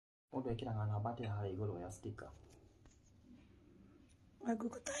Odo kila ngana bati hai igoro ya sticker.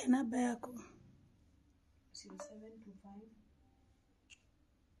 Wanguku tae namba yako. 0725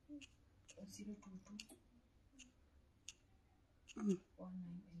 022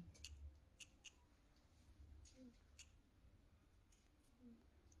 198.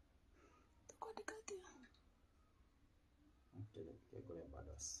 Tukodikati. Okay, go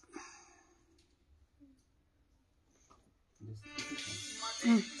badas.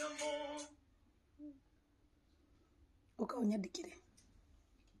 Uka unyandikire.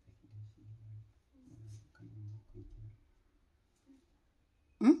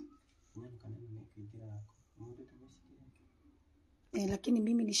 Lakini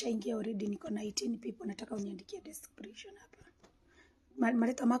mimi nishaingia already, niko na 18 people, nataka uniandikie description hapa.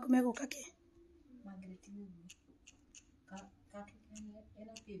 Maleta mako mego kake. Margaret Migwi. Katu ena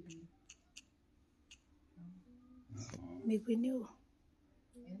baby. Migwi ni u.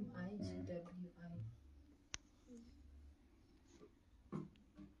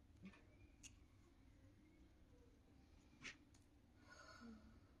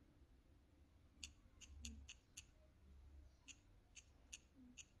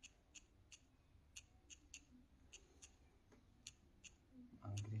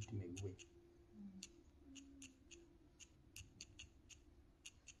 Migwi.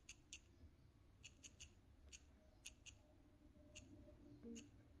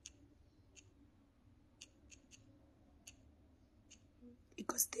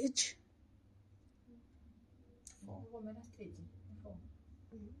 Iko stage.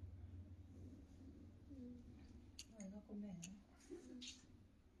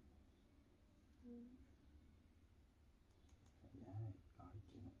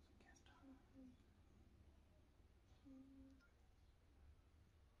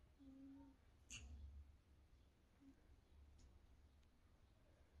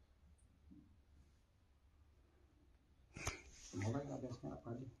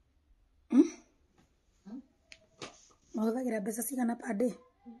 Mahuthagira mbeca cigana pade?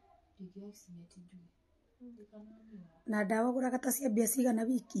 Na dawa guraga ta cia mbia cigana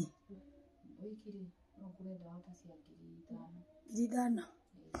wiki? Wiki no kure dawa ta cia 5,000.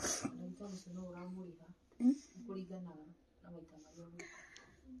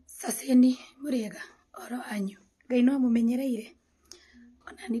 Saseni muriega oro anyu. Ngai no mumenyereire.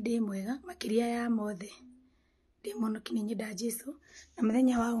 Ona ni ndi mwega makiria ya mothe. Ndi muno kininyi da Jesu na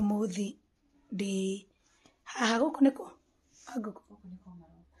muthenya wa umuthi ndi haha guku niko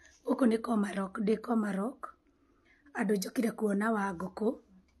guku niko Marok, ndi ko Marok. Andu njokire kuona Wanguku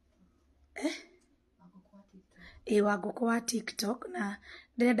Wanguku wa TikTok, na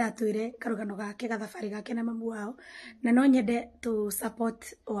ndirenda atwire karugano gake gathabari gake na mamu wao, na no nyende to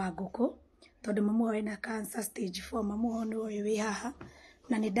support Wanguku tondu mamu wao ena cancer stage 4. Mamu wao ni oyo wi haha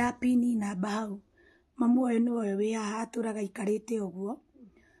na ni ndapini na bahau. Mamu wao ni oyo wi haha aturaga ikarite uguo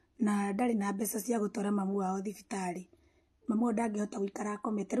na ndari na mbeca cia gutwara mamu wao thibitari. Mamu wao ndangihota guikara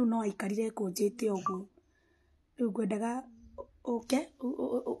akomete, riu no aikarire kunjite uguo. Riu ngwendaga uke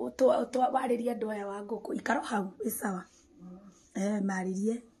waririe andu aya Wanguku ikaro hau isawa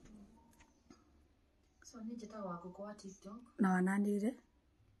maririe. So ni jeta Wanguku wa TikTok Na wananire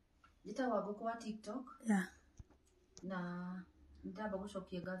jeta Wanguku wa TikTok na ndaba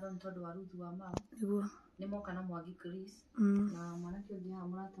gucokia ngatho ntondu wa ruthu wa mama niguo ni moka na Mwangi Chris na mwanake ungi ha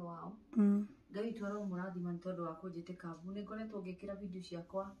murata wao Ngai twaro murathima ntondu wa kunjiteka mbu ni ngoretwo ngikira video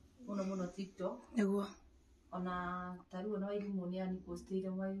ciakwa muno TikTok niguo ona taru na wairumo ni ani postire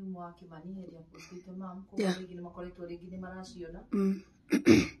wairumo wa Kimani area postite mam ko ringi ni makoretwo ringi ni maraciona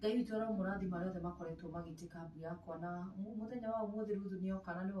Ngai twaro murathima rothe makoretwo magitika mbu yakwa na muthenya wa umuthi ruthu ni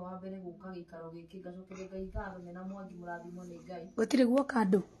okana ni wa mbere guka gikaro giki ngacokere Ngai ngatho na Mwangi murathimo ni Ngai gutire guoka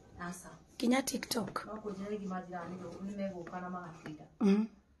andu asa kinya TikTok no kunjira ringi majira ni meguka na magatinda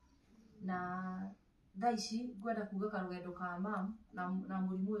na daici gwenda kuga karugendo ka mam na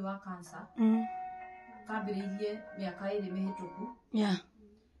murimu wa cancer kabiririe miaka iri mihituku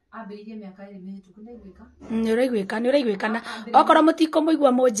ambiririe miaka iri mihituku ni uraigwikana okoro mutiko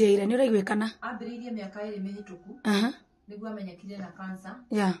muigwa munjire ni uraigwikana ambiririe miaka iri mihituku niguo amenyekire na cancer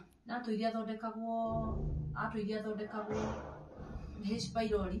na atuiria athondekagwo H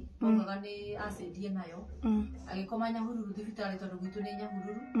pylori ogaga ni acid nayo agikomanya hururu thibitari tondu gwitu ni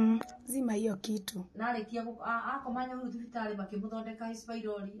nyahururu zima hiyo kitu na arikia akomanya hururu thibitari makimuthondeka H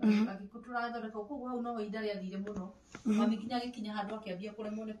pylori agikutura thondeka koguo hau no waida ri athire muno mami gikinya handu akiambia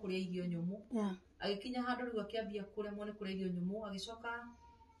kuremwo ni kuria irio nyumu agikinya handu riu akiambia kuremwo ni kuria irio nyumu agicoka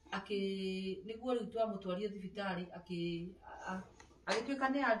niguo riu twamutwario thibitari agituika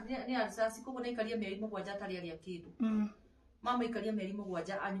ni arisasi koguo naikaria mieri 7 atari aria kindu mama ikaria meri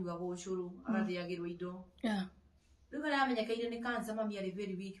mugwanja anyugaga ucuru agathiagirwo indo riu kana amenyekaire ni cancer mami ari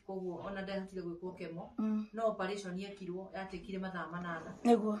very weak koguo ona ndahatire gwikwo kemo no operation yekirwo yatekire mathaa 8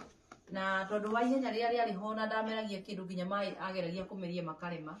 niguo na tondu wa ihenya ria riari ho na ndameragia kindu nginya mai ageragia kumeria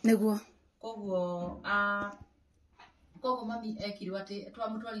makarema niguo koguo mami ekirwo ati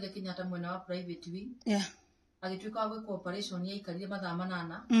twamutwarire Kenyatta mwena wa private wing agituika wa gwikwo operation yaikarire mathaa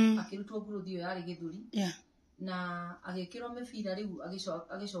 8 akirutwo nguruthi yo yari githuri na agekirwo mebira riu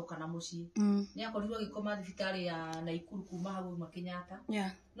agicoka na mucii ni akorirwo agikoma thibitari ya Naikuru kuma hau Kenyatta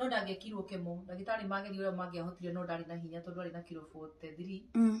no ndangekirwo kemo ndagitari magerio ria mangiahotire no ndari na hinya tondu ari na kilo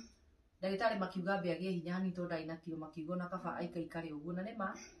 43 ndagitari makiuga mbe agie hinya hani tondu ndari na kilo makiuga na kaba aikaikare uguo na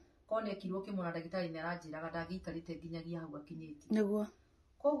nima kone kirwo kemo na ndagitari ni aranjiraga ndagiikarite nginyagia hau akinyiti niguo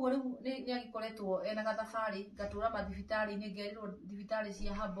koguo riu ni agikoretwo ena gathabari gatura mathibitari ni ngerirwo thibitari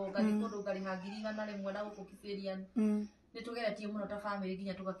cia habo ngathi kundu ngariha 100 na guku Kiberian ni tugeretie muno ta family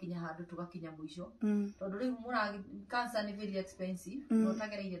ginya tugakinya handu tugakinya muico tondu riu cancer ni very expensive no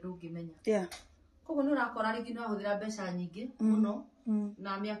tagereire ndungimenya koguo ni urakora ringi no ahuthira mbeca nyingi muno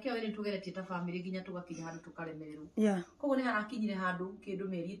na miaka iyo ni tugeretie ta family ginya tugakinya handu tukaremererwo koguo ni harakinyire handu kindu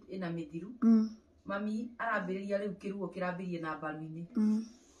meri ina mithiru mami arambiriria riu kiruo kirambirie na mbaru-ini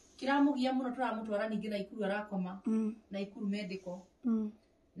kiramugia muno turamutwara ningi na Ikuru arakoma na Ikuru medical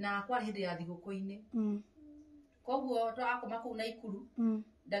na kwa hindi ya thiguku-ini koguo turakoma ku na Ikuru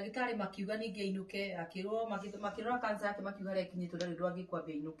ndagitari makiuga ningi ainuke akirwo makirora cancer yake makiuga rekinyitwo ndari ndwangi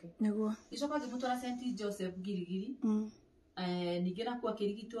kwambia ainuke niguo icoka ngimutwara St Joseph Girigiri ningi na kwa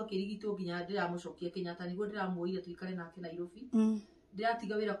kirigitwo nginya ndiramucokia Kenyatta niguo ndiramuoire tuikare nake Nairobi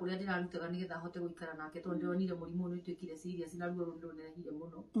ndiratiga wira kuria ndirarutaga nigetha hote guikara nake tondu ndionire murimu no itwikire serious na ruo runderehire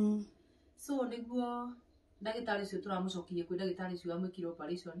muno so niguo ndagitari cio turamucokirie kwi ndagitari cio amwikire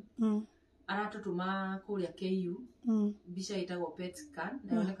operation aratutuma kuria KU bica itagwo PET scan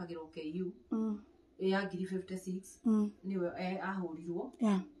na yonekagirwo KU ya 56 niwe ahurirwo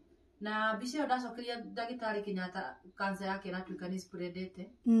na bica yo ndacokeria ndagitari Kenyatta cancer yake iratuika ni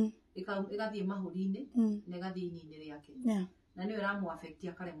spreadete igathie mahuri-ini na igathie ini-ini riake na niwe ramu affect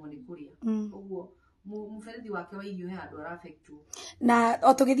akaremwo ni kuria uguo muferethi wake wa irio he andu ara affect na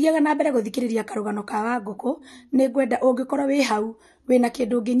otugithiaga na mbere guthikiriria karugano ka Wanguku ni ngwenda ungikorwo wi hau wina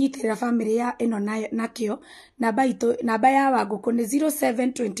kindu unginyitirira family ya ino nakio namba ya Wanguku ni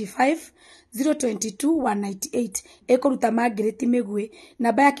 0725 022 198 ekuruta Margaret Migwi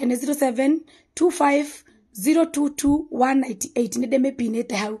namba yake ni 0725 022-198 nide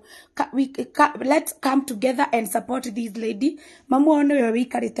mepinete hau let's come together and support this lady mamu ono yo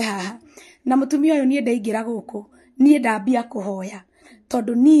wikarite haha na mutumia uyu nie ndaingira guku nie ndambia kuhoya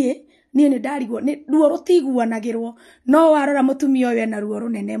tondu nie ni ndarigwo ni ruo rutiguanagirwo no warora mutumia uyu na ruo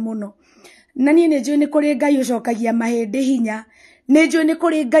runene muno na nie njui ni kuri Ngai ucokagia mahindi hinya ni njui ni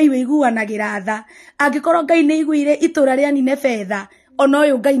kuri Ngai wiguanagira tha angikorwo Ngai ni iguire itura ria nine fedha ono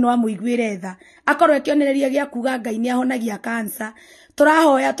uyu Ngai no amuiguire tha akorwo ekionereria gia kuga Ngai ni ahonagia cancer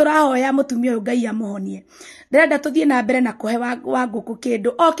turahoya mutumia uyu Ngai amuhonie ndirenda tuthie na mbere na kuhe Wanguku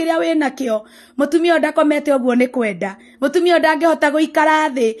kindu o kiria wina kio mutumia ndakomete oguo ni kwenda mutumia ndangihota guikara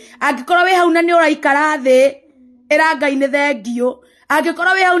thi angikorwo wi hau na ni uraikara thi era Ngai ni thengio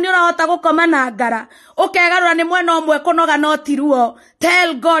angikorwo wi hau ni urahota gukoma na ngara ukegarura ni mwena omwe kunoga no tiruo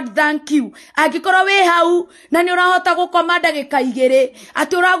tell God thank you angikorwo wi hau na ni urahota gukoma ndagika 2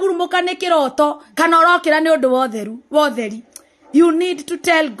 ati uragurumuka ni kiroto kana urokira ni undu wotheri you need to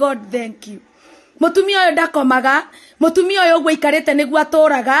tell God thank you mutumia uyu ndakomaga mutumia uyu gwe ikarite niguo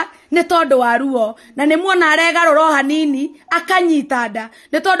aturaga ni tondu wa ruo na ni muona aregarura hanini akanyita nda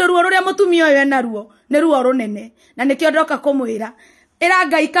ni tondu ruo ruria mutumia uyu ena ruo ni ruo runene na nikio ndoka kumwira ira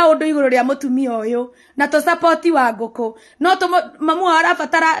Ngai ka undu iguru ria mutumia uyu na to support Wanguku no to mamu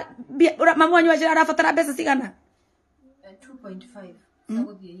arabatara mamu anyu arabatara mbeca cigana 2.5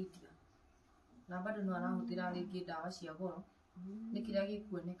 saguthie hitia na bado no arahutira ringi dawa cia goro ni kiria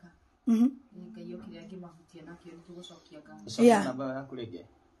gikuoneka Ngai okiria ngimahutia nakio nitugucokia Ngai namba yaku ringi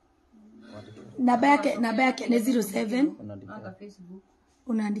namba yake ni 07 anga Facebook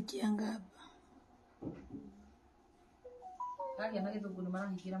unaandikia ngaba Kagia na githungu ni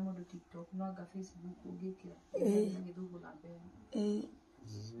marahikira mundu TikTok no anga Facebook ungikira na githungu na mbere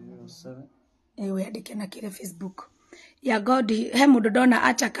 07 we andike na kire Facebook ya God he mundu ndona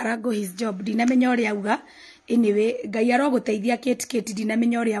acha karago his job dinamenya uri auga anyway Ngai aroguteithia kiti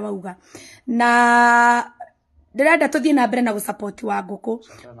dinamenya uri wauga na ndirenda tuthie na mbere na gusupport Wanguku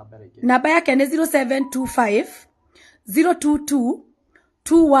namba yake ni 0725 022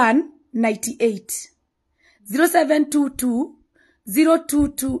 2198 0722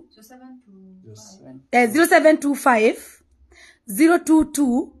 022 0725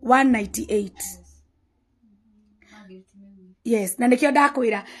 022-198. Yes, na nikio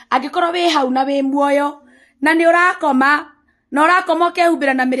ndakwira angikorwo wi hau na wi muoyo na ni urakoma na urakoma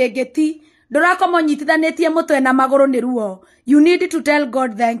ukehumbira na mirengeti ndurakoma unyitithanitie mutwe na maguru ni ruo. You need to tell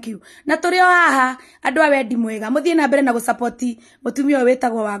God thank you. Na turio haha andu a wendi mwega muthie na mbere na gusupport mutumia uyu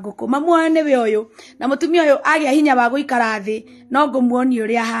witagwo Wanguku. Mamu ni we uyu na mutumia uyu agia hinya wa guikara thi no ngumuoni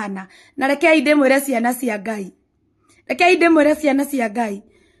uri ahana. Na rekei ndimwire ciana cia Ngai. Rekei ndimwire ciana cia Ngai.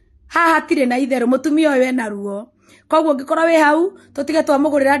 Haha tire na itheru mutumia uyu ena ruo. Koguo ngikorwo wi hau tutige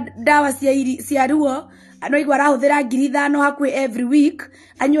twamugurira ndawa cia ruo ano igwa rahuthira 5,000 haku every week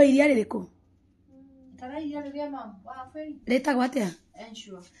anywa iria ririku taraia riria mamu wa fei letagwa atia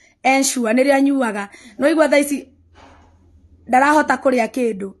ensure niria anyuaga no igwa thaici ndarahota kuria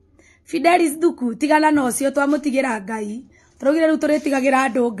kindu Fidelis Duku tigana no cio twamutigira Ngai turugire ru turitigagira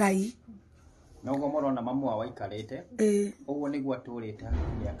andu Ngai na ugo morona mamu wa waikarite uguo niguo aturite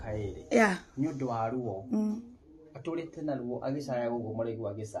miaka iri ni undu wa ruo aturite na ruo agicaya gugu murigu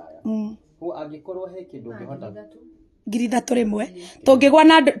agicaya ko agikorwo he kindu ngihota 3,000 rimwe tungigwa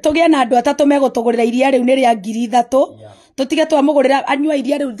na tugie na andu atatu megutugurira iria riu ni ria 3,000 tutige twamugurira anywa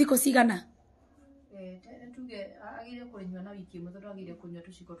iria riu thiko cigana tuge agire kurinywa na wiki imwe agire kunywa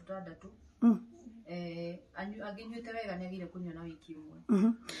tuciko tutandatu aginyuite wega ni agire kunywa na wiki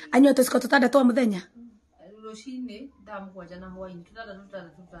imwe anywa tuciko tutandatu o muthenya rucini ndamugwanja na hwaini tutandatu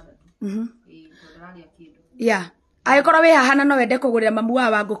turaria kindu Agikorwo wi hahana no wende kugurira mamu wa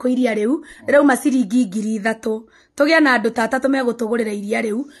Wanguku iria riu rauma ciringi 3,000 tugia na andu tatatu megutugurira iria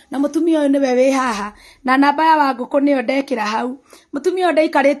riu na mutumia uyu niwe wi haha na namba ya Wanguku niyo ndekira hau mutumia uyu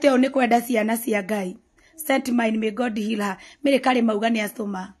ndaikarite o ni kwenda ciana cia Ngai sent mine may God heal her mere kare mauga ni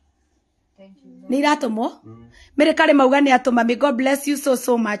atuma ni iratumwo mere kare mauga ni atuma may God bless you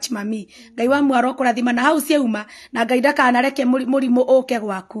so much mami Ngai wa mwaro kurathima na hau cieuma na Ngai ndakana reke murimu uke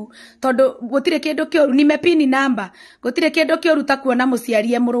gwaku tondu gutire kindu kioru ni mepini namba gutire kindu kioru ta kuona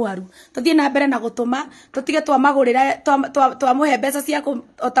muciarie murwaru tuthie na mbere na gutuma tutige twamagurira twamuhe mbeca cia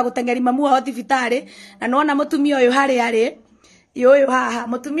ota gutengeri mamu wa thibitari na nona mutumia uyu hari uyu haha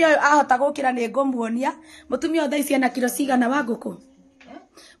mutumia uyu ahota gukira ni ngumuonia mutumia uyu thaici na kilo cigana Wanguku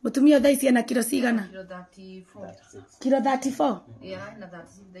mutumia thaici ana kilo cigana kilo 34 na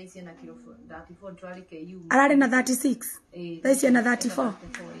 36 thaici na kilo 34 twari KU arari na 36 thaici na 34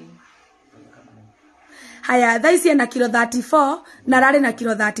 haya thaici na kilo 34 na arari na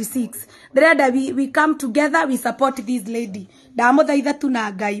kilo 36 ndirenda we come together we support this lady ndamuthaitha tu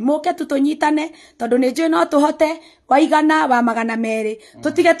na Ngai muke tutunyitane tondu ni njui no tuhote waigana wa 200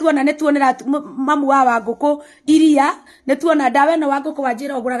 tutige tuona ni tuonera mamu wa Wanguku iria ni tuona dawa no Wanguku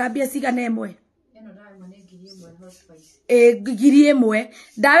wanjira oguraga mbia cigana emwe ngiri imwe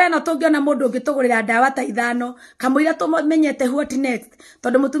dawa no tungiona mundu ungitugurira dawa ta 5 kamuira tumenyete what next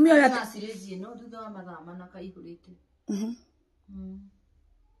tondu mutumia uyu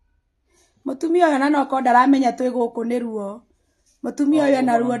mutumia uyu no ko ndaramenya twi guku ni ruo mutumia uyu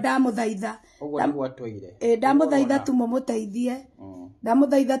na ruo ndamuthaitha uguo niguo atwire ndamuthaitha tu mumuteithie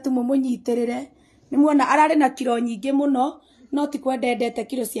ndamuthaitha tu mumunyitirire nimuona arari na kilo nyingi muno no ti kwendete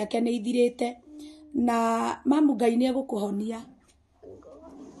kilo ciake ni ithirite na mamu Ngai ni egukuhonia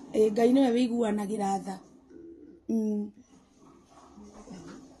Ngai niwe wiguanagira tha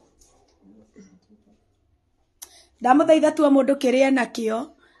ndamuthaitha tu mundu kiria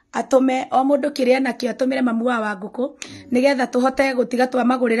nakio atume o mundu kiria nakio atumire mamu wa Wanguku nigetha tuhote gutiga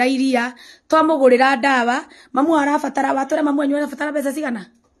twamagurira iria twamugurira dawa mamu arabatara wature mamu anyu arabatara pesa cigana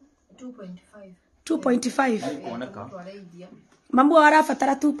 2.5 mamu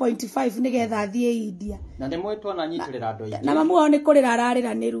arabatara 2.5 nigetha thie India na ndimwe twana nyitirira andu aingi na mamu ni kurira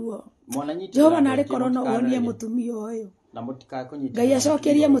ararira ni ruo mwana nyitirira Jehova na rikoro no wonie mutumia uyu na mutikae kunyitirira Ngai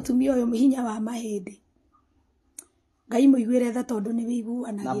acokerie mutumia uyu hinya wa mahindi Ngai muigwire tha tondu ni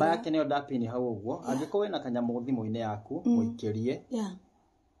wiguanagira namba yake niyo ndapini hau uguo angikowe na kanyamu thimu-ini yaku muikirie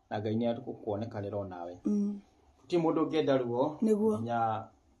na Ngai ni akukuoneka rero nawe ti mundu ngenda ruo nya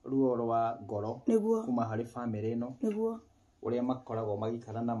ruo rwa ngoro kuma hari family ino uria makoragwo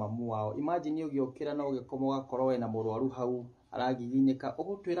magikara na mamu wao imagine ugiokira no ugikoma ugakorwo we na murwaru hau aragiginyika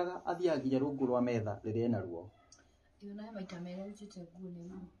ugutwiraga athiaginya rungu rwa metha riria ena ruo na maita mere njite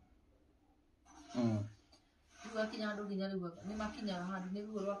ngune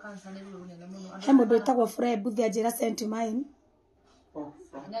he mundu etagwo Fred Buthe njira sent mine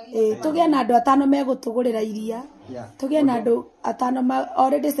tugie na andu 5 megutugurira iria tugie na andu 5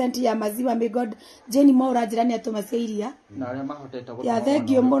 already sent ya maziwa may God Jenny Maura njira ni atuma cia iria na aria mahotete gutuma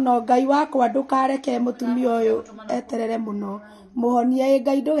thengio muno Ngai wakwa ndukareke mutumia uyu eterere muno muhonie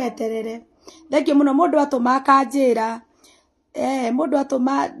Ngai ndugeterere thengio muno mundu atuma kanjira Mundu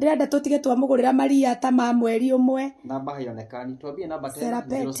atuma ndirenda tutige twamugurira maria ta ma mweri umwe. Namba haionekani. Tuambie namba tena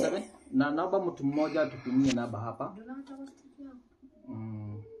 07 na namba mtu mmoja tutumie namba hapa.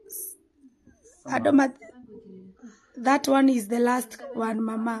 That one is the last one,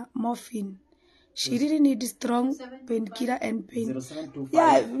 Mama Morphine. She really needs strong painkiller and pain. 0725.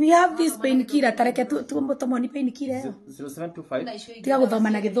 Yeah, we have this painkiller. Tareke tu ni painkiller. 0725. Tiga guthoma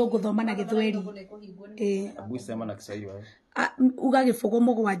na githungu, thoma na githweri. Abu sema na Kiswahili wewe. Uga gifugo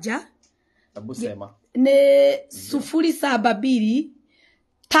mugwanja. Abu sema. Ne 072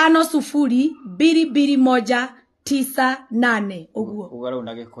 50 22198 uguo. Ugara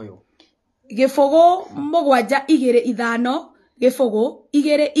una gikoyo. Gifugo mugwanja 25 gifugo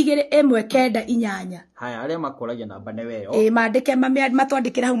 22198. Haya aria makoragia namba ne weyo. Mandike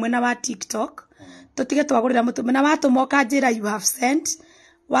matwandikira hamwe na wa TikTok. Tutige twagurira mutume na watu moka njira you have sent.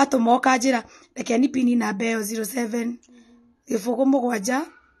 Watu moka njira reke ni pini namba yo 07 gifugo mugwanja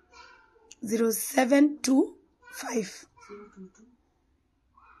 0725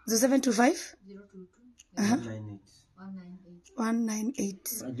 0725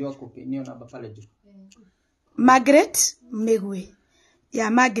 198. Unajua kupinio namba pale juu. Margaret Migwi.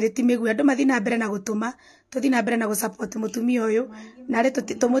 Ya Margaret Migwi andu mathi na mbere na gutuma tuthi na mbere na go support mutumia uyu na ri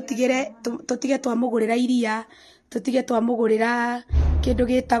tumutigire tutige twamugurira iria tutige twamugurira kindu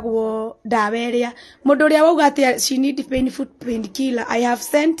gitagwo ndawa iria mundu uria wauga ati she need painful painkiller. I have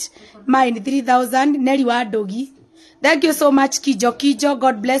sent mine 3000 Neri wa Ndogi. Thank you so much Kijo.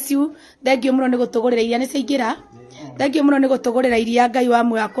 God bless you. Thank you muno ni gutugurira iria ni ciingira. Thank you muno ni gutugurira iria Ngai wa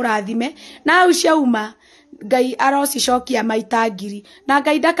mwe akurathime na au ciauma Ngai arocicokia maita ngiri na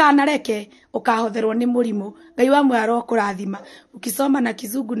Ngai ndakanareke ukahotherwo ni murimu. Ngai wa mwe arokurathima. Ukisoma na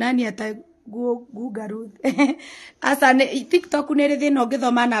Kizungu nani ata Gugaru asa ne TikTok ne ri thina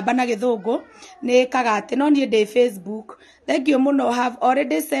ngithoma namba na githungu ni kagate no nie de Facebook. Thank you muno, have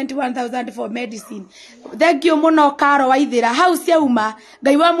already sent 1000 for medicine. Thank you muno Karo Waithira. Hau ciauma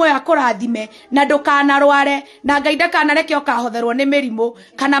Ngai wa mwe akurathime na ndukanarware na Ngai ndakanareke ukahotherwo ni mirimu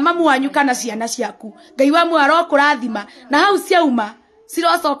kana mamu wanyu kana ciana ciaku. Ngai wa mwe arokurathima na hau ciauma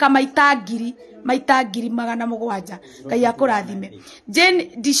cirocoka maita ngiri 700. Ngai akurathime. Jane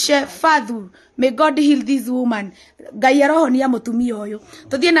Dishefadhu, may God heal this woman. Ngai arohonia mutumia uyu.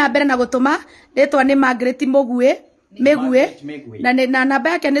 Tuthie na mbere na gutuma ritwa ni Margaret Migwi na namba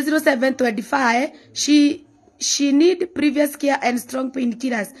yake ni 0725. She need previous care and strong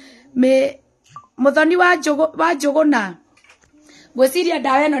painkillers. Muthoni wa Njuguna gwiciria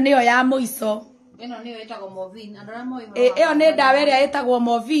ndawa ino niyo ya muico. Eno niyo etagwo Morphine andora moi. Iyo ni ndawa iria etagwo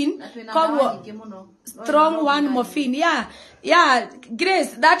Morphine. Kogwo strong one Morphine. Yeah,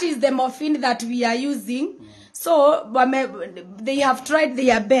 Grace, that is the morphine that we are using. So they have tried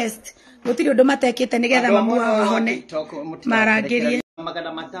their best. Gutiri undu matekite nigetha mamu wa hone maragirie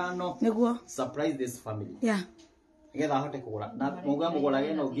magana 5 niguo surprise this family. Yeah, nigetha hote kugura na mugura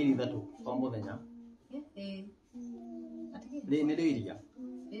geno ngiri 3 kwa muthenya. Ni iria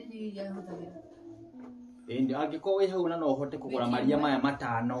ndio angiko we hau na no hote kugura maria maya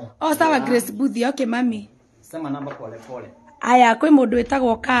 5. Oh sawa Grace Buthi. Okay mami, sema namba pole. Aya kwi mundu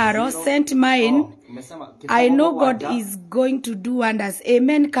etagwo Karo sent mine. I know God is going to do wonders.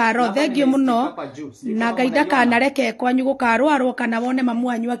 Amen Karo. Thank you muno. Na Ngai ndakanareke kwanyu gukarwarwo kana wone mamu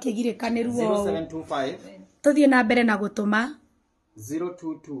wanyu akigirikaniru. 0725 tuthie na mbere na gutuma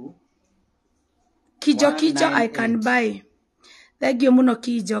 022 Kijo I can buy. Thank you muno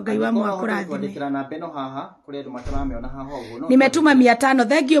Kijo. Ngai wa mwe akurathime. Nimetuma 500.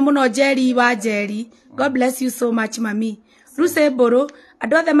 Thank you muno Jerry wa Jerry. God bless you so much mami. Ruse Boro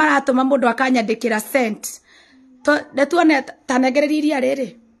andu othe maratuma mundu akanyandikira sent. Netuone tanegereriria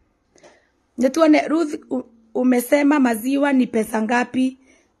riri. Netuone Ruth umesema maziwa ni pesa ngapi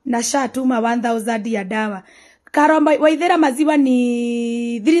na shatuma 1000 ya dawa. Karomba Waithira maziwa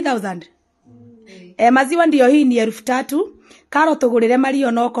ni 3000. Maziwa ndio hii ni 3000. Karo tugurire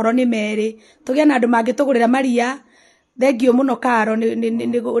maria no koro ni meri. Tugia na andu mangitugurira maria. Thank you muno Karo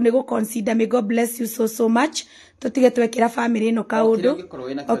ni go consider. May God bless you so much. Tutige twekira family no kaundu.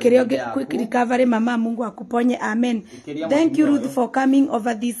 Okirio quick recovery mama, Mungu akuponye. Amen. Thank you Ruth for coming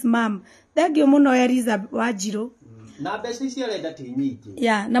over this mom. Thank you muno Eliza Wajiro. Na mbeca icio arenda ti nyingi.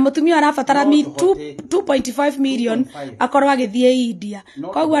 Yeah, na mutumia arabatara 2.5 million akorwa githie India.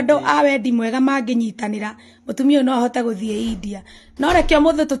 Kogwo andu awendi mwega manginyitanira mutumia no ahote guthie India. No reke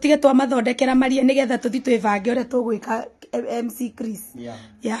muthu tutige twa mathondekera maria nigetha tuthi twivange ore tugwika MC Chris.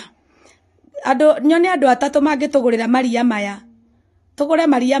 Yeah. Ando nyone andu atatu mangitugurira maria maya. Tugure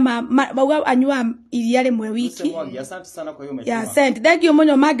maria bauga anyua iria rimwe wiki. Asante sana kwa hiyo. Yeah, sent. Thank you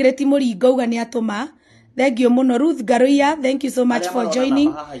muno Margaret Muringo uga ni atuma. Thank you muno Ruth Garuia, thank you so much for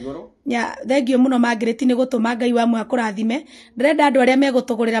joining. Yeah, thank you muno Margaret ni gutuma Ngai wa mwe akurathime. Ndirenda andu aria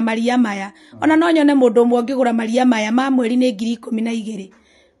megutugurira maria maya. Ona no nyone mundu umwe ngigura maria maya ma mweri ni 12,000.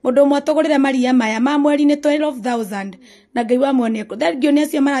 Mundu umwe atugurire maria maya ma mweri ni 12,000. Na Ngai wa mwe ni thank you ni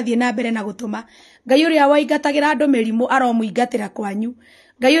acio marathie na mbere na gutuma. Ngai uria waingatagira andu mirimu aromuingatira kwanyu.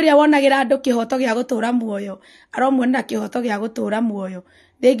 Ngai uria wonagira andu kihoto gia gutura muoyo aromuonera kihoto gia gutura muoyo.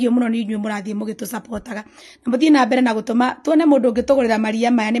 Thank you muno ni inyuĩ mũrathiĩ mũgĩtũsupportaga. Na mũthiĩ na mbere na gũtũma tuone mũndũ ũngĩtũgũrĩra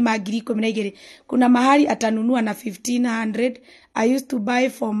maria maya nĩ ma 12,000. Kuna mahali atanunua na 1,500. I used to buy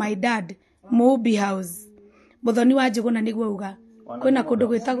for my dad Mobi House. Muthoni wa Njuguna nĩguo uga. Kwĩna kũndũ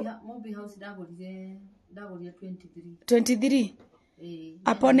gwĩtagwo Mobi House ndagũrire 23.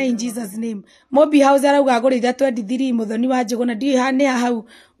 23. Upon in Jesus name. Mobi House arauga agũrĩire 23 Muthoni wa Njuguna ndiĩ nĩ hau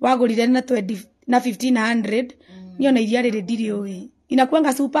wagũrire na 20 na 1,500. Niona iria rĩrĩ ndirĩ ũĩ.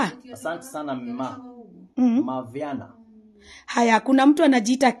 Inakuanga super. Asante sana Maviana. Haya, kuna mtu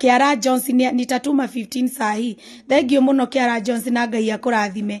anajiita Kiara Johnson, nitatuma 15 saa hii. Thank you muno Kiara Johnson na Ngai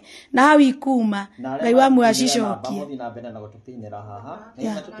akurathime. Na hau ikuma. Ngai wa mwe acicokie. Bamuthi na mbere na gutupinira haha.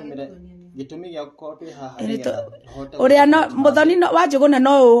 Nĩ tutumire gitumi gĩa gũkorwo twĩ haha. Uria no Muthoni wa Njuguna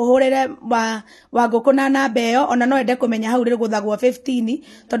no uhurire Wanguku na namba ĩyo, ona no ende kumenya hau rĩ guthagwo 15,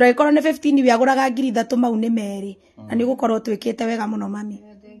 tondu ikorwo nĩ 15 wiaguraga 3,000 mau nĩ merĩ. Na nĩ gukorwo twĩkĩte wega muno mami.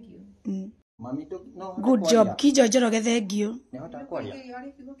 Mami good job Kijo Njoroge, thank you. Nĩhota kwaria.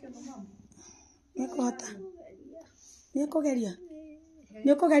 Nĩkũhota. Nĩkũgeria.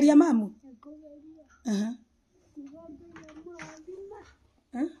 Nĩkũgeria mamu.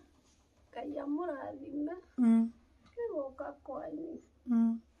 Kaya mũrathime. Kĩgoka kwanyu.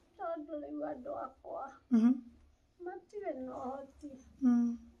 Tondũ rĩu andũ akwa. Matirĩ na ũhoti.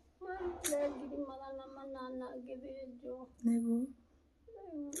 Marutire 800 ngĩthĩnjwo. Nĩguo.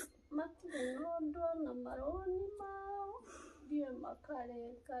 Matirĩ na ũndũ na marũni mao. Thiĩ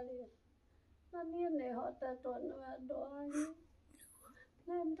makarĩkarĩ. Na niĩ nĩhotetwo nĩ wendo wanyu.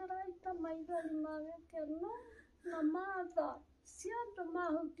 Nĩndĩraita maithori ma gĩkeno na matha cia andũ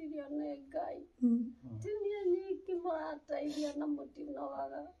mahutirio nĩ Ngai. Ti niĩ nyiki mũrateithia na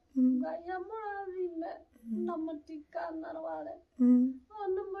mũtinogaga. Ngai amũrathime na mũtikanarware.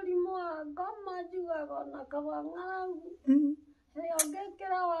 Ona mũrimũ wa ngoma njugaga ona kaba ng'aragu. Heo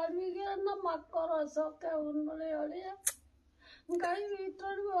ngĩkĩra waru 2 na makoroco keunũre ũrĩa. Ngai witũ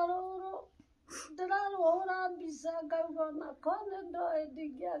ruo rũrũ ndĩrarũhũra mbica ngauga ona korwo nĩ ndoĩ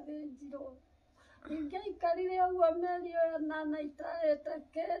ndingĩathĩnjirwo. Ingĩaikarire ũguo mĩeri 8 itarĩte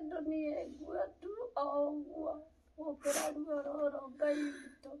kĩndũ niĩ nguo tu o ũguo gũkĩra ruo rũrũ Ngai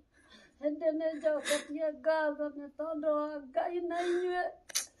witũ. Hĩndĩ nĩnjoketie ngatho nĩ tondũ wa Ngai na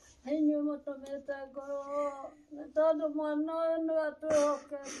inyuĩ mũtũmĩte ngorwo. Nĩ tondũ mwana ũyũ nĩwe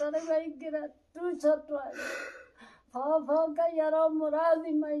twĩhokete rĩu aingĩre tuco twarĩ. Baba Ngai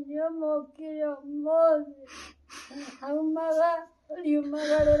aromũrathima inyuĩ mũkire ũmũthĩ. Aumaga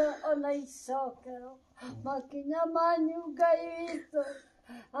riumagarĩra ona icokero. Makinya manyu Ngai witũ.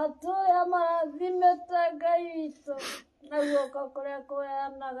 Atũya marathimĩte Ngai witũ. Na guoko kũrĩa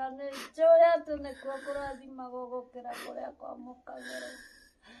kũheanaga nĩnjũĩ atĩ nĩkuo kũrathimagwo gũkĩra kũrĩa kwamũkagĩrwo.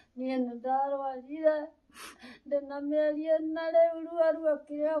 Niĩ nĩndarwarire. Ndĩna mĩeri 4 rĩu ruo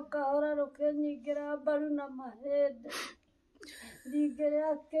ruokire o kahora rũkĩnyingĩra mbaru na mahĩndĩ.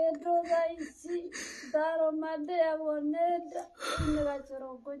 Ndingĩrĩa kĩndũ thaa ici. Ndarũma ndĩagwo nĩ nda. Rĩu nĩ gacũrũ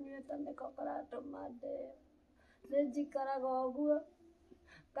ngũnyuĩte nĩko karatũma ndĩe. Nĩnjikaraga ũguo.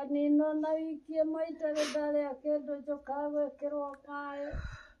 Kanina na wiki ĩmwe itarĩ ndarĩa kĩndũ njokaga gwĩkĩrwo maĩ.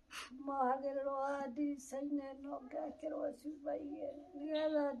 Mohagĩrĩrwo haha ndirica-inĩ ĩno ngekĩrwo cuba 2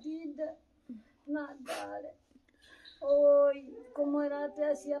 nĩgetha ndinde na ndare. Oi kũmwĩra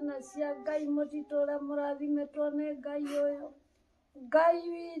atĩa ciana cia Ngai mũtitũre mũrathimĩtwo nĩ Ngai ũyũ. Ngai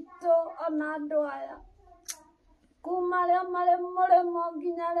witũ ona andũ aya. Kuma arĩa marĩ mũrĩmo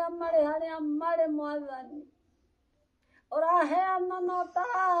nginya arĩa marĩ harĩa marĩ Mwathani. Ũraheana na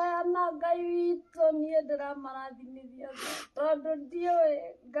ũtaraheana Ngai witũ niĩ ndĩramarathimithia tondũ ndiũĩ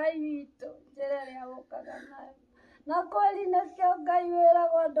Ngai witũ njĩra ĩrĩa ũkaga nayo. Na kweli nĩkĩo Ngai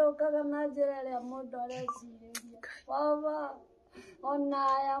wĩragwo ndũkaga na njĩra ĩrĩa mũndũ arecirĩria. Baba ona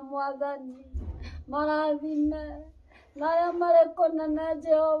aya Mwathani marathime. Na arĩa marĩ kũnene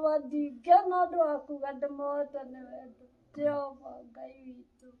Jehova ndingĩona ũndũ wa kuga ndĩmohote nĩ wendo. Jehova Ngai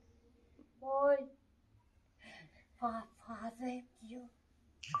witũ. Oi Papa, thank you.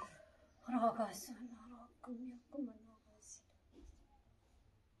 Rogoso na rokumia kumanogosi.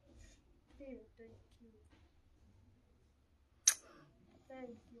 Thank you.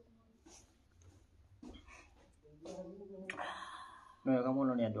 Thank you. Nĩ wega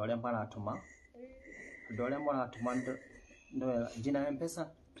mũno nĩ andũ arĩa maratũma. Dole maratuma ndo jina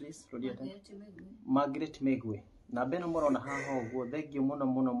mpesa please rudia tena. Margaret Migwi. Na beno morona haha uguo thengio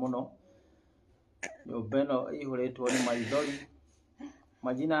muno. Yo beno ihuretwo ni maithori.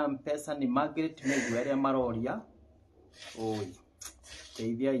 Majina mpesa ni Margaret Migwi aria maroria. Oi.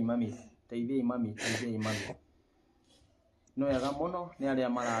 Teithia imami. No yaga muno ni aria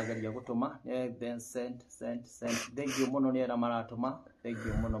maragaria gutuma then send. Thengio muno ni aria maratuma.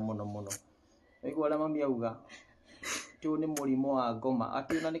 Thengio muno. Ego ala mami auga. Tiu ni murimo wa ngoma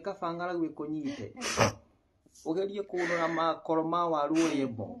ati na nikabanga gwe kunyite. Ugerie kunura makoro ma waru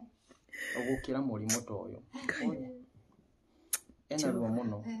yebo. Ogukira murimo toyo. Ena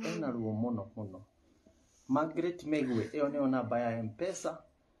ruo muno. Margaret Migwi iyo ni namba ya mpesa.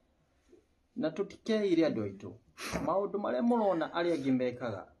 Na tutikeire andu aitu. Maundu maria murona aria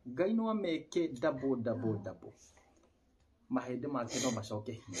ngimekaga. Ngai no ameke double. Mahende make no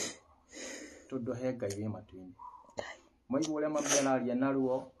macoke hinya. Tondu he Ngai we matwini. Maigu uria mami araria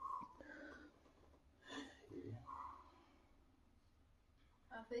naruo.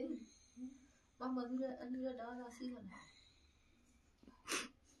 Mama ndio dawa sigana.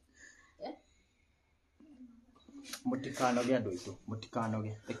 Mutikanoge andu aitu,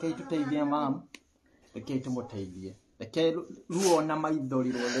 mutikanoge. Rekei tuteithie mam. Rekei tumuteithie. Rekei ruo na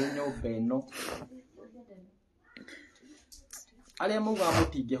maithori role nyomba eno. Aria muga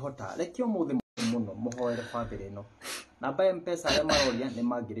mutingihota. Rekei umuthi muno muhoere family eno. Namba ya mpesa aria maroria ni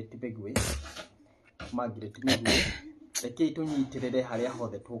Margaret Migwi. Rekei tunyitirire haria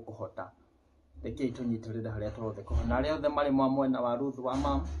hothe tukuhota. Rekei tunyitirire haria tuothe kuhota. Na aria othe mari mwena wa Ruth wa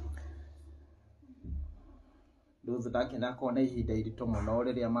mam. Ruth ndakena kona ihinda irito muno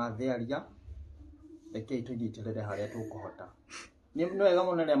riria mathiaria. Rekei tunyitirire haria tukuhota. Ni no wega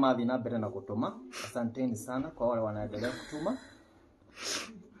muno riria mathi na mbere na gutuma. Asanteni sana kwa wale wanaendelea kutuma.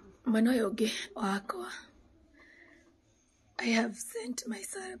 Mwena yoge wakwa. I have sent my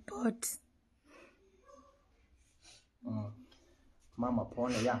support. Mama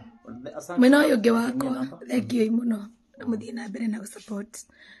pone ya. Mwena yoge wakwa. Thank you muno. Muthie na mbere na support.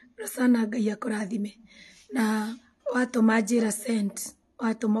 Rosana Ngai akurathime. Na watu majira sent.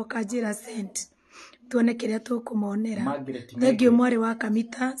 Watu moka jira sent. Tuone kiria tukumonera. Thank you mwari wa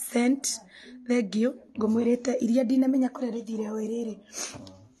Kamita sent. Thank you. Ngumwirite iria ndinamenya kuria rithire o iriri.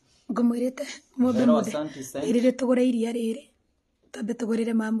 Ngumwirite mumbe mothe. Iriri tugure iria riri. Tambe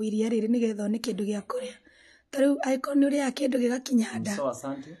tugurire mamu iria riri nigetha one kindu gia kuria. Tariu icon uria kindu gigakinya nda. So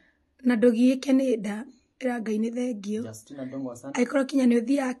asante. Na ndogiike ni nda. Ira Ngai ni thank you. Justina Ndongo asante. Aikoro kinya ni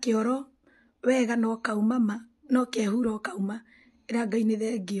uthia kioro wega no kauma no kehuro kauma. Ira Ngai ni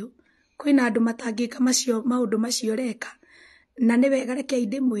thank you. Kwina andu matangika macio maundu macio reka. Na ni wega reke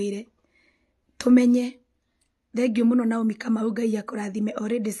ndimwire. Tumenye. Thank you muno Naomi kama Ngai akurathime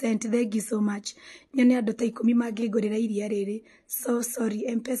already sent. Thank you so much. Nyone andu ta 10 mangigurira iria riri. So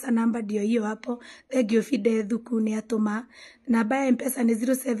sorry. Mpesa number ndio hiyo hapo. Thank you Fide Thuku ni atuma. Namba ya Mpesa ni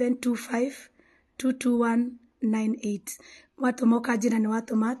 0725222198. Watu moka jina ni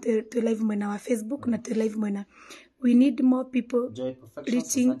watu ma tu live mwena wa Facebook na tu live mwena. We need more people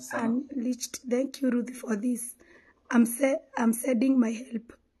reaching and reached. Thank you Ruth for this. I'm sending my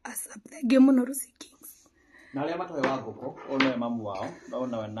help as up. Thank you muno Rusi Kings. Na aria matoe Wanguku, ono mamu wao,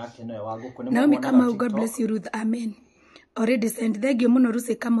 ona nake no Wanguku ni Naomi kama God bless you Ruth. Amen. Already sent. Thank you muno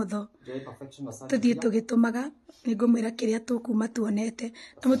Rusi Kamotho. Tuthie tugitumaga ningumwira kiria tukuma tuonete.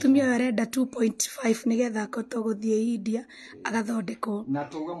 Na mutumia uyu arenda 2.5 nigetha akoto guthie India agathondeko. Na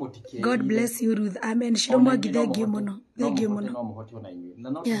tuga mutikie. God bless you Ruth. Amen. Shiro mwangi thank you muno. Thank you muno. No muhoti ona inywe. Na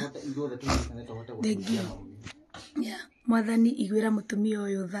no tuhote ithuothe tuhote guthia. Yeah. Mwathani igwira mutumia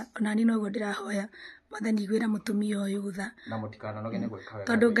uyu tha. Ona ni noguo ndirahoya. Mwathani igwira mutumia uyu tha. Na mutikana noge ni gwika wega.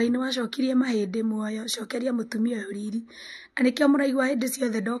 Tondu Ngai ni wacokirie mahindi muoyo, cokeria mutumia uyu riri. Anikio muraigwa hindi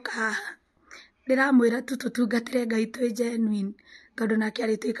ciothe ndoka haha. Ndiramwira tu tutungatire Ngai twi genuine. Tondu nake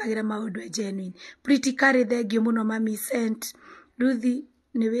ari twikagira maundu genuine. Pretty Carey thank you muno mami sent. Ruthi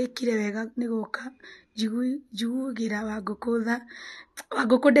ni wikire wega ni guka. Jigugira Wanguku tha.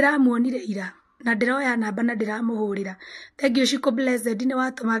 Wanguku ndiramuonire ira. Na ndiroya namba na ndiramuhurira. Thank you Shiko Blessed ni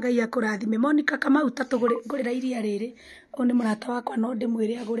watuma Ngai akurathime. Monica kama utagurira iria riri. Oni murata wakwa no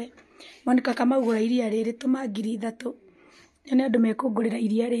ndimwire agure. Monica kama ugura iria riri tuma 3,000. Nyone andu mekungurira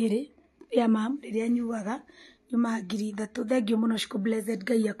iria riri. Ya mam riria nyuaga nyuma 3,000. Thank you muno Shiko Blessed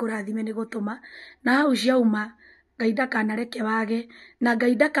Ngai akurathime ni gutuma. Na hau ciauma Ngai ndakanareke wage na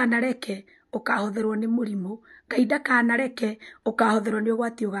Ngai ndakanareke ukahotherwo ni murimu Ngai ndakanareke ukahotherwo ni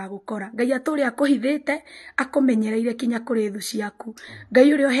ugwati ugagukora Ngai aturi akuhithite akumenyereire kinya kuri thu ciaku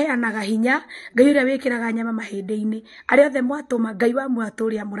Ngai uri uheanaga hinya Ngai uri wikiraga nyama mahinde-ini ari othe mwatuma Ngai wa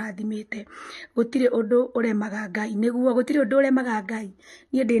mwaturi amurathimite gutire undu uremaga Ngai niguo gutire undu uremaga Ngai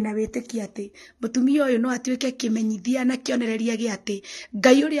nie ndina witikia ati mutumia uyu no atuike kimenyithia na kionereria giati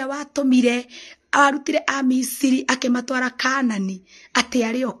Ngai uri watumire arutire a Misiri akimatwara Kanani ati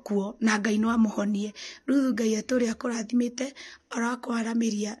ari okuo na Ngai no amuhonie ruthu Ngai aturi akurathimite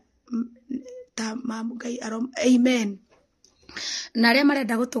arakwaramiria ta mamu Ngai amen na aria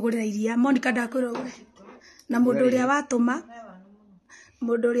marenda gutugurira iria Monica ndakwirogore na mundu uria watuma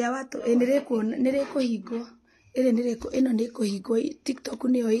mundu uria watu nirikuhingwo ino nikuhingwo TikTok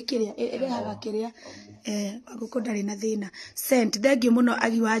niyo ikiria irehaga kiria Wanguku ndari na thina sent thank you muno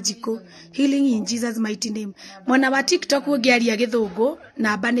agi wa Njiku healing in Jesus mighty name mwana wa TikTok ungiaria githungu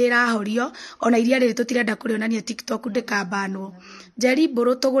namba ni irahorio ona iria riri tutirenda kurionania TikTok ndikabanwo Njeri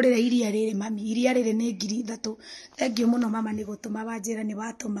mburu tugurire iria riri mami iria riri ni 3,000 thank you muno mama ni gutuma wanjira ni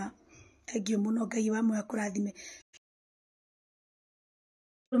watuma thank you muno Ngai wa mwe kurathime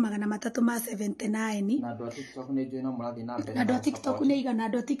 379 na andu a TikTok ni joina murathi na mbere na andu a TikTok ni igana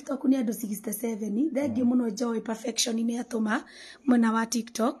andu a TikTok ni andu 67 thank you muno Joy Perfection ni atuma mwena wa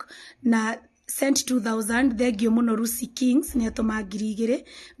TikTok na sent 2000 thank you muno Lucy Kings ni atuma 2,000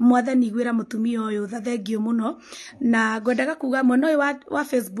 Mwathani gwira mutumia uyu thank you muno na ngwendaga kuga mwena uyu wa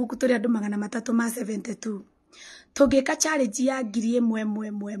Facebook turi andu 372 tugika challenge ya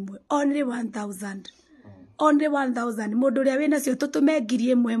 1,000 only 1000 only 1000 mundu ria wina cio tutume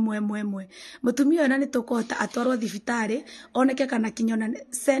 1,000 mutumia ona ni tukuhota atwarwo thibitari oneke kana kinyona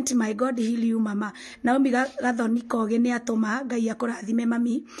sent my God heal you mama na umiga gathoni koge ni atuma Ngai akurathime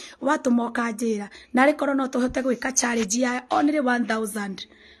mami watuma ukanjira na ri korona tuhote gwika challenge ya only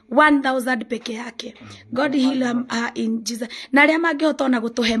 1000 peke yake God heal her in Jesus na ria mangihota ona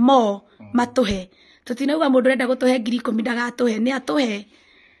gutuhe mo matuhe tutinauga mundu renda gutuhe 10,000 ndagatuhe ni atuhe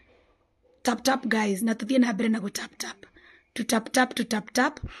tap guys na tuthie na mbere na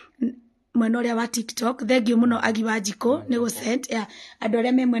tap mwena uria wa TikTok thank you muno agi wa Njiku ni gusend andu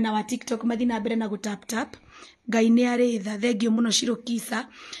aria me mwena wa TikTok mathi na mbere na tap Ngai ni ari tha thank you muno Shirokisa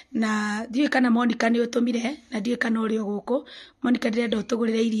na ndiwe kana Monica ni utumire na ndiwe kana uri guku Monica ndirenda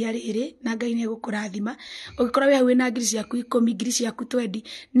utugurire iria riri na Ngai ni gukurathima ugikorwa we wina ngiri ciaku 10 ngiri ciaku 20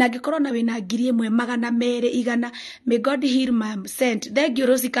 na ngikorwa na wina 1,200 may God heal my sent thank you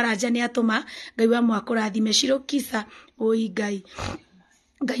Rosi Karanja ni atuma Ngai wa mwakurathime Shirokisa oi Ngai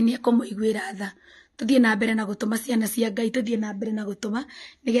ni akumuiguira tha tuthie na mbere na gutuma ciana cia Ngai tuthie na mbere na gutuma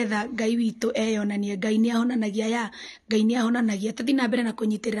nigetha Ngai witu eyonanie Ngai ni ahonanagia Ngai ni ahonanagia tuthie na mbere na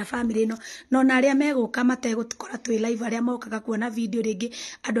kunyitirira family ino no na aria meguka mategutukora twi live aria mokaga kuona video ringi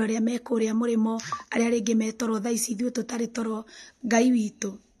andu aria mekuria murimo aria ringi metoro tha ici ithuĩ tutari toro Ngai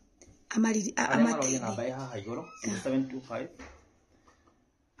witu amateithie namba ya haha iguru 0725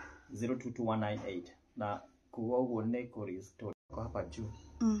 022198 na kuwa uguo ni kuri story kwa hapa juu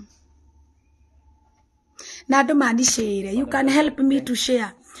na andu manishare you can help me to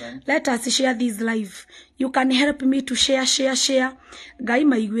share let us share this live you can help me to share Ngai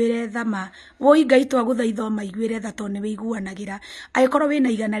maiguire thama woi Ngai twaguthaitha maiguire tha tone wiguanagira aikorwo wina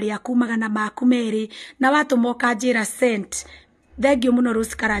igana riaku magana maku meri na watuma ukanjira sent thank you muno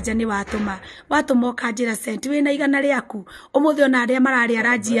Rose Karanja ni watuma ukanjira sent wina igana riaku umuthi ona aria marari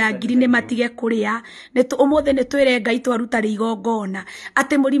aranji ya ngiri ni matige kuria umuthi ni twire Ngai twaruta rigongona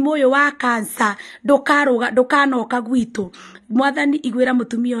ati murimu uyu wa cancer ndukanoka gwitu Mwathani igwira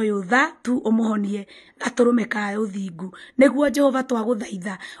mutumia uyu tha tu umuhonie aturume ka uthingu niguo Jehova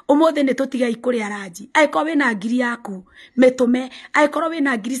twaguthaitha umuthi ni tutigai kuria ranji aikorwo wina ngiri yaku mitume aikorwo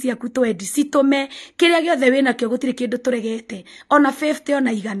wina ngiri ciaku 20 situme kiria giothe wina kio gutire kindu turegete ona 50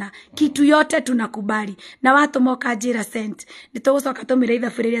 ona 100 kitu yote tunakubali na watuma ukanjira sent nitugucoka tumire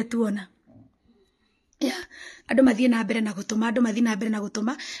ithabu riria tuona andu mathie na mbere na gutuma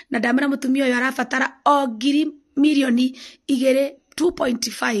na ndamira mutumia uyu arabatara o ngiri milioni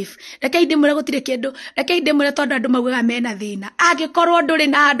 2.5 reke ndimure gutire kindu reke ndimure tondu andu maugaga mena thina angikorwo nduri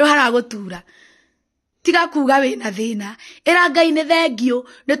na andu haragutura tiga kuga wina thina ira Ngai ni thengio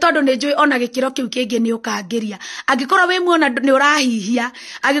ni tondu ni njui ona gikiro kiu kingi ni ukangiria angikorwo wi muona ni urahihia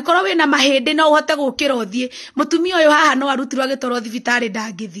angikorwo wina mahindi no uhote gukira uthie mutumia uyu haha no arutirwo agitwarwo thibitari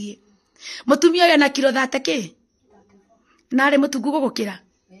ndangithie mutumia uyu na kilo 30 ki na ari mutungu gugukira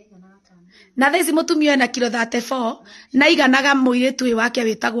na thaici mutumia na kilo 34 na iganaga muiritu wi wake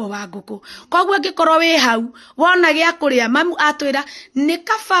witagwo Wanguku koguo ngikorwo wi hau wona gia kuria mamu atwira ni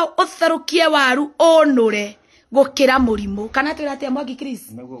kaba utherukie waru unure gukira murimu kana twira atia Mwangi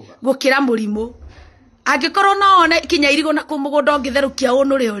Chris gukira murimu angikorwo no one kinya irigo na kumugunda ongitherukia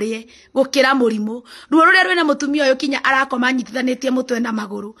unure urie gukira murimu ruo ruria rwina mutumia uyu kinya arakoma anyitithanitie mutwe na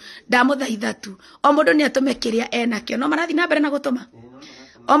maguru ndamuthaitha tu o mundu ni atume kiria enakio no marathi na mbere na gutuma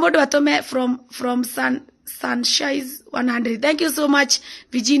o mundu atume from Sunshine 100. Thank you so much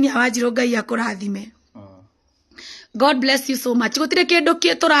Virginia Wanjiru, Ngai akurathime. God bless you so much. Gutire kindu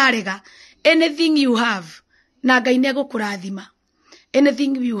turarega. Anything you have na Ngai ne gukurathima.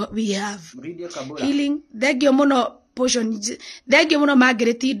 Anything we have. Healing. Thank you muno portion. Thank you muno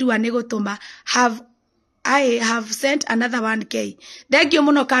Margaret Ndua ne gutuma. I have sent another 1k. Thank you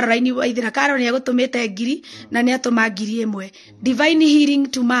muno Caroline Waithira. Caroline agutumite ngiri na ne atuma ngiri imwe. Divine healing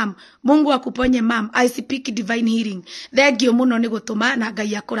to mom. Mungu akuponye mom. I speak divine healing. Thank you muno ne gutuma na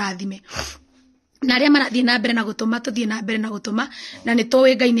Ngai akurathime. Na aria marathie na mbere na gutuma tuthie na mbere na gutuma na ni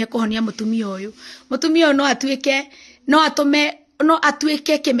towe Ngai ni ekuhonia mutumia uyu no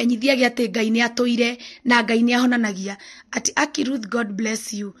atuike kimenyithia gia ati Ngai ni atuire na Ngai ni ahonanagia ati Aki Ruth, God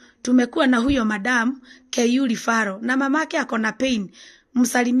bless you. Tumekuwa na huyo madam KU Rifaro na mamake akona pain,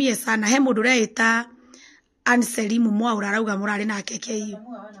 msalimie sana. He mundu reita Anselimu Mwaura arauga murari nake KU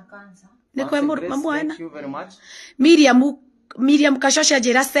ni kwe mamu ana Miriam Kashosha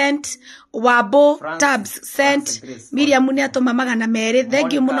Jera sent Wabo Tabs sent Miriam ni atoma magana mere.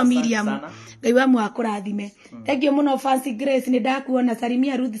 Thank you muno Miriam, Ngai wa mwakurathime. Thank you muno Fancy Grace, ni ndakuona.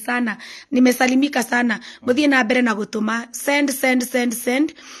 Salimia Ruth sana, nimesalimika sana. Muthie na mbere na gutuma send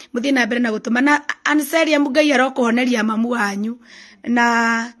muthie na mbere na gutuma na Anselia Ngai arokuhoneria mamu wanyu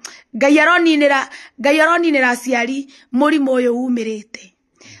na Ngai aroninira aciari murimu uyu umirite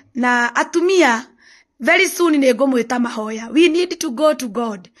na atumia. Very soon ni ngumwita mahoya. We need to go to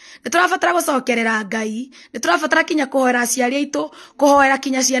God. Niturabatara gucokerera Ngai, niturabatara kinya kuhoera aciari aitu, kuhoera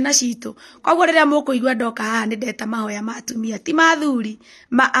kinya ciana citu. Koguo riria mukuigua ndoka haha ni ndeta mahoya ma atumia, ti mathuri,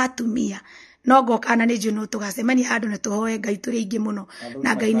 ma atumia. No ngokana ni njuno tugacemania handu na tuhoe Ngai turi ingi muno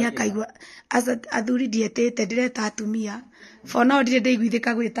na Ngai ni akaigua. Athuri ndietete ndireta atumia. For now ndire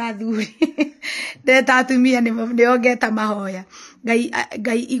ndeiguithika gwita athuri. Ndeta atumia ni ongeta mahoya.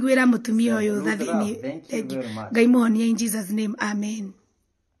 Ngai igwira mutumia uyu thathini. Ngai muhonie in Jesus name, amen.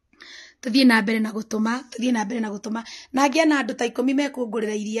 Tuthie na mbere na gutuma na ngia na andu ta 10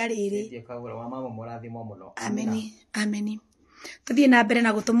 mekungurira iria riri. Amen. Tuthie na mbere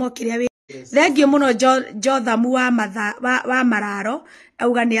na gutuma kiria. Thank you muno Jothamu wa Mararo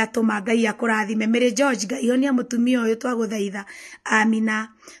auga ni atuma Ngai akurathime. Mere George, Ngai honia mutumia uyu twaguthaitha. Amina.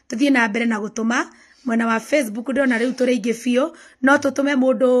 Tuthie na mbere na gutuma mwena wa Facebook ndona riu turi ingi bio no tutume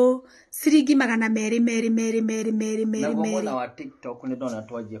mundu ciringi magana meri. Na mwena wa TikTok ni ndona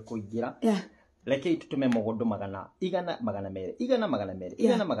twanjie kuingira. Rekei tutume mugundu magana meri.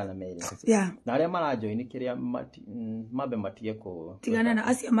 Na aria marajoin kiria mabe matige ku tigana na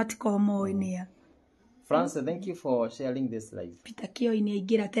acia matikomo inia. France, thank you for sharing this live. Peter Kioi ni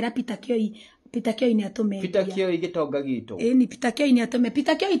ingira tera Peter Kioi ni atume. Peter Kioi gitonga gitu. Ni Peter Kioi ni atume.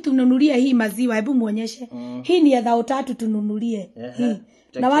 Peter Kioi tununulie hii maziwa, hebu muonyeshe. Hii ni ya 3 tununulie. Hii.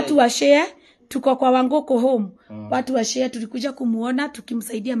 Na watu wa share tuko kwa Wanguku home. Watu wa share tulikuja kumuona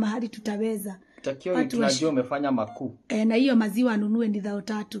tukimsaidia mahali tutaweza. Takio tunajua umefanya makuu. Na hiyo maziwa anunue ni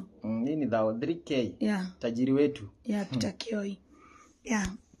 3. Hii ni 3K. Yeah. Tajiri wetu. Yeah, Takio. Yeah.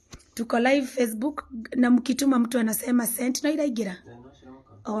 Tuko live Facebook na mkituma mtu anasema sent na iraingira.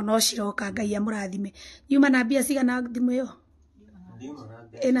 No shiroka Ngai amurathime. Yuma na bia cigana thimu yo.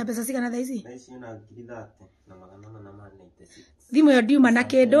 Na pesa cigana thaici. Thimu yo ndiuma na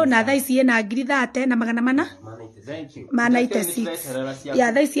kindu na thaici ina 30 na 400. Thank you. 96.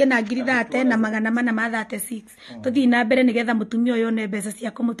 Ya thaici ina 30 na 436. Tuthii na mbere nigetha mutumia uyu ne mbeca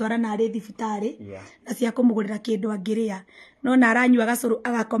cia kumutwara na ari thibitari na cia kumugurira kindu angiria. No na aranyua gacuru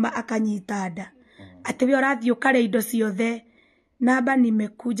agakoma akanyita nda. Ati we urathio kare indo ciothe. Namba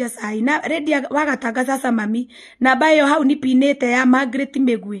nimekuja sai. Na ready wagatanga sasa mami. Namba hiyo hau ni pinete ya Margaret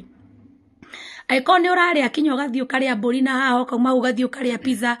Migwi. Aikoni urare akinyo gathio karia mburi na haha ukauma ugathio karia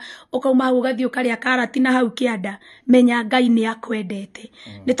pizza ukauma ugathio karia karati na hau kianda menya Ngai ni akwendete.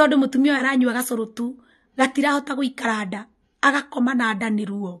 Ni tondu mutumia aranyua gacuru tu gatirahota guikaranda agakoma na nda ni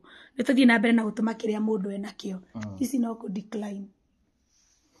ruo. Ni tuthie na mbere na gutuma kiria mundu enakio. Ici no ku decline.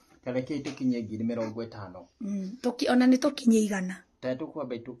 Kareke tukinye 50. Tukiona ni tukinye igana. Tatu kwa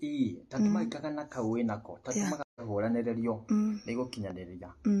betu tatuma ikagana kawe nako tatuma kahoranererio ni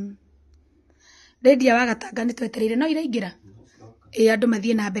gukinyaniria. Redia wagatanga ni twetereire no iraingira. Andu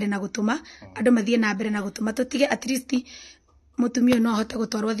mathie na mbere na gutuma tutige at least mutumia no ahote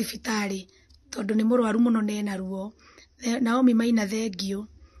gutwarwo thibitari tondu ni murwaru muno ne na ruo. Naomi Maina thank you.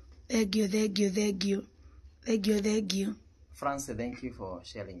 Thank you. France, thank you for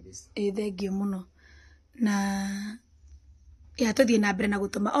sharing this. Thank you muno. Na ya tuthie na mbere na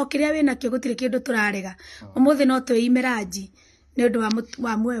gutuma o kiria wina kio gutire kindu turarega. Umuthi no twimeraji ni undu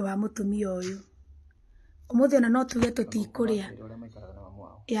wa muoyo wa mutumia uyu. Umuthi ona no tuge tutikuria.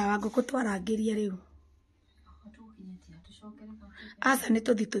 Ya Wanguku twarangiria riu. Asa ni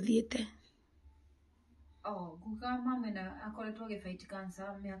tuthiete. Guka mama na akoretwo gifight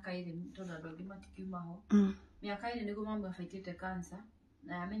cancer miaka iri tondu andu angi matikiuma ho. Miaka iri niguo mama afaitite cancer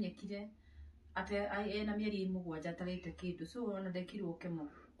na amenyekire ate ena mieri 7 atarite kindu so ona ndekirwo kemo.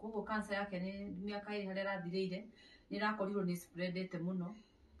 Koguo cancer yake ni miaka iri harĩa rathirire ni rakorirwo ni spreadete muno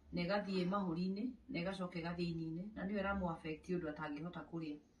na igathie mahuri-ini na igacoka igathie ini-ini na niyo iramu affect undu atangihota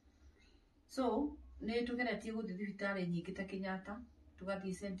kuria. So ni tugeretie guthie thibitari nyingi ta Kenyatta,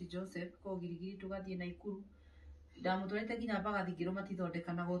 tugathie St Joseph ko Girigiri, tugathie Naikuru, ndamutwarite nginya Mbagathi ngiro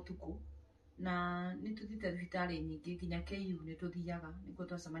matithondekanaga utuku na ni tuthite thibitari nyingi nginya KU ni tuthiaga nikuo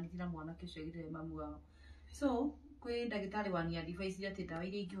twacemanirie na mwana kicio gire mamu wao. So kwi ndagitari wani advice ati dawa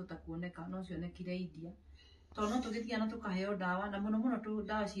iria ingihota kuoneka no cionekire India to no tugithia na tukaheo dawa na muno tu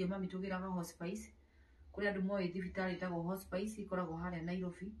dawa cia mami tugiraga hospice kuri andu moe thibitari tago hospice ikoragwo haria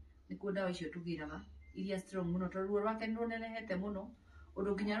Nairobi nikuo dawa icio tugiraga iria strong muno to ruo rwake ni runenehete muno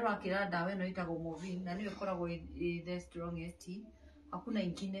undu nginya rwakira dawa ino itago movin na niyo ikoragwo the strongest hakuna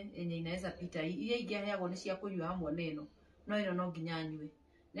ingine yenye inaweza pita iria ingi aheagwo ni cia kunywa hamwe neno no ino no nginya anywe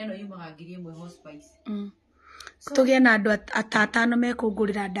neno yumaga ngiri imwe hospice. Tugie na andu atatano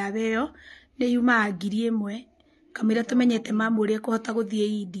mekungurira dawa iyo ni yumaga ngiri imwe kamira tumenyete mamu uria kuhota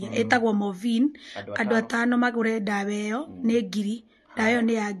guthie India etagwo movin andu atano magure dawa iyo ni ngiri dawa iyo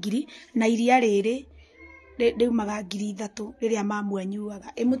ni ya ngiri na iria riri riumaga ngiri 3 riria mamu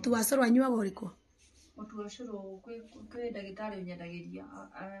anyuaga mutu wa coro anyuaga uriko mutu wa coro kwi ndagitari nyendagiria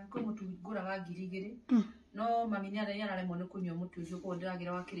kwi mutu nguraga ngiri 2 no mami ni araremwo ni kunywa mutu ucio ko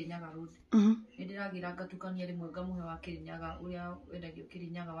ndiragira wa Kirinyaga road ni ndiragira ngatukania rimwe ngamuhe wa Kirinyaga uria wendagio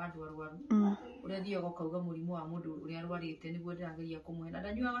Kirinyaga wa andu arwaru uria thiaga ukauga murimu wa mundu uria arwarite niguo ndirageria kumuhe na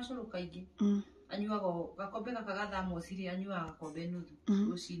ndanyuaga coro kaingi anyuaga gakombe kagathamwo ciri anyuaga gakombe nuthu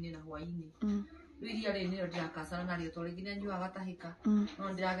rucini na hwaini iria ri nio ndirakacana nario to ringi anyuaga gatahika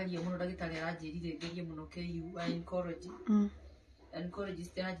no ndirageria muno ndagitari aranjirire ngerie muno KU encourage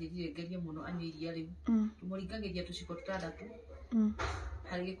stiranjirire ngerie muno anyue iria riu tumuringagiria tuciko 6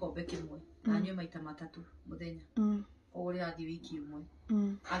 hari gikombe kimwe na anyue maita 3 muthenya koguo rirathi wiki imwe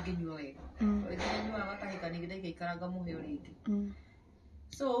anginyua wega ringi anyuaga gatahika ni githaiga ikaranga muhe ringi.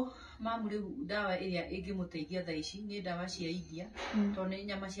 So mamu riu dawa iria ingimuteithia thaa ici ni dawa cia India to ni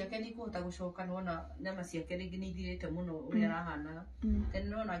nyama ciake ni kuhota gucoka nona nyama ciake ringi ni ithirite muno uria rahana tene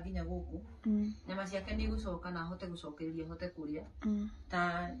nona nginya guku nyama ciake ni gucoka na hote gucokereria hote kuria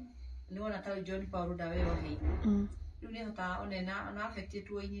ta ni wona ta John Paul dawa iyo hei riu ni hota onena na affect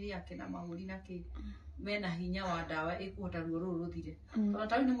tuo-ini riake na mahuri na ki mena hinya wa dawa ikuhota ruo ruru ruthire to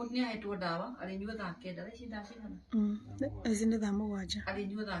ta ni mutu ni ahetwo dawa ari nyua thaa 9 ici ndacigana ici ni thaa 7 ari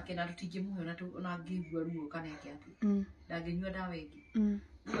nyua thaa 9 tutingimuhe ona ngigua ruo kana kiatu ndanginyua dawa ingi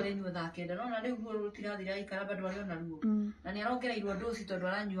ari nyua thaa 9 no na riu ruo rutirathira ikara bado ari ona ruo na ni arongereirwo dosi tondu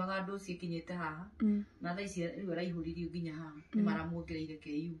aranyuaga dosi ikinyite haha na thaa ici riu araihuririo nginya haha ni maramuongereire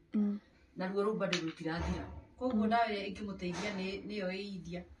KU na ruo ru bado rutirathira koguo dawa ingimuteithia ni yo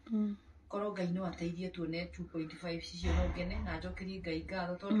India koro Ngai no ateithie tuone 2.5 cicio no ngene na njokerie Ngai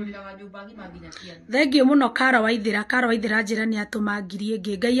ngatho tondu riraga nyumba ngima nginya ciana. Thank you muno Karo Waithira njira ni atuma ngiri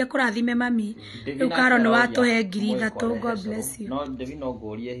ingi Ngai akurathime mami riu Karo no watuhe ngiri 3 God bless you. No Devi no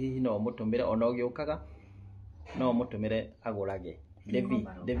ngurie hihi no mutumire ona ugiukaga no mutumire agurage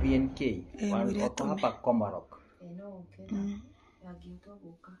Devi NK wako hapa Komarok no okay yagiitwa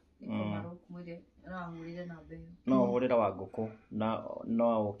guka ni Komarok mwire arahurire na mbeo no hurira Wanguku na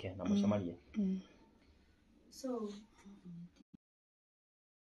no auke na mucemarie so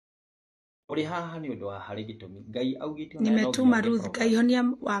uri haha ni undu wa hari gitumi Ngai augite nimetuma Ruth Ngai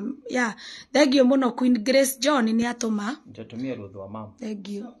Honia ya thank you muno Queen Grace John ni atuma njotumia Ruth wa mama thank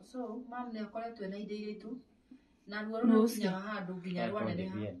you so mama ni akoretwe na inde iritu na ruo ruo nginya handu nginya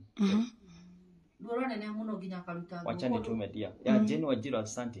rwaneneha ruo rwaneneha muno nginya akaruta wacha nitume dia ya Jane Wajiro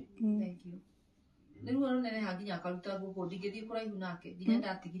asante thank you ni ruo runeneha nginya akaruta guko ndingithie kuraihu nake nginya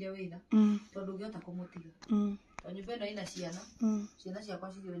ndatigire wira tondu ngihota kumutiga nyumba ino ina ciana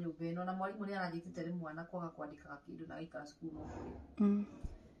ciakwa cirio nyumba ino na mwarimu ni aranjitite ri mwana kwaga kwandikaga kindu na gaikara cukuru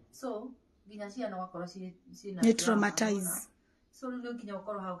so nginya ciana wakora cina ni traumatize so riu nginya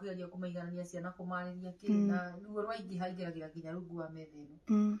ukorwo hau kigeria kumaiganania ciana kumariria kina ruo rwaingi haigiragira nginya rungu wa metha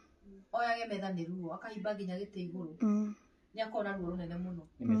ino oyage metha ni ruo akahimba nginya gite iguru ni akona ruo runene muno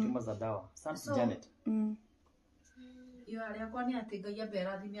nimetuma za dawa Janet Iyo aria kwa ni ati Ngai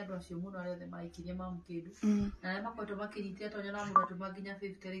ambera thimi andu acio muno aria othe maikirie mamu kindu na aria makoretwo makiritia tonya na mundu atuma nginya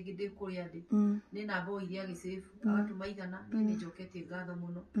 50 ringi ndi kuria ndi ni namba iria gisefu agatuma igana ni njoketie ngatho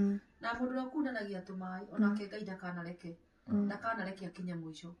muno na mundu akundanagia atumai onake Ngai ndakanareke ndakanareke akinya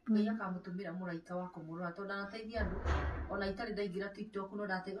mwisho Ngai akamutumira muraika wa kumurora tondu anateithia andu ona itari ndaingira TikTok no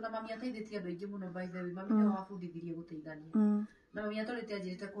ndate ona mami ateithĩtie andu aingi muno by the way mami no wabundithirie guteithania na mami atorete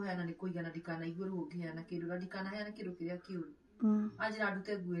anjirite kuheana ni kuigana ndikanaigue ruo ngiheana kindu na ndikanaheana kindu kiria kiuru anjira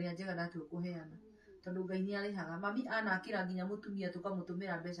ndute nguo iria njega ndatua kuheana tondu Ngai ni arihaga mami anakira nginya mutumia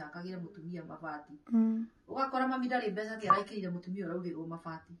tukamutumira mbeca akagire mutumia mabati ugakora mami ndari mbeca kia araikirire mutumia uraurirwo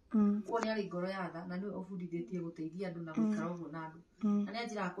mabati kuo ni ari ngoro ya tha na ni ubundithĩtie guteithia andu na guikara uguo na andu na ni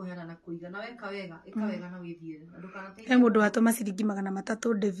anjira kuheana na kuigana weka wega ikawega na withiire na ndukanateithia mundu watuma ciringi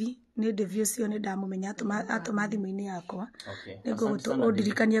 300 Devi ni Devi ucio ni ndamumenya atuma thimu-ini yakwa niguo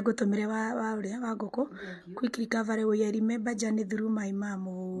undirikania ngutumire wa uria wa Nguku quick recovery we remember journey through my mom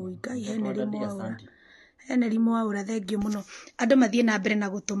Ngai heneri mwaura thengio muno andu mathie na mbere na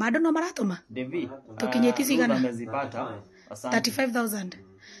gutuma andu no maratuma Devi tukinyeti cigana amezipata 35,000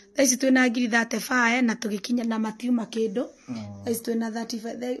 Thaici twina ngiri 35 na tugikinya na matiuma kindu thaici twina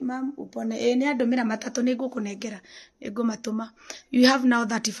 35 mam upone ni andumira matatu ni ngukunengera ngumatuma you have now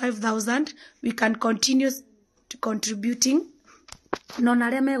 35,000 we can continue contributing no na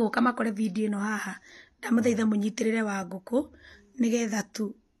aria meguka makore video ino haha ndamuthaitha munyitirire wa Nguku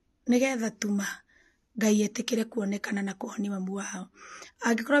nigetha tuma Ngai etikire kuonekana na kuhonia mamu wao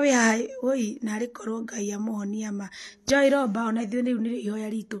angikorwo wi haha oi na rikorwo Ngai amuhonia ma Joy Roba ona ithuĩ riu nĩ ihoya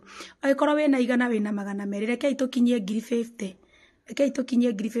ritu angikorwo wina igana wina 200 rekei tukinyie 50,000 rekei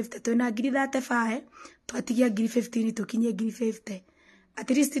tukinyie 50,000 twina 35 twatigia 15 tukinyie 50,000 at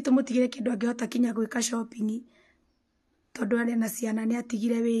least tumutigire kindu angihota kinya gwika shopping tondu ari na ciana ni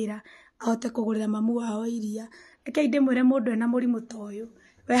atigire wira ahote kugurira mamu wao iria rekei ndimwire mundu ena murimu toyo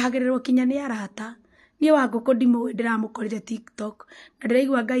wehagirirwo kinya ni arata ni wa Nguku ndimu ndiramukorire TikTok na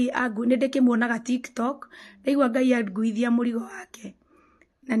ndiraigua Ngai angu ni ndikimuonaga TikTok ndaigua Ngai anguithia murigo wake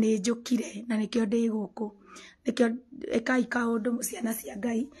na ni njukire na nikio ndi guku nikio ekai kaundu ciana cia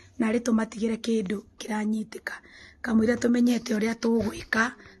Ngai na ari tumatigire kindu kiranyitika kamwire tumenyete uria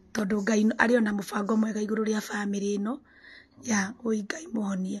tugwika tondu Ngai ari ona mubango mwega iguru ria family ino ya oi Ngai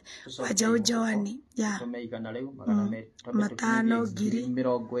muhonie wajao Joani ya tumeigana riu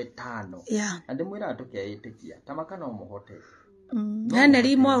 5,050 ya andi mwira atukeitikia tamaka no muhote nene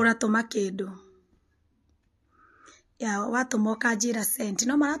rimwe uratuma kindu ya watu moka njira sent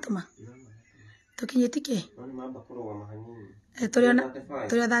no maratuma tukinyitike turio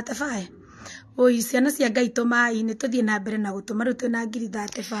 35 oi ciana cia Ngai tumai ni tuthie na mbere na gutuma riu twina ngiri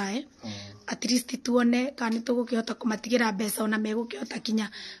 35 at least tuone kana tugukihota kumatigira mbeca ona megukihota kinya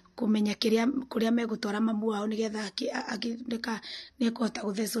kumenya kuria megutwara mamu wao nigetha akindika ni kuhota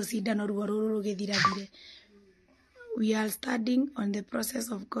guthecwo cindano ruo ruru rugithirathire we are studying on the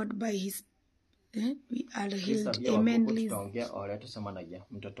process of God by his we are healed amen tutaongea ore tusemanagia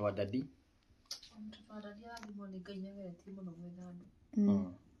mtoto wa dadi athimo ni Ngai nyegeretie muno mwethano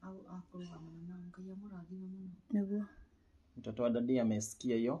au akurugama na Ngai amurathime muno niguo mtoto wa dadi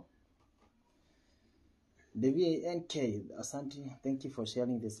amesikia hiyo Devi NK asante thank you for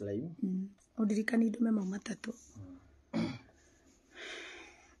sharing this live udirikani ndume mau matatu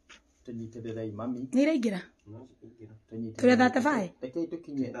tunyiterera imami ni iraingira turia 35 rekei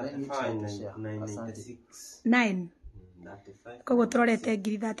tukinye 9 kogo turorete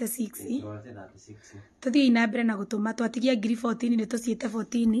ngiri 36 tuthie na mbere na gutuma twatigia ngiri 14 ni tuciite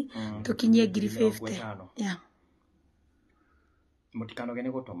 14 tukinyie ngiri 50 ya mutikanoge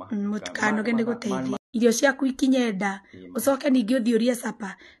ni gutuma mutikanoge ni guteithia irio ciaku ikinye nda ucoke ningi uthiurie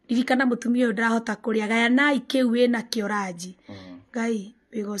sapa ririkana mutumia uyu ndarahota kuria gaya na ikiu wina kioranji Ngai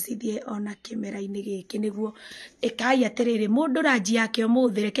wigocithie ona kimera-ini giki niguo ikai atiriri mundu ranji yake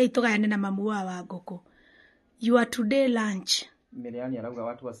umuthi rekei tugayane na mamu wa Nguku you are today lunch Miriani arauga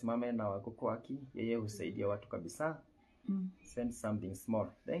watu wasimame na Nguku waki yeye husaidia watu kabisa send something small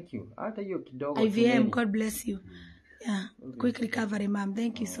thank you hata hiyo kidogo IVM God bless you yeah quick recovery ma'am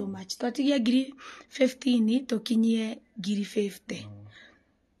thank you so much twatigia ngiri 15 tukinyie ngiri 50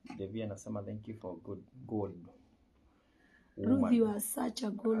 Devi anasema thank you for gold Ruth, you are such a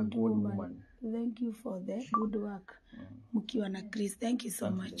good woman. Thank you for the good work mukiwa na Chris thank you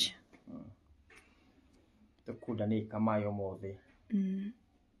so much tukuda ni kama yo mothe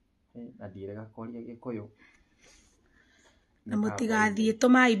na direga koria gikuyu na mutigathie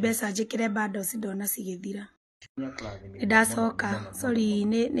tumai mbeca njikire bundles ndona cigithira ndacoka sorry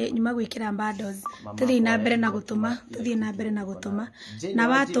ni nyuma gwikira bundles tuthie na mbere na gutuma na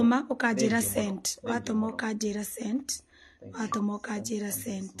watuma ukanjira cent watuma ukanjira cent Watomoka jira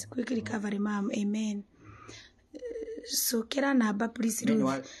sent. Quick recovery, ma'am. Amen. So kira namba please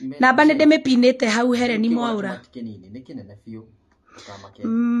Ruth. Namba nende mepinete hau here ni mwaura.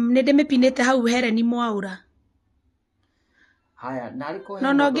 Nende mepinete hau here ni mwaura. Haya,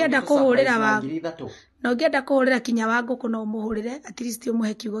 no ngienda kuhurira wa no ngienda kuhurira kinya Wanguku no muhurire at least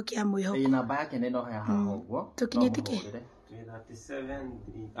umuhe kiugo kia mwihoko. Namba yake neno haha uguo. Tukinyitike.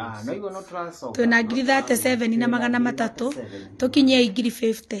 37. No igo no transfer. Tuna ngiri 37 na magana matatu. Tukinyie ngiri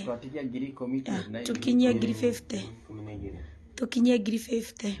 50. Twatigia ngiri 10. Tukinyie ngiri 50. Tukinyie ngiri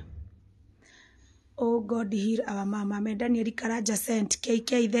 50. Oh God, heal our mama. Me Daniel Karanja sent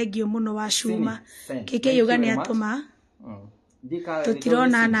KK thengio muno wa Shuma. KK yuga ni atuma.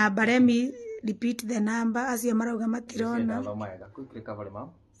 Tutirona namba, let me repeat the number as you marauga matirona. Quick recovery, ma'am.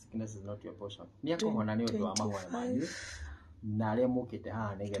 Sickness is not your portion. Ni akuhona ni undu wa mahoya manyu. Na aria mukite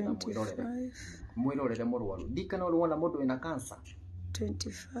haha nigetha mwirorere murwaru. Ndikana urwona mundu wina cancer.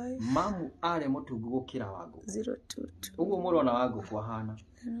 25. Mamu ari mutungu gukira Wanguku. 022. Uguo murona Wanguku ahana.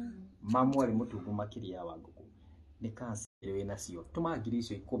 Mamu ari mutungu makiria Wanguku. Ni cancer wina cio. Tuma ngiri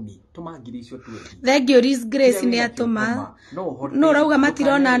icio 10, tuma ngiri icio 20. Thengio Riz Grace ni atuma. No rauga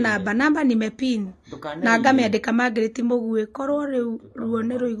matirona namba nimepin. Na ngameandika Margaret Mugwi korwo riu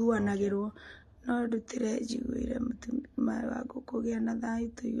ruone ruiguanagirwo. No ndutire njiguire mutumia Wanguku gia na thayu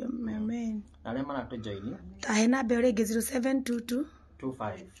tuigue amen. Aria marato join. Tahe namba uri 0722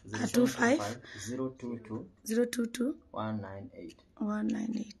 25 022 198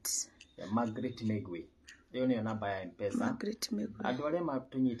 198. Margaret Migwi. Iyo niyo namba ya M-Pesa. Margaret Migwi. Andu aria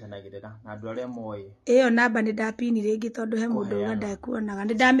matunyitanagirira na andu aria moi. Iyo namba ni ndapinire ingi tondu he mundu ganda kuonaga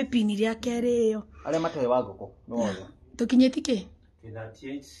ni ndamipinire akere iyo. Aria matoe Wanguku no oyo. Tukinyetike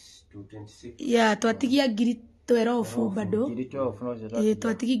 38 to 26. Ya twatigia ngiri 12 bado. Ngiri 12 no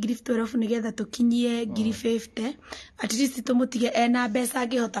twatigia ngiri 12 nigetha tukinyie ngiri 50. At least tumutige ena mbeca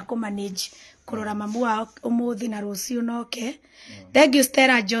angihota ku manage kurora mamu wa umuthi na rucio noke. Thengio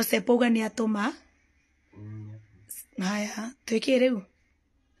Stella Joseph uga ni atuma. Haya, twike riu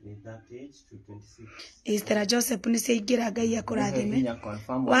 38 to 26. Stella Joseph ni seigira Ngai akurathime.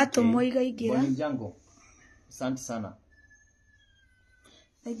 Watu moiga igira. Boni jango. Asante sana.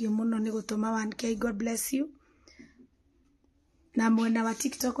 Thank you muno ni gutuma 1K. God bless you. Na mwena wa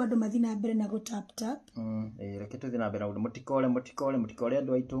TikTok andu mathina mbere na gutap tap. Reke tuthi na mbere mutikore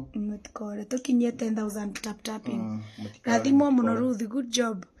andu aitu. Mutikore tukinyie 10,000 tap tapping. Rathimo muno Ruth, good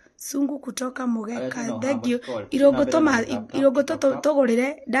job. Sungu kutoka Mugeka. Thank you. Irogoto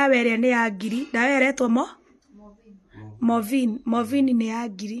tugurire dawa ere ni ya ngiri. Dawa eretwo Movin ni ya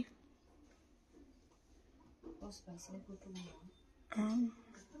ngiri.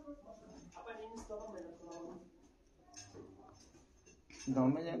 No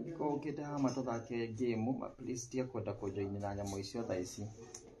menya ko ukite ha matothake game please tia kwenda kujoin na nyamo icio tha ici.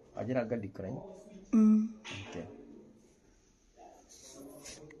 Ajira ngadi krai. Okay.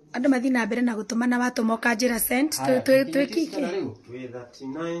 Andu mathina mbere na gutuma na watomoka njira sent twikike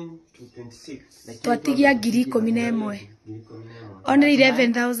 39 to 26. Twatigia ngiri 11. Only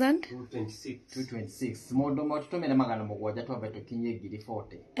 11,000 226. Mundu mo tutumire magana mugwanja twambe tukinyie ngiri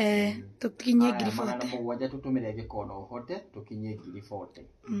 40. Tukinyie ngiri 40. Magana mugwanja tutumire gikono hote tukinyie ngiri 40.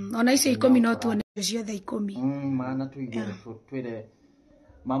 Ona icio 10 no tuone ciothe 10. Magana tuigire twire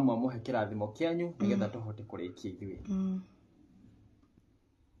mamu amuhe kirathimo kianyu nigetha tuhote kurikia ithuĩ.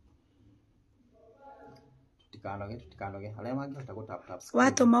 Tutikanoge aria mangihota gutap tap.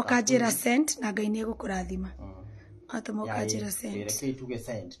 Watomoka njira sent na Ngai ni egukurathima. Watomoka njira sent. Reke tuge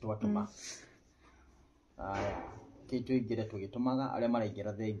sent twatuma. Aya kitu ingire tugitumaga aria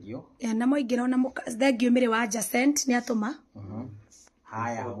maraingira thengio. Na moingira ona thengio mire wa nja sent ni atuma.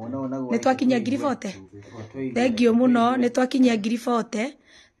 Haya muno naguo. Ni twakinya ngiri 40. Thengio muno ni twakinya ngiri 40.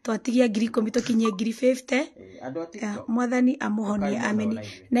 Twatigia ngiri 10 tukinyie ngiri 50. Mwathani amuhonie ameni.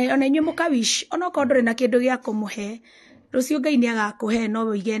 Na ona inyu mukawish ona ko nduri na kindu gia kumuhe rucio Ngai ni agakuhe no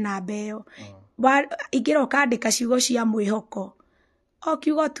wige na mbeo. Ingira ukandika ciugo cia mwihoko. O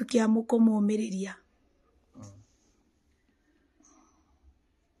kiugo tukia mukumumiriria.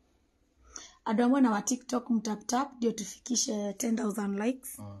 Andu amwe na wa TikTok mtap tap ndio tufikishe 10,000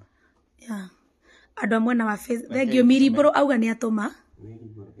 likes. Andu amwe na wa Facebook thengio Miriboro auga ni atuma.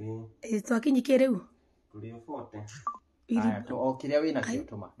 Twakinyike riu Tuli 40. Aya to okiria wina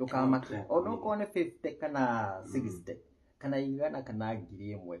kituma ndukama ono kone 50 kana 60 kana igana kana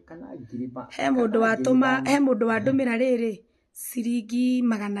ngiri imwe kana ngiri ba. He mundu wandumira riri ciringi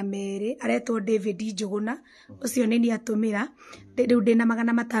 200 aretwo David Njuguna ucio ni atumira riu ndina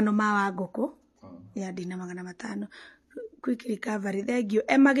 500 ma Wanguku ya ndina 500 quick recovery thengio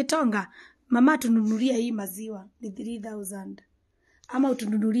Emma Gitonga Mama tununulia hii maziwa ni 3000. Ama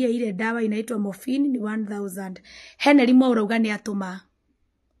utununulia ile dawa inaitwa morphine ni 1000. Henry Mwaura ugani atuma.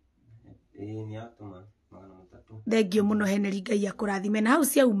 Ni atuma. Thengio muno Henry, Ngai akurathime. Na hau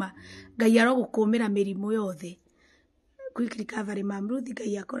ciauma Ngai arogukumira mirimu yothe. Quick recovery mam Ruth,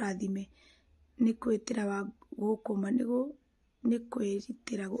 Ngai akurathime. Ni kwitira wa gukuma ni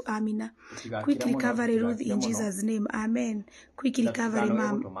kwiritira amina. Quick recovery Ruth in Jesus name, amen. Quick recovery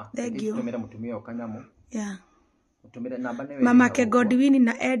mam, thengio. Yeah. Mama ke Godwin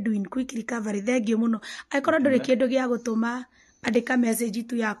na Edwin, quick recovery, thengio muno. Aikora nduri kindu gia gutuma andika message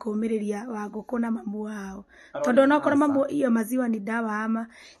tu ya kumiriria Wanguku na mamu wao. Tondu no kora mamu iyo maziwa ni dawa ama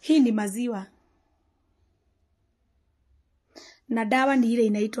hii ni maziwa. Na dawa ni ile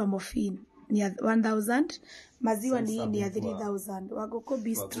inaitwa morphine ni 1000, maziwa ni ya 3000. Wanguku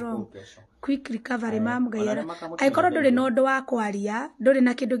be strong. Quick recovery mam Ngai. Aikora nduri no ndu wa kwaria, nduri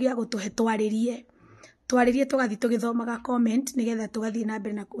na kindu gia gutuhe twaririe tugathi tugithomaga comment nigetha tugathi na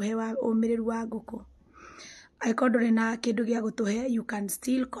mbere na kuhewa umiriru wa Wanguku. Aikondore na kindu gia gutuhe, you can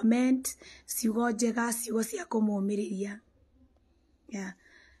still comment ciugo njega, ciugo cia kumumiriria. Yeah.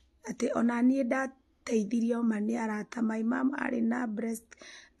 Ati ona nie ndateithirio mani arata my mom ari na breast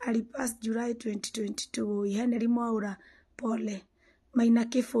ali past July 2022. Henry Mwaura pole. Maina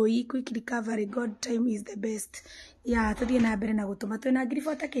Kifoi, quick recovery, God time is the best. Yeah, tuthie na mbere na gutuma twina ngiri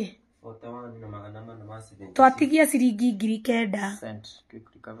 40 ki? 41 na magana mana ma 70. Twatigia ciringi ngiri 9. Sent quick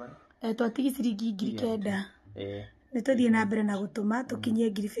recovery. Twatigia ciringi ngiri 9. Ni tuthie na mbere na gutuma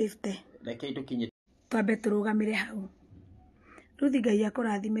tukinyie ngiri 50. Reke tukinye. Twambe turugamire hau. Ruthi Ngai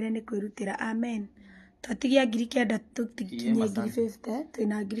akurathimire ni kwirutira, amen. Twatigia ngiri 9 tukinyie ngiri 50,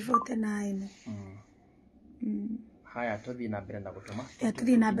 twina ngiri 49. Haya tuthie na mbere na gutuma.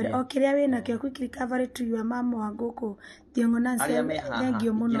 Tuthie na mbere okiria wina kio quick recovery to your mama Wanguku. Thiongo nanse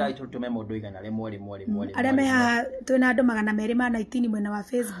thengio muno. Ira itutume mundu igana rimwe. Aria me haha twina andu 219 mwena wa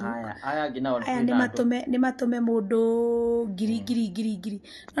Facebook. Aya ngina ora. Aya ni matume mundu ngiri.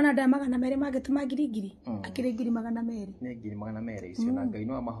 Nona nda 200 magituma ngiri. Akire ngiri 200. Ni ngiri 200 icio na Ngai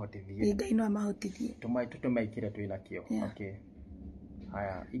no amahotithie. Ngai no amahotithie. Tutume ikire twina kio. Okay.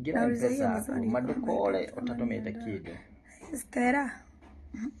 Haya, igira mpesa madukole utatumete kidu. Stera.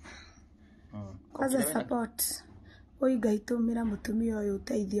 Kwaza support. Oi Ngai tumira mutumia uyu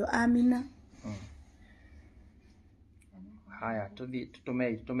uteithio, amina. Haya,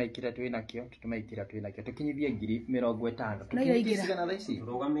 tutume ikire twina kio, tukinyithie ngiri 50. Tukinyithie cigana thaici.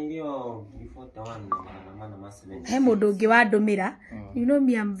 Rugamirio 41 na mana ma 70. He mundu ungi wandumira. You know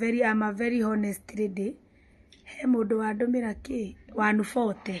me, I'm a very honest lady. He mundu wandumira ki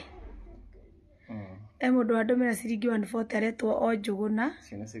 140. He mundu wandumira ciringi 140 aretwo o njuguna.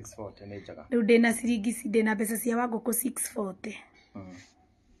 Cina 640 ni njaga. Riu ndina ciringi ndina mbeca cia Wanguku 640.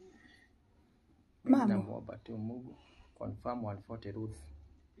 Mama mwamba tu mugu confirm 140 Ruth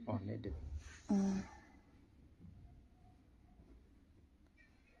on needed.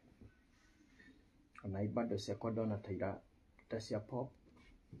 Ona ibado cia kodona ta cia pop.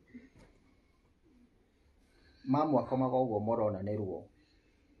 Mamu akomaga uguo morona ni ruo.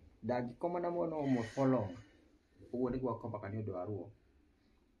 Ndangikoma na mwana umwe for long. Uguo niguo akomaga ni undu wa ruo.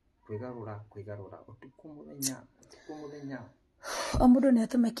 Kwigarura utuku muthenya. O mundu ni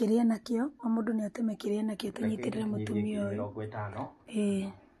atumekiria nakio, tunyitirire mutumia uyu.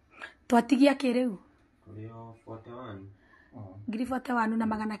 50. Twatigia ki riu? Rio 41. Ngiri 41 na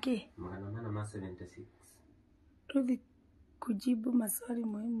magana ki? Magana mana ma 76. Ruthi kujibu maswali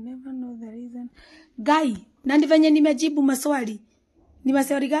muhimu, never know the reason. Gai, na ni venye nimejibu maswali. Ni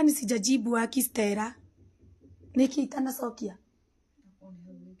maswali gani sijajibu akistera? Niki itana sokia.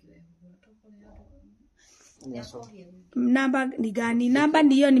 Namba ni gani? Namba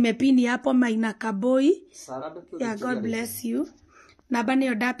niyo nimepini hapo Maina Kaboi. Yeah, God bless you. Namba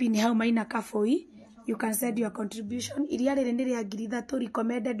niyo dapini hau Maina Kafoi. You can send your contribution. Iria riri ni ria ngiri 3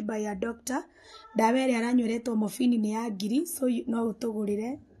 recommended by a doctor. Dawa ria aranyweretwo morphine ni ya ngiri, so no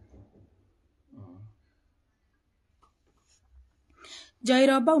utugurire.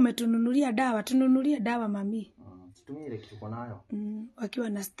 Joiroba umetununulia dawa, tununulie dawa mami. Tutumire kitu kwa nayo. Wakiwa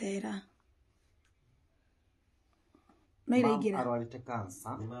na Stella. Maira igira. Arwarite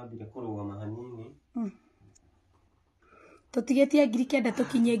cancer. Nimabire kurugama hanini. Tutigetie ngiri 9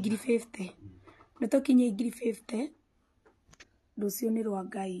 tukinye ngiri 50. Nitukinye ngiri 50. Rucio ni rwa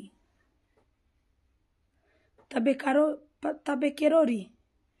Ngai. Tabekirori.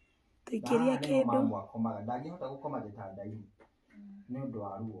 Tuikiria kindu. Mamu akomaga ndangihota gukoma gitanda-ini. Ni undu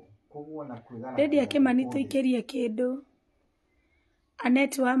wa ruo. Koguo na kwigana. Dedi akimani tuikirie kindu.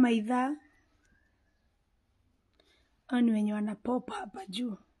 Anetu wa maitha. Ani wenye wana pop hapa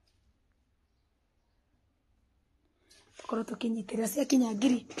juu. tukorwo tukinyitira cia kinya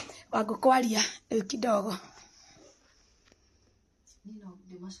ngiri Wanguku kidogo Nino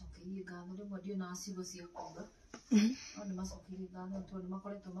ndimacokerie ngatho rimwe ndio na cigo cia kuga no ndimacokerie ngatho tondu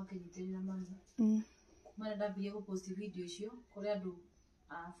makoretwo makinyitirira mami kumana ndambire gupost video icio kuri andu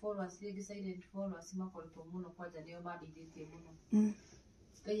followers ringi silent followers makoretwo muno kwanja nio mandithitie muno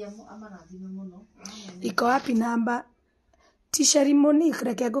Ngai amarathime muno iko wapi namba Tisheri Monique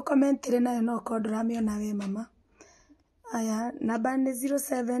reke ngukomentire nayo no ko nduramiona we mama aya namba ni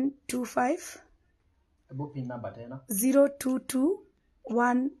 0725 Ebo pin namba tena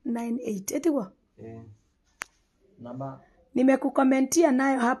 022198 etigwa namba nimekukomentia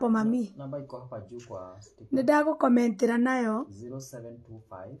nayo hapo mami namba iko hapa juu kwa sticker ndagukomentira nayo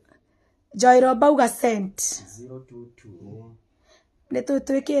 0725 Joyro Bauga sent 022 neto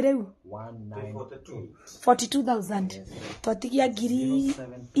tweke riu 198 42,000 twatigia ngiri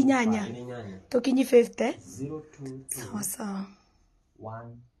inyanya tukinyi 50 sawa sawa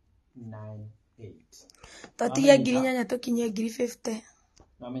 198 twatigia ngiri inyanya tukinye ngiri 50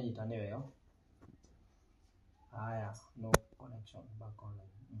 namenyita niyo yo haya no connection back online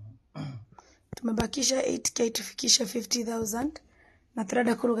tumebakisha 8k tufikishe 50,000 na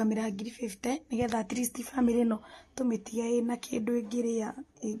turenda kurugamira ngiri 50 nigetha at least family no tumitia ina kindu ingiria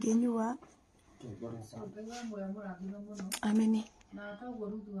inginyua ameni na toguo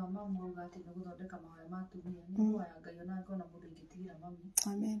ruthu wa mamu auga ati ni guthondeka mahoya ma atumia ni guoya Ngai ona ngona mundu ingitigira mami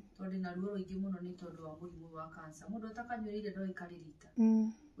amen tondu na ruo ruingi muno ni tondu wa murimu wa cancer mundu utakanyurire ndoikaririta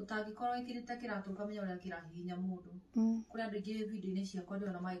utangikorwo ikirite kiratu ukamenya uria kirahihinya mundu kuri andu ingi video-ini ciakwa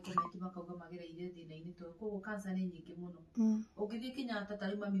ndiona magikomenti makauga magereire thina-ini tondu koguo cancer ni nyingi muno ungithie Kenyatta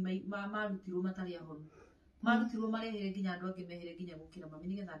tari mami marutirwo matari ahonu marutirwo marehere nginya andu angi mehere nginya gukira mami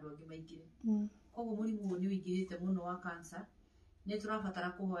nigetha andu angi maingire koguo murimu uyu ni uingirite muno wa cancer ni turabatara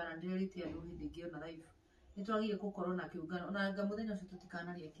kuhoera ndirerite andu hindi ingi ona live ni twagire gukorwo na kiungano ona anga muthenya ucio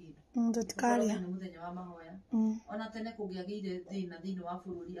tutikanaria kindu tutikaria ni muthenya wa mahoya ona tene kungiagire thini wa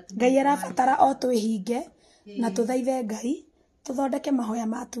bururi Ngai arabatara o twihinge na tuthaithe Ngai tuthondeke mahoya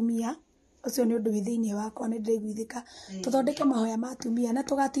ma atumia ucio ni undu wi thiini wakwa ni ndiriguithika tuthondeke mahoya ma atumia na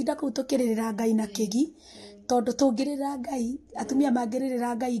tugatinda kuu tukiririra Ngai na kigi tondu tungirira Ngai atumia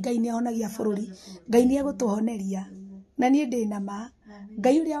mangirira Ngai Ngai ni ahonagia bururi Ngai ni egutuhoneria na nie ndina ma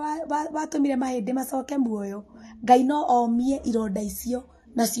Ngai uria watumire mahindi macoke muoyo Ngai no omie ironda icio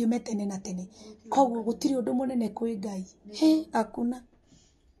na ciume tene na tene koguo gutiri undu munene kwi Ngai akuna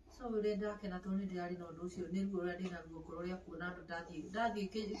so urenda kena toni ndirari na undu ucio ni ruo uria ndina ruo ngoro ria kuona andu ndathie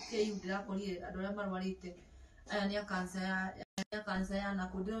KU ndirakorire andu aria marwarite aya ni cancer ya na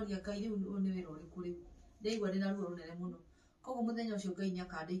kundiroria Ngai riu ni wira uriku riu ndeigua ndina ruo runene muno koguo muthenya ucio Ngai ni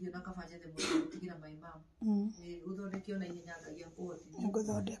akandeithia na kabanje the muno gutigira mai mamu uthondeke ona ihenya Ngai akuhotithia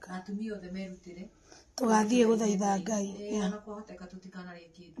nguthondeka atumia othe merutire tugathie guthaitha Ngai ona kwahoteka tutikanarie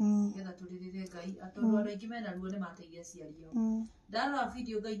kindu ngetha turirire Ngai atondu andu aingi mena ruo ni mateithia ciari ao ndarora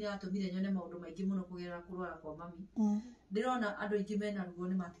video Ngai ni atumire nyone maundu maingi muno kugerera kuruara kwa mami ndirona andu aingi mena ruo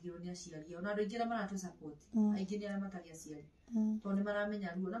ni matigirwo ni aciari ao na andu aingi aria maratu support aingi ni aria matari aciari tondu ni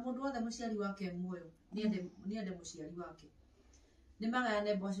maramenya ruo na mundu wothe muciari wake muoyo ni ende muciari wake ni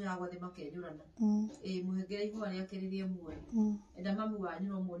magayane mboco ya gwathi makenyurana muhengere igua ria kiririe muoyo enda mami wanyu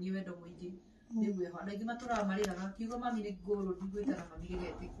no muonie wendo muingi niguo andu aingi matura mariraga kiugo mami ni nguru ndigwitana mami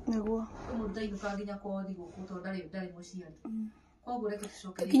gigeti niguo mundu ndainuka nginya kothi guku tondu ndari muciari koguo reke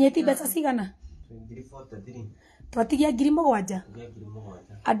tucoke kinyeti mbeca cigana twatigia 7,000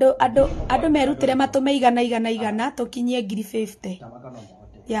 andu merutire matume igana tukinyie 50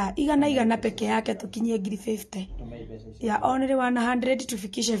 ya igana peke yake tukinyie 50 ya only 100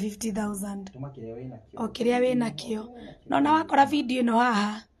 tufikishe 50,000 okiria wina kio nona wakora video ino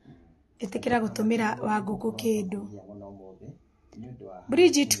haha itikira gutumira Wanguku kindu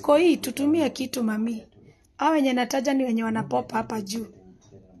Bridget Koi tutumie kitu mami hao wenye nataja ni wenye wana pop hapa juu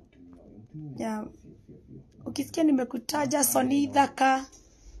ya ukisikia nimekutaja Soni Dhaka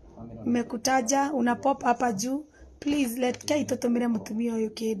nimekutaja una pop hapa juu please let kai tutumire mutumia uyu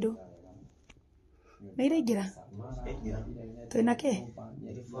kindu nairegira twina ke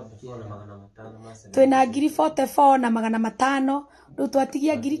twina ngiri 44 na 500 riu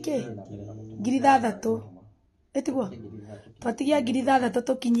twatigia ngiri ke ngiri 6 etigwo twatigia ngiri 6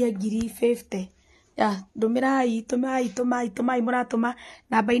 tukinyie ngiri 50 ya ndumirai tumai muratuma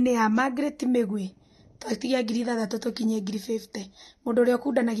namba-ini ya Margaret Migwi twatigia ngiri 6 tukinyie ngiri 50 mundu uria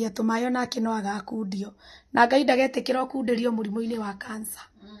kundanagia tumayo nake no agakundio na Ngai ndagetikira kundirio murimu-ini wa cancer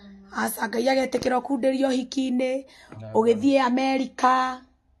asa Ngai agetikira kundirio hiki-ini ugithie America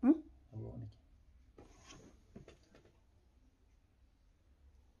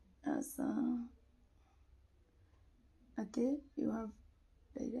asa Okay, you have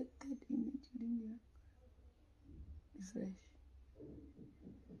directed image linear refresh.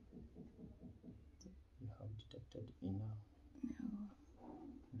 You have detected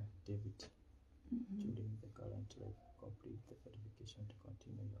inactivity during the current life. Complete the verification to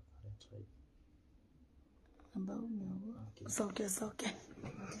continue your current life. Soke.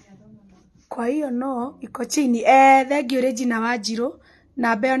 Kwa hiyo no iko chini thank you Regina Wanjiru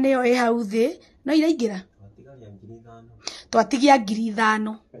na mbeo niyo ĩ hau thĩ no iraingira twatigia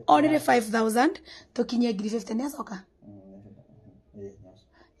 5,000 onire 5,000 tukinye 50 ni acoka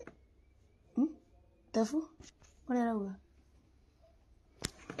tafu urarauga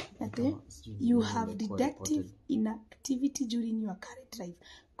ati you have detective inactivity during your current life.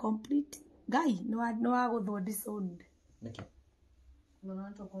 Complete guy no aguthwo disowned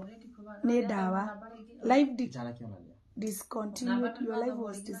ni dawa live discontinued. Your life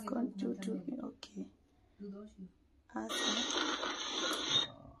was discontinued to okay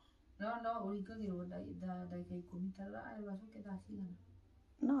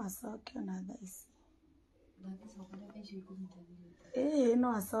no asoke na thaisi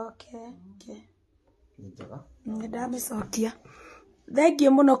no asoke okay ndamicokia. Thank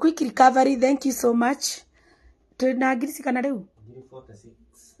you muno quick recovery, thank you so much. Twina ngirisi kana riu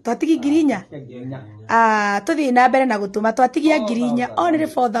twatigi ngirinya tuthii na mbere na gutuma twatigia ngirinya onire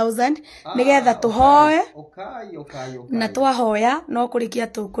 4,000 nigetha tuhoe na twahoya no kurikia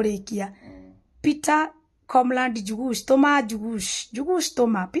tukurikia. Peter Comland Jugush tuma Jugush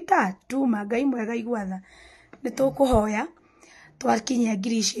tuma Peter tuma ngai mwega igwatha ni tukuhoya twakinyia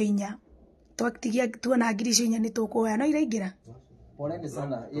ngiri icio 4 twatigia tuona ngiri icio 4 ni tukuhoya no iraingira. Poleni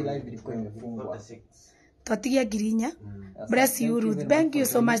sana, hii live ilikuwa imefungwa. Twatigia ngiri 4. Bless you Ruth. Thank you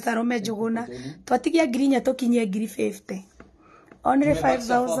so much Salome Juguna. Twatigia ngiri 4 tukinye ngiri 50. Only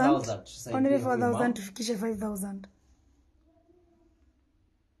 5,000. Only 4,000 tufikishe 5,000.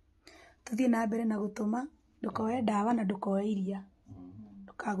 Tuthie na mbere na gutuma ndukoe dawa na ndukoe iria.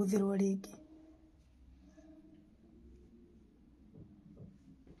 Ndukaguthirwo ringi.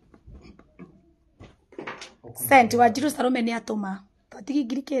 Sent Wanjiru Salome ni atuma. Twatigi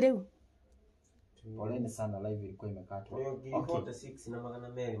ngiri kiriu. Poleni sana, live ilikuwa imekatwa. Okay. 46 na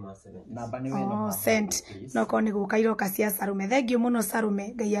 207. Namba ni wenu. Sent. No koni guka iroka cia Salome. Thank you muno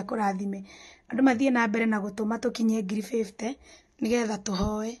Salome. Ngai akurathime. Andu mathie na mbere na gutuma tukinye ngiri 50 nigetha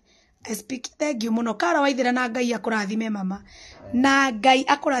tuhoe. I speak thank you muno. Kara waithira na Ngai akurathime mama. Na Ngai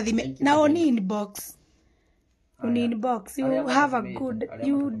akurathime. Na oni inbox. Oni inbox. You have a good,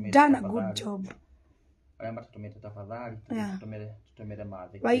 you done a good job. Aya tutumete tafadhali tutumere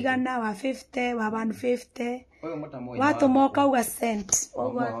mathi waigana wa 50 wa 150 watu moka uga cent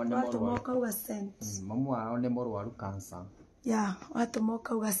watu moka uga cent mamu wao ni morwaru cancer watu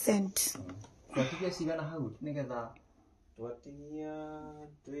moka uga cent twatigia cigana hau nigetha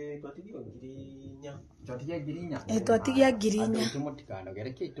twatigia ngirinya tumutikano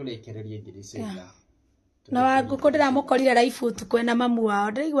gereke turekererie ngiri cigana na Wanguku ndiramukorire raifu tukwena mamu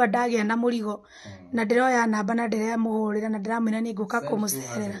wao ndirigwa ndagia na murigo na ndiroya namba na ndiramuhurira na ndiramwira ni nguka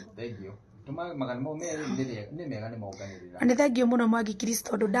kumucerera. Tuma magana mo meri ni mega ni mauganirira ani thank you muno Mwangi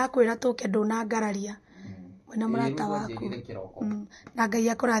Kristo ndo ndakwira tuke ndunangararia mwena murata waku na Ngai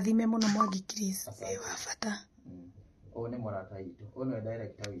akurathime muno Mwangi Kristo wa bata one murata itu one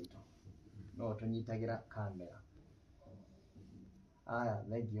director witu no tunyitagira kamera. Aya,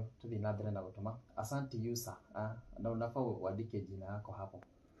 thank you. Tuthi na mbere na gutuma. Asante user. Na unafaa uandike jina yako hapo.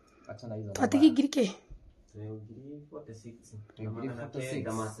 Achana hizo. Twatigi ngiri ke? Ngiri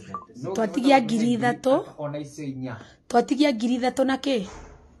 46. Twatigia ngiri 3. Ona icio 4. Twatigia ngiri 3 na ke?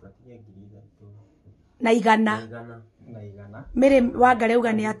 Twatigia ngiri 3. Na igana. Mere Wangari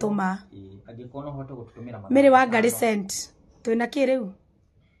uga ni atuma. Angĩkorwo no hote gututumira Mere Wangari sent. Twina ke riu?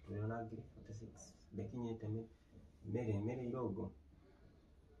 Twina ngiri 46. Bekinyete mere irogo.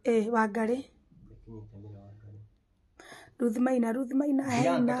 Wangari Ruth Maina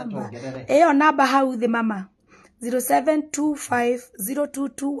he namba eyo namba hau thi mama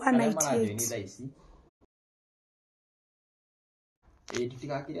 0725022198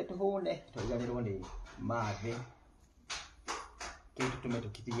 tutigakire tuhune twiganirwo ni mathi kitu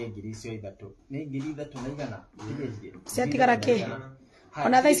tumetukithie ngiri icio 3 ni ngiri 3 na igana ciatigara ke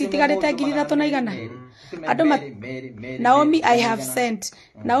ona thaisi tigarite ngiri 3 na igana andu Naomi I have sent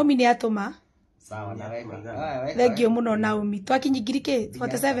Naomi ni atuma sawa na weka thank you muno Naomi twakinyi ngiri ke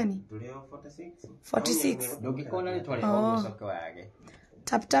 47 46 ndungikona ni twari mucoke wage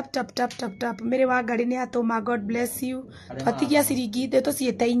tap mere Wangari ni atuma God bless you twatigia ciringi ithe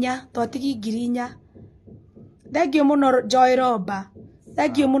tuciite 4 twatigi ngiri 4 thank you muno Joy Roba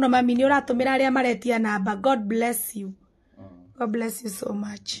thank you muno mami ni uratumira aria maretia namba God bless you God bless you so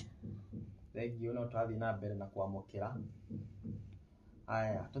much. Thank you. No twathi na mbere na kwamukira.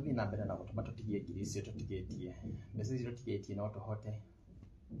 Aya, tuthi na mbere na gutuma tutigie ngiri icio tutigetie. Mbeca icio tutigetie no tuhote.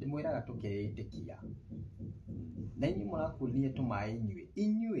 Ndimwiraga tukiritikia. Na inyu murakunie tumae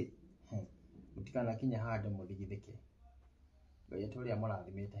inyue. Mutikana kinya hande muthigithike. Ngai turia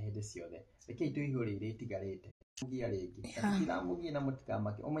murathimite hindi ciothe. Reke ituihurire itigarite. Mugia ringi. Kira mugia na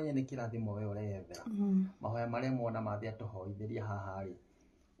mutikamake. Umenye ni kirathimo we urethera. Mahoya maria muona mathia tuhoithiria haha ri.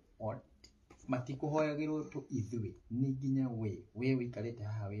 Matikuhoyagirwo tu ithui ni nginya we wikarite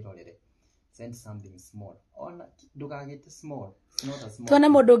haha wirorere. Send something small. Ona ndugagite small. Not a small. Tuona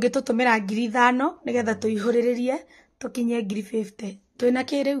mundu ungitutumira 5,000 nigetha tuihuriririe tukinye 50. Twina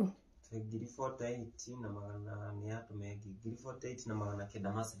ki riu? Ngiri 48 na magana ni atumengi. Ngiri 48 na magana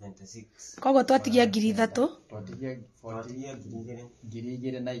kenda ma 76. Koguo twatigia 3,000. Twatigia 40 ngiri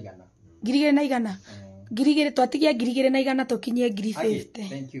igiri na igana. Ngiri igiri na igana. Ngiri igiri twatigia ngiri igiri na igana tukinye 50.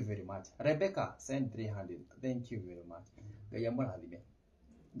 Thank you very much. Rebecca send 300. Thank you very much. Ngai amurathime.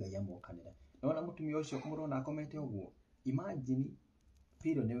 Ngai amukanire. Nona mutumia ucio murona akomete uguo. Imagine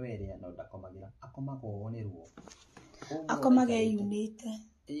piro ni were na ndakomagira akomaga wone ruo. Akomage yunite.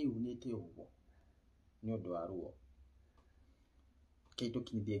 Yunite uguo. Ni undu wa ruo. Keito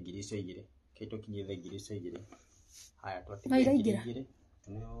kinyithie ngiri icio igire. Keito kinyithie ngiri icio igire. Haya twatigia ngiri igire.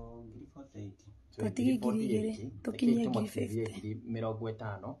 No ngiri 48. Twatigia ngiri igire tukinye ngiri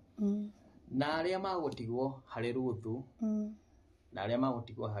 50. Na aria magutigwo hari ruthu. Na aria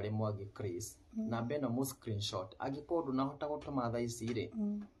magutigwo hari Mwangi Chris. Na beno mu screenshot. Agikorwo na hota gutuma thaa ici ri.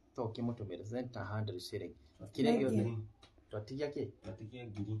 To kimutumire send 100 shilling. Kire giothe. Twatigia ki? Twatigia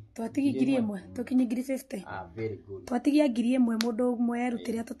ngiri. Twatigia ngiri imwe tukinye ngiri 50. Very good. Twatigia ngiri imwe mundu umwe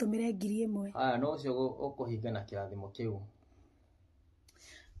erutire atutumire ngiri imwe. No ucio ukuhinga na kirathimo kiu.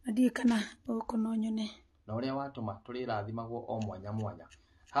 Adie kana ukono nyone. Na uria watuma turi rathimagwo o mwanya mwanya.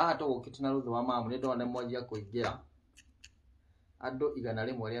 Haha tugukite na ruthu wa mamu ni ndone mwanjia kuingira. Andu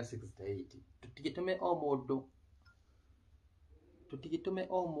 100 ria 68. Tutigitume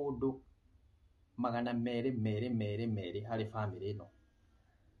o mundu magana mere hari family ino.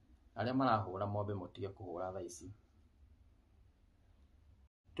 Aria marahura mombe mutige kuhura thaa ici.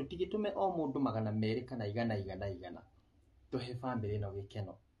 Tutigitume o mundu magana mere kana igana. Tuhe family ino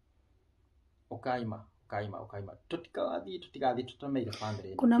gikeno. Ukaima. Tutikathi tutumeire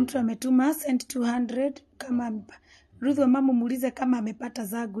family. Kuna mtu ametuma send 200 kama Ruthu mama muulize kama amepata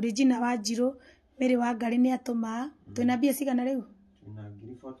zangu. Regina Wanjiru, Mary Wangari ni atuma. Twina bia cigana riu? Twina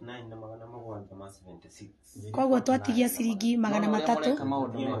ngiri 49 na magana magwanja ma 76. Koguo twatigia ciringi 300.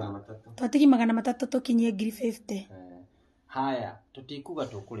 Twatigia 300 tukinyie ngiri 50. Haya, tutikuga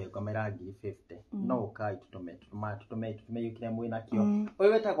tukurenga mera ngiri 50. No ukai tutume yukire mwina kio.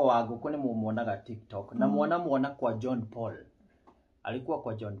 Wewe wetagwo Wanguku ni mumuonaga TikTok na muona kwa John Paul. Alikuwa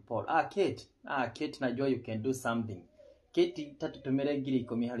kwa John Paul. Kate najua you can do something. Kate tatutumire ngiri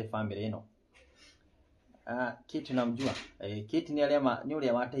 10 hari family ino. Kate namjua. Kate ni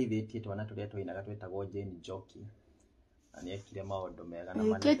uria wateithitie twana turia twinaga twetagwo Jane Joki. Ani ekire maundu mega na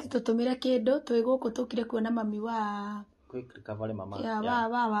manene. Kate tutumire kindu twiguku tukire kuona mami wa quick recovery mama.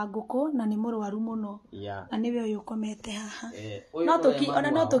 Wa Wanguku na ni murwaru muno. Na niwe uyu komete haha.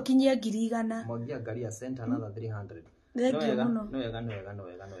 No tukinyie ngiri 100. Mwangia ngaria center another 300. No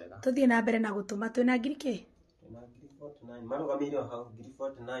wega. Tuthie na mbere na gutuma twina ngiri ki? Twina ngiri 49. Marugamire hau ngiri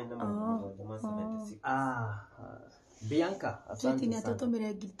 49 na magana 76. Bianca, asante sana.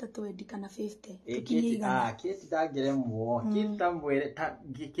 Tutumire ngiri 3 kana 50. Tukinye igana. Kiti dagire muo. Kiti tambwire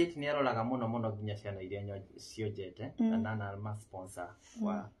Kiti ni aroraga muno ginya ciana iria ciojete na ma sponsor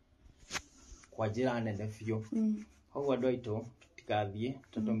kwa jira nene fio. Hau andu aitu tikathie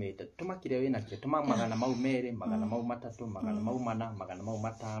tutumite tumakire wina kire tuma magana mau mere magana mau matatu magana mau mana magana mau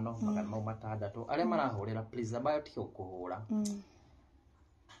matano magana mau matandatu aria marahurira please about kuhura.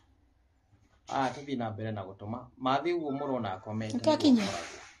 Tuthi na mbere na gutuma mathi uguo murona comment nkakinya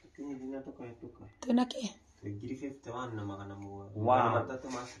tukinyina tukaituka twina ki ngiri 51 na magana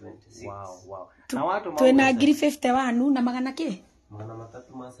 376. Wow. Na watu twina ngiri 51 na magana ki magana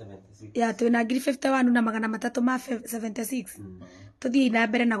 376. Ya twina ngiri 51 na magana 376. Tuthi na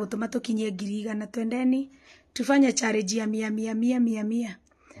mbere na gutuma tukinye ngiri 100. Twendeni tufanye challenge ya 100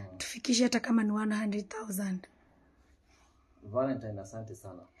 tufikishe hata kama ni 100,000. Valentine, asante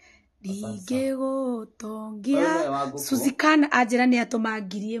sana. Digego tongia Suzikana ajira ni atuma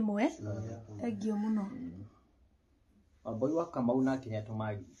ngiri 1. Egio muno. Boy wa Kamau nake ni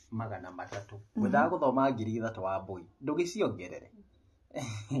atuma magana 3. Wetha guthoma ngiri 3 wa boy. Ndugiciongerere.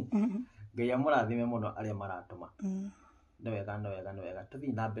 Ngai amurathime muno aria maratuma. wega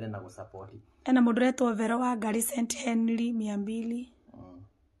tuthi na mbere na go support ena mundu retwo Vero wa Ngari St Henry 200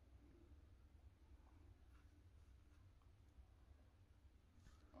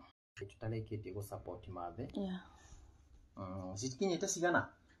 tutaleketie go support mathe cikinyite cigana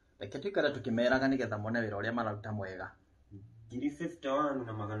reke twikara tukimeraga nigetha mone wira uria mararuta mwega 51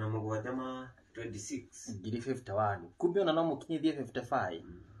 na 726 51 kumbe ona no mukinyithie 55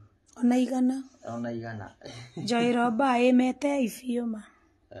 ona igana Joiroba imete ifioma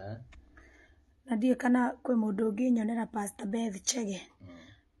na ndiye kana kwe mundu ungi nyonera Pastor Beth Chege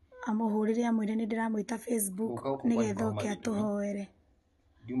amuhurire amwire ni ndiramwita Facebook nigetha oke atuhoere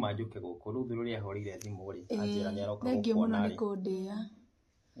Juma njuke guku ru thuru ria horire thimu ri anjira ni aroka thank you muno ni kundia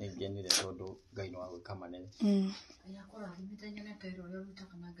ngenire tondu Ngai no agwika manene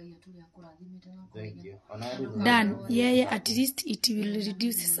Dan yeah at least it will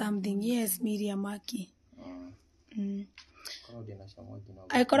reduce something yes Miriam Aki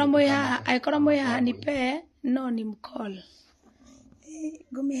aikora moya nipe no ni mcall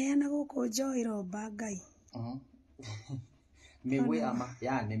gumiheana guku Joiroba Ngai Migwi ama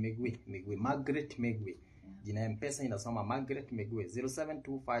yani Migwi Margaret Migwi jina mpesa inasoma Margaret Migwi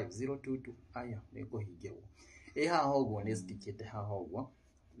 07250222 aya niko higirwo haha uguo ni stikite haha uguo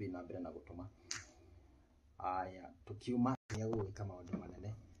thina mbere na gutuma aya tukiuma ya gwika maundu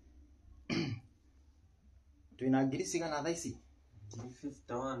manene twina ngiri cigana thaa ici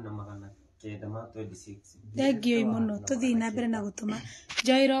 51 na 726 thank you muno tuthi na mbere na gutuma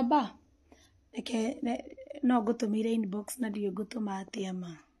Joiroba no ngutumire inbox na ndio ngutuma atia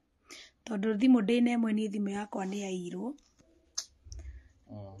ma tondu thimu ndine emwe ni thimu yakwa ni yairwo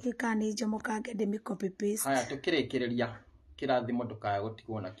ikani njomoka ngende mi copy paste haya tukirikireria kirathimo ndukaya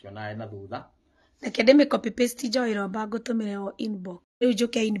gutigwo nakio nae na thutha reke ndimi copy paste Joiroba ngutumire o inbox riu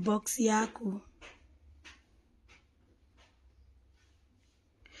njuke inbox yaku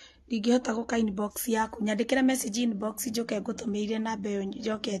ndingihota guka inbox yaku nyandikira message inbox njuke ngutumire na mbeyo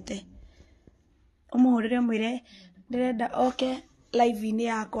njokete umuhurire mwire ndirenda oke live ini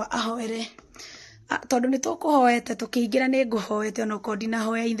yakwa ahoere tondu ni tukuhoete tukiingira ni nguhoete ona ko ndina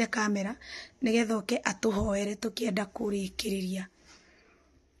hoya in the camera nigetha oke atuhoere tukienda kurikiriria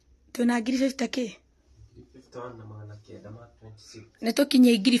twina 50k 51 na 726 ni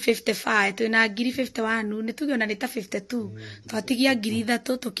tukinye 55 twina 51 ni tugiona ni ta 52 twatigia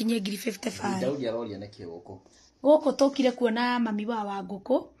 3 tukinye 55 Daudi aroria neki guku tukire kuona mami wa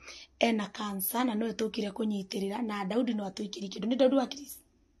Wanguku ena cancer na no tukire kunyitirira na Daudi no atuikiri kindu ni Daudi wa Chris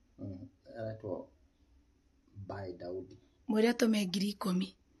aratwo by Daudi mwire tume 10,000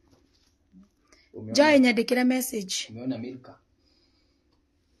 Joy nyandikira message umeona Milka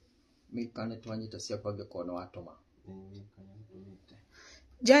ne twanyita cia kwage kono watoma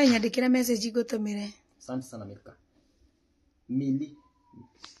Joy nyandikira message gutumire asante sana Milka mili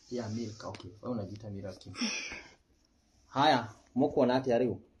ya Milka okay wewe unajiita Milka haya mukuona atia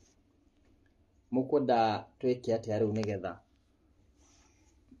riu mukwenda tweke atia riu nigetha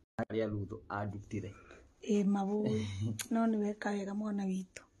aria rutho andutire mabu no ni weka wega mwana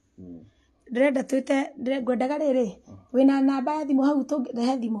witu ndirenda twite ngwendaga riri wina namba ya thimu hau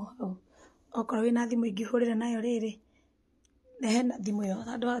tungirehe thimu hau okorwo wina thimu ingihurira nayo riri rehe na thimu yo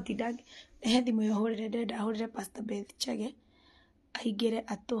andu atindangi rehe thimu yo hurire ndirenda hurire Pastor Beth Chege aingire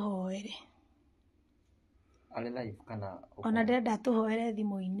atuhoere ale live kana ona ndirenda atuhoere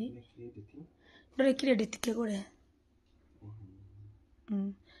thimu-ini nduri credit kigure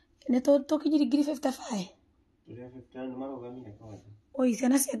ni tukinyiri 55 oi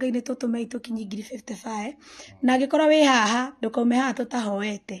ciana cia Ngai ni tutume itukinyi 55 na ngikora wi haha ndukaume haha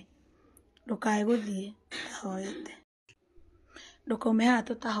tutahoete ndukae guthie tahoete ndukaume haha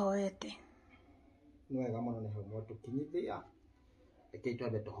tutahoete ni wega muno ni hamwe tukinyithia reke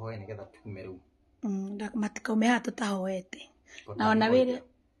twambe tuhoe nigetha tukume riu matikaume haha tutahoete na ona wiri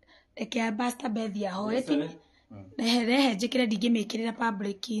reke Pastor Beth ahoete rehe njikire ndingimikirira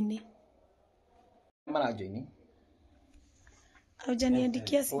public-ini marajoini Aujani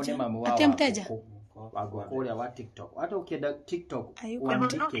ndikia sija. Atia mteja. Wanguku uria wa TikTok. Hata ukienda TikTok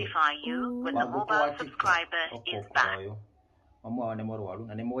uandike Wanguku wa TikTok. Mama wa ni murwaru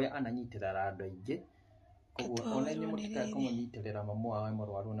na ni moya ananyitira andu aingi. Koguo ona ni mutika kumunyitirira mama wa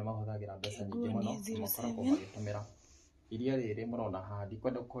murwaru ni mahuthagira mbeca nyingi muno. Makoragwo magitumira iria riri murona handi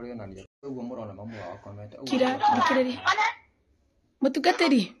kwenda kurionania. Koguo murona mama wa comment. Kira ndikiriri.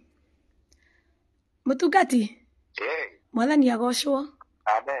 Mutungati. Mwathani agocwo.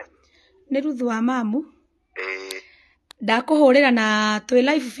 Amen. Ni Ruthu wa mamu. Ndakuhurira na twi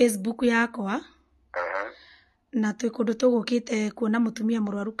live Facebook yakwa. na twĩ kũndũ tũgũkĩte kuona mũtumia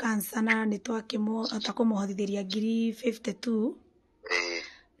mũrwaru cancer na nĩ twakĩmũhota kũmũhotithĩria ngiri 52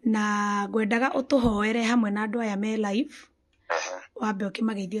 na ngwendaga ũtũhoere hamwe na andũ aya me live wambe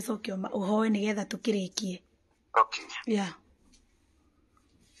ũkĩmageithie cokio ũhoe nĩgetha tũkĩrĩkie. Okay. Yeah.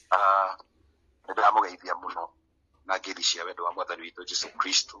 Ndĩramũgeithia mũno na ngeithi cia wendo wa Mwathani witũ Jesu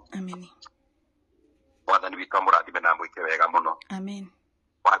Kristo. Amen. Mwathani witũ amũrathime na mwĩke wega mũno. Amen.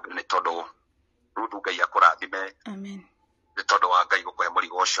 Wambere nĩ tondũ rũndũ Ngai akũrathime. Amen. Nĩ tondũ wa Ngai gũkũhe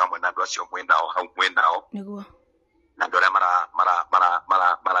mũrigo ũcio hamwe na andũ acio mwĩnao hau mwĩnao. Nĩguo. Na andũ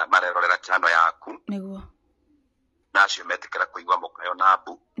arĩa marerorera chano yaku. Nĩguo. Na acio metĩkĩra kũigua mũkayo na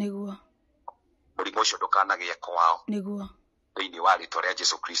mbu. Nĩguo. Mũrimũ ũcio ndũkanagĩe kwao. Nĩguo. Thĩinĩ wa rĩĩtwa rĩa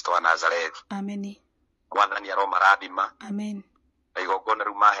Jesu Kristo wa Nazareth. Amen. Mwathani aromarathima. Amen. Na igongona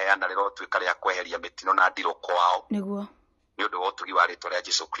rĩu maheana rĩrotuĩka rĩa kweheria mĩtino na ndirũ kwao. Nĩguo. Nĩ ũndũ wa ũtugi wa rĩĩtwa rĩa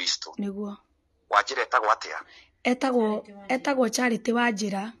Jesu Kristo. Nĩguo. Wanjĩra etagwo atĩa? Etagwo Charity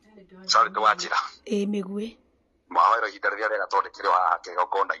Wanjĩra. Charity Wanjĩra. Migwi. Mahoero ihinda rĩrĩa rĩega tondekire haha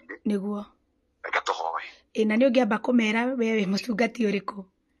kĩgongona-inĩ. Nĩguo. Reke tũhoe. Na nĩ ũngĩamba kũmera we wĩ mũtungati ũrĩkũ?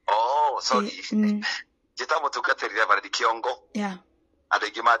 Sorry. Njĩta mũtungatĩri Reverend Kĩongo. Yeah. Andũ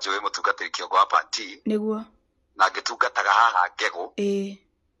aingĩ manjũĩ mũtungatĩri Kĩongo wa Pati. Nĩguo. Na ngĩtungataga haha Ngegũ.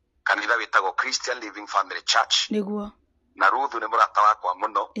 Kanitha wĩtagwo Christian Living Family Church. Nĩguo. Na Ruthu nĩ mũrata wakwa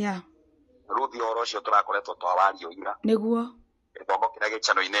mũno. Yeah. Ruthu ũhoro ũcio tũrakoretwo twawario ira. Nĩguo. Gĩthomo kĩrĩa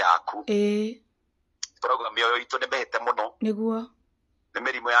gĩchano-inĩ yaku. Tũrauga mĩoyo itũ nĩ mĩhĩte mũno. Nĩguo. Nĩ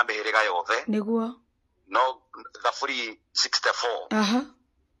mĩrimũ ya mĩhĩrĩga yothe. Nĩguo. No Thaburi 64. Aha.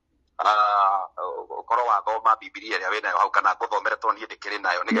 Ũkorwo wathoma Bibilia ĩrĩa wĩnayo hau kana ngũthomere tondũ niĩ ndĩkĩrĩ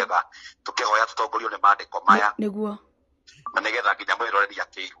nayo nĩgetha tũkĩhoya tũtongorio nĩ maandĩko maya. Nĩguo. Na nĩgetha nginya mwĩroreri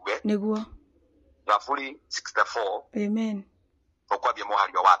akĩigue. Nĩguo. Thaburi 64. Amen. Tũkwambia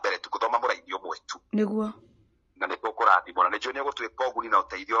mũhario wa mbere tũgũthoma mũraini ũmwe tu. Nĩguo. Na nĩ tũkũrathimwo na nĩnjũĩ nĩ ũgũtuĩka ũguni na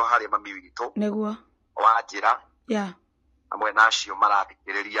ũteithio harĩ mami witũ. Nĩguo. Wanjĩra. Yeah. Hamwe na acio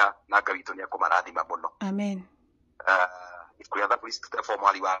marathikĩrĩria na Ngai witũ nĩ ekũmarathima mũno. Amen. Kũrĩa Thaburi 64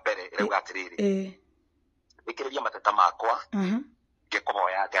 mũhari wa mbere ĩrauga atĩrĩrĩ. Thikĩrĩria mateta makwa.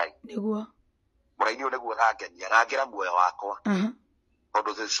 Ngĩkũhoya Ngai. Nĩguo. Mũraini ũyũ nĩguo ũrangenia rangĩra muoyo wakwa.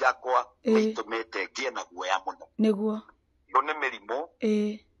 Tondũ thũ ciakwa nĩitũmĩte ngĩe na guoya mũno. Nĩguo. Ĩyo nĩ mĩrimũ.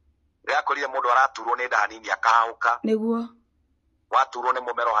 Rĩakorire mũndũ araturwo nĩ nda hanini akahahũka. Nĩguo. Waturwo nĩ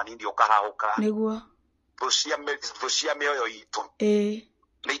mũmero hanini ũkahahũka. Nĩguo. Thũ cia mĩoyo itũ.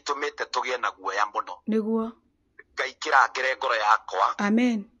 Nĩ itũmĩte tũgĩe na guoya mũno. Nĩguo. Ngai kĩrangĩre ngoro yakwa.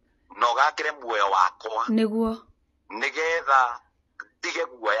 Amen. Na ũgangĩre muoyo wakwa. Nĩguo. Nĩgetha ndige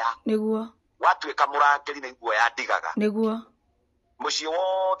guoya. Nĩguo. Watuĩka mũrangĩri nĩ guoya ndigaga. Nĩguo. Mũciĩ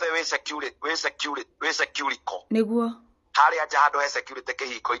wothe wĩ security. Nĩguo. Harĩa nja handũ he security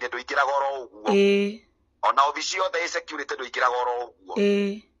kĩhingo-inĩ ndũingĩraga oro ũguo. Ona obici yothe ĩ security ndũingĩraga oro ũguo.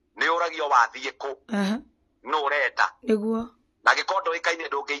 Nĩ ũragio wathiĩ kũ. Nũ ũrenda. Nĩguo. Na gĩkorwo ndũĩkaine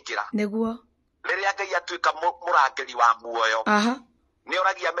ndũngĩingĩra. Nĩguo. Rĩrĩa Ngai atuĩka mũrangĩri wa muoyo. Nĩ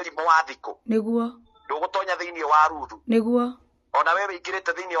ũragia mĩrimũ wa thikũ. Nĩguo. Ndũgũtonya thĩinĩ wa Ruthu. Nĩguo. Ona we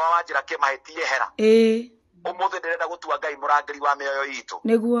wĩingĩrĩte thĩinĩ wa Wanjĩra kĩmahĩtia hera. Ũmũthĩ ndĩrenda gũtua Ngai mũrangĩri wa mĩoyo itũ.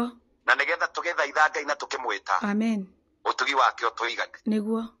 Nĩguo. Na nĩgetha tũgĩthaitha Ngai na tũkĩmwĩta. Amen. Ũtugi wake ũtũigane.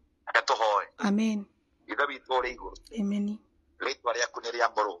 Nĩguo. Reke tũhoe. Amen. Ithe witũ ũrĩ igũrũ. Amen. Rĩĩtwa rĩaku nĩ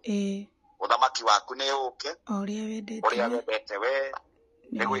rĩamũrwo. Ũthamaki waku nĩ ũũke. Ũrĩa wendete. Ũrĩa wendete we.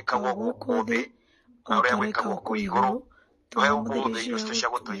 Nĩ gwĩkagwo gũkũ thĩ. Na ũrĩa gwĩkagwo kũu igũrũ. Tũhe ũmũthĩ irio citũ cia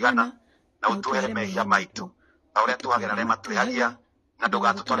gũtũigana. Na ũtwehere mehia maitũ. Na ũrĩa tuhagĩra arĩa matwĩhagia. Na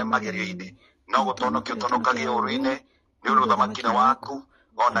ndũgatũtware magerio-inĩ. No gũtonokia ũtonokagie ũũru-inĩ. Nĩ ũrĩ ũthamaki waku.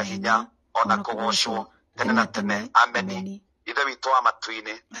 Ona hinya. Ona kũgocwo. Tene na tene. Ameni. Ithe witũ wa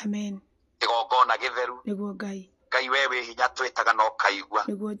matu-inĩ. Amen. Igongona gĩtheru. Nĩguo Ngai. Ngai we wĩ hinya twĩtaga no kaigua.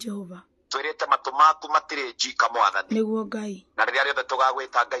 Nĩguo Jehova. Twĩrĩte matũ maku matirĩ njika Mwathani. Nĩguo Ngai. Na rĩrĩa rĩothe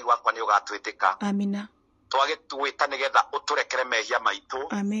tũgagwĩta Ngai wakwa nĩ ũgatwĩtĩka. Amina. Twagĩtwĩta nĩgetha ũtũrekere mehia maitũ.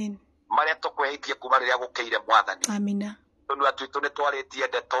 Amen. Marĩa tũkwĩhĩtie kuma rĩrĩa gũkĩire Mwathani. Amina. Tũnua twitũ nĩ twarĩtie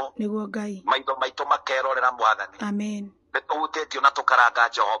ndeto. Nĩguo Ngai. Maitho maitũ makerorera Mwathani. Amen. Nĩ tũhutĩtio na tũkaranga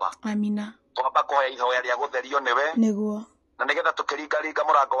Jehova. Amina. Twamba kũhoya ihoya rĩa gũtherio nĩwe. Nĩguo. Na nĩgetha tũkĩringaringa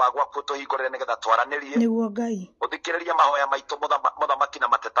mũrango wa gwaku tũhingũrĩre nĩgetha twaranĩrie. Nĩguo Ngai. Ũthikĩrĩrie mahoya maitũ mũthamaki na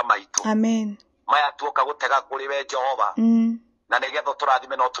mateta maitũ. Amen. Maya tuoka gũtega kũrĩ we Jehova. Na nĩgetha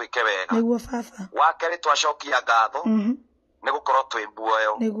tũrathime no twĩke wega. Nĩguo Baba. Wa kerĩ twacokia ngatho. Nĩ gũkorwo twĩ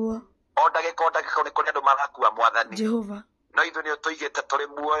muoyo. Nĩguo. O ndagĩka nĩ kũrĩ andũ marakua Mwathani. Jehova. No ithuĩ nĩ ũtũigĩte tũrĩ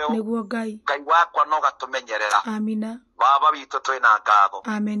muoyo. Nĩguo Ngai. Ngai wakwa no gatũmenyerera. Amina. Baba witũ twĩna ngatho.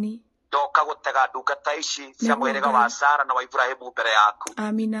 Ameni. Ndoka gũtega ndungata ici cia mũhĩrĩga wa Sara na wa Ibrahimu mbere yaku.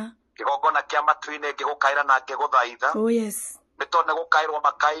 Amina. kigongona kia matu-ini ngigukaira na ngiguthaitha. Oh yes. Nitone gukairwo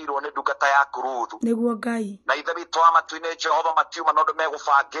makairwo ni ndungata ya kuruthu. Niguo Ngai. Na ithe witu wa matu-ini Jehova matiuma no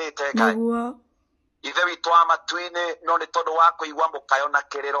ndumegubangite Ngai. Niguo. Ithe witu wa matu-ini no ni tondu wa kuigwa mukayo na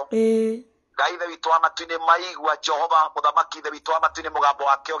kiriro. Ngai ithe witu wa matu-ini maigwa Jehova muthamaki ithe witu wa matu-ini mugambo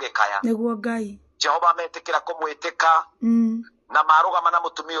wake ugikaya. Niguo Ngai. Jehova metikira kumwitika. Na marugama na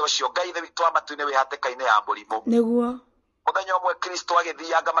mutumia ucio Ngai ithe witu wa matu-ini wi hatikaini ya murimu. Niguo. Muthenya umwe Kristo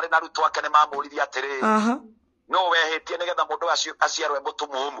agithianga mari na rutu ake ni mamuririe atiri. No wehetie nigetha mundu aciarwe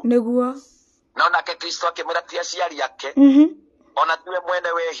mutumumu. Niguo. No nake Kristo akimwira ti aciari ake. Ona tiwe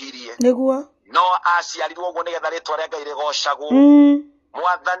mwene wehirie. Niguo. No aciarirwo uguo nigetha ritwa ria Ngai rigocagwo.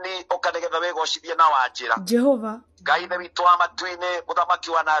 Mwathani ukanigetha wigocithie na wanjira. Jehova. Ngai ithe witu wa matu-ini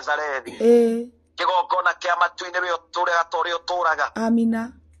muthamaki wa Nazarethi. Kigongona kia matu-ini ri uturaga tori uturaga.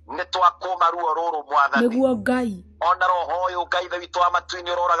 Amina. Nitwakuma ruo ruru Mwathani. Niguo Ngai. Ona roho uyu Ngai ithe witu wa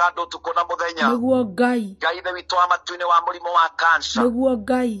matu-ini uroraga andu tuku na muthenya. Niguo Ngai. Ngai ithe witu wa matu-ini wa murimu wa cancer. Niguo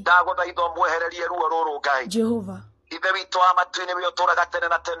Ngai. Ndaguthaitha mwehererie ruo ruru Ngai. Jehova. Ithe witu wa matu-ini wi uturaga tene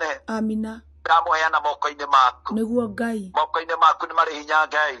na tene. Amina. Ndamuheana moko-ini maku. Niguo Ngai. Moko-ini maku ni mari hinya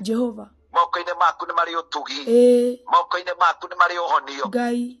Ngai. Jehova. Moko-ini maku ni mari utugi. Moko-ini maku ni mari uhonio.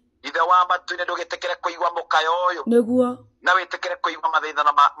 Ngai. Ithe wa matu-ini ndugitikire kuigwa mukayo uyu. Niguo. Na witikire kuigwa mathina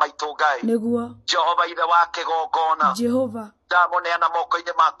na maitu Ngai. Niguo. Jehova ithe wa kigongona. Jehova. Ndamuneana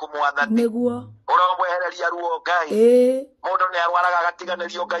moko-ini maku Mwathani. Niguo. Uromwehereria ruo Ngai. Mundu ni arwaraga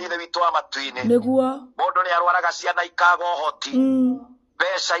agatiganirio Ngai ithe witu wa matu-ini. Niguo. Mundu ni arwaraga ciana ikaga uhoti.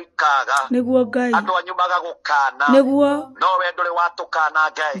 Mbeca ikaga. Niguo Ngai. Andu anyu magagukana. Niguo. No we nduri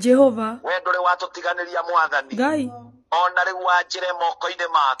watukana Ngai. Jehova. We nduri watutiganiria Mwathani. Ngai. Ona riu wanjire moko-ini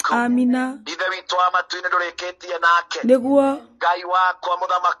maku. Amina. Ithe witu wa matu-ini ndurikitie nake. Niguo. Ngai wakwa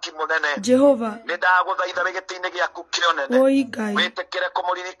muthamaki munene. Jehova. Nindaguthaitha wigiti-ini giaku kionene. Oi Ngai. Witikire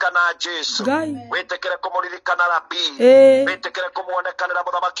kumuririkana Jesu. Ngai. Witikire kumuririkana Rabii. Witikire kumuonekanira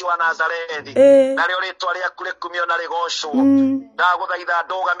muthamaki wa Nazarethi. Na rio ritwa riaku rikumio na rigocwo. Ndaguthaitha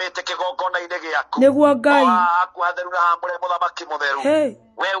ndugamite kigongona-ini giaku. Niguo Ngai. Aku hatheru na hamure muthamaki mutheru.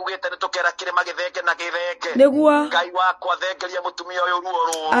 We ugite nitukera kirima githenge na githenge. Niguo. Ngai wakwa thengeria mutumia uyu ruo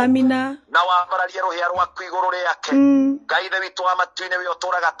ruru. Amina. Na wamararie ruhia rwaku iguru riake. Ngai ithe witu wa matu-ini wi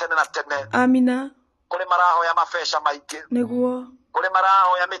uturaga tene na tene. Amina. Kuri marahoya mabeca maingi. Niguo. Kuri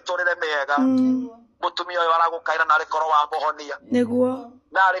marahoya miturire miega. Mutumia uyu aragukaira na rikoro wa muhonia. Niguo.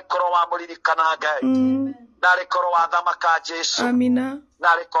 Na rikoro wa muririkana Ngai. Na rikoro wa thamaka Jesu. Amina.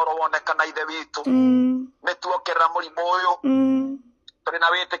 Na rikoro wonekana ithe witu. Nituokerera murimu uyu. Turi na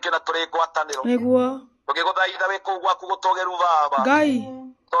witikio na turi ngwataniro. Niguo. Tugiguthaitha wi kuu gwaku gutugeru Baba. Ngai.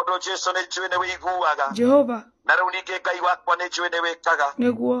 Tondu Jesu ni njui ni wiguaga. Jehova. Na riu ningi Ngai wakwa ni njui ni wikaga.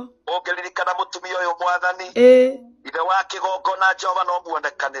 Niguo. Ungiririkana mutumia uyu Mwathani. Ithe wa kigongona Jehova no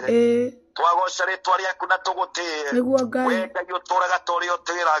muonekanire. Twagoca ritwa riaku na tugutie. Niguo Ngai. We Ngai uturaga tori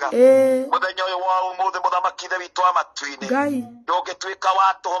utiraga. Muthenya uyu wa umuthi muthamaki ithe witu wa matu-ini. Ngai. Ndungituika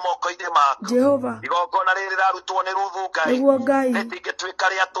wa tuho moko-ini maku. Jehova. Igongona riri rirarutwo ni ruthu Ngai. Niguo Ngai. Ritingituika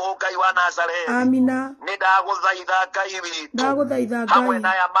ria tuhu Ngai wa Nazarethi. Amina. Ni ndaguthaitha Ngai witu. Ndaguthaitha Ngai. Hamwe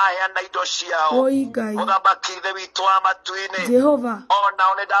na aya maheana indo ciao. Oi Ngai. Muthamaki ithe witu wa matu-ini. Jehova.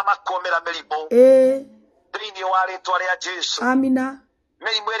 Ona ni ndamakumira mirimu. Thiini wa ritwa ria Jesu. Amina.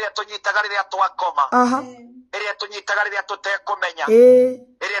 Mirimu iria tunyitaga riria twakoma. Iria tunyitaga riria tutekumenya.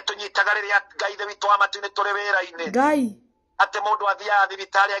 Iria tunyitaga riria Ngai ithe witu wa matu-ini turi wira-ini. Ngai. Ati mundu athiaga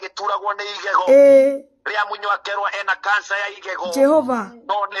thibitari agituragwo ni igego. Ria munyo akerwa ena kansa ya igego. Jehova.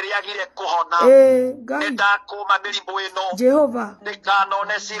 No ni riagire kuhona. Ngai. Ndakuma mirimu ino. Jehova.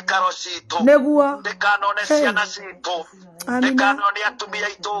 Ndikanone cikaro citu. Niguo. Ndikanone ciana citu. Ndikanone atumia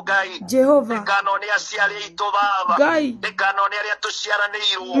itu Ngai. Jehova. Ndikanone aciari itu Baba. Ngai. Ndikanone aria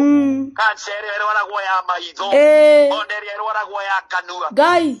tuciaranirwo. Kansa iria irwaragwo ya maitho. Ona iria irwaragwo ya kanua.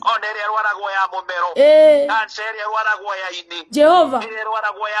 Ngai. Ona iria irwaragwo ya mumero. Kansa iria irwaragwo ya ini. Jehova. Iria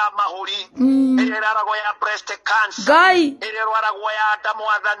irwaragwo ya mahuri. Iria irwaragwo ya breast cancer. Ngai. Iria irwaragwo ya nda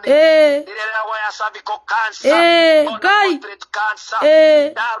Mwathani. Iria irwaragwo ya cervical cancer. Ngai. Prostate cancer.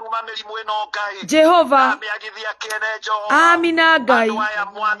 Ndaruma mirimu ino Ngai. Jehova. Miagithia kiene Jehova. Amina Ngai. Andu aya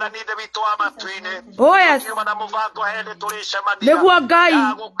Mwathani ithe witu wa matu-ini. Oh yes. Kiuma na muvango hende turicemania. Niguo Ngai.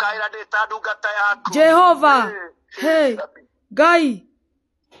 Ndagukaira ndita ndungata yaku. Jehova. Ngai.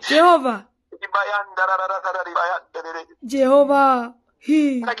 Jehova. Jehova.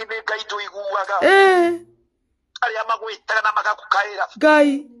 Nagithi Ngai tuiguaga. Aria magwitaga na magagukaira.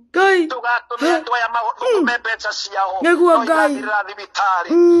 Ngai. Ngai. Tugatumia andu aya magutume mbeca ciao. Niguo Ngai.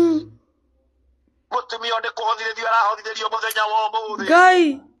 Thibitari. Mutumia ndi kuhothithio arahothithio muthenya wa umuthi.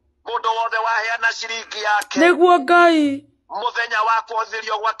 Ngai. Mundu wothe waheana ciringi yake. Niguo Ngai. muthenya wa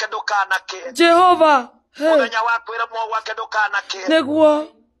kwothirio gwake ndukanake Jehova muthenya wa kwiremwo gwake ndukanake neguo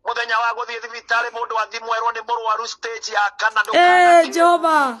muthenya wa guthie thibitari mundu athimwerwo ni murwaru stage ya kana ndukanake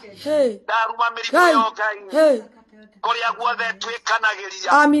Jehova ndaruma mirimu yo Ngai kuria guothe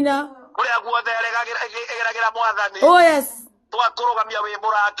twikanagiria amina kuria guothe egeragira Mwathani yes twakurugamia wi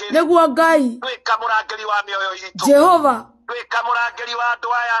murangiri neguo Ngai twika murangiri wa mioyo yitu Jehova twika murangiri wa andu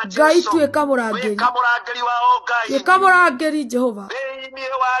aya Ngai twika murangiri twika murangiri wa Ngai twika murangiri Jehova ni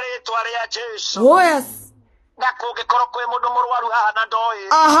wari twaria Jesu yes na kungikorwo kwi mundu murwaru haha na ndoi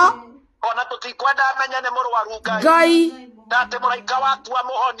ona tutikwenda menya ni murwaru Ngai ndate muraika waku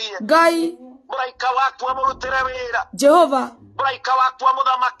amuhonie Ngai muraika waku amurutire wira Jehova muraika waku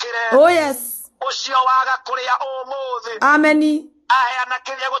amuthamakire yes ucio waga kuria umuthi ameni aheana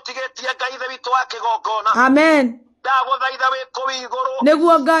kiria gutigitie Ngai ithe witu wa kigongona amen ndaguthaitha wiku iguru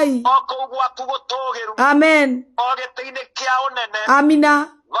neguo Ngai oko gwaku gutugiru amen o giti-ini kia unene amina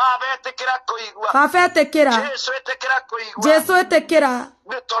Baba etikira kuigua Baba etikira Jesu etikira kuigua Jesu etikira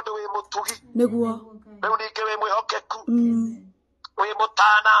ni tondu wi mutugi neguo riu ningi wi mwihokeku wi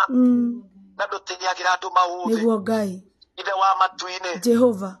mutana na ndutiniagira andu mauthi neguo Ngai ithe wa matu-ini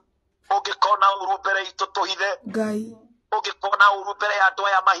Jehova ungikona uru mbere itu tuhithe Ngai ungikona uru mbere ya andu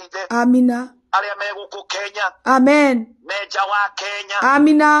aya mahithe amina aria me guku Kenya amen meja wa Kenya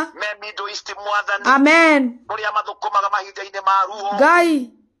amina me Middle East Mwathani amen kuria mathukumaga mahinda-ini ma ruo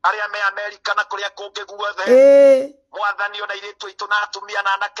Ngai aria me Amerika na kuria kungi guothe Mwathani ona iritu itu na atumia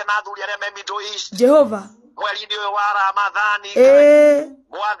na anake na athuri aria me Middle East Jehova mweri-ini uyu wa Ramadhani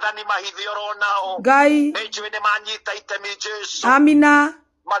Mwathani mahithi oronao Ngai nejui ni manyita itemi Jesu amina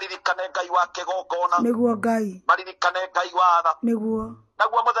maririkane Ngai wa kigongona neguo Ngai maririkane Ngai wa tha neguo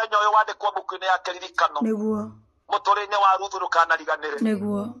naguo muthenya uyu wandikwo mbuku-ini ya kiririkano neguo muture-ini wa Ruthu ndukanaриganire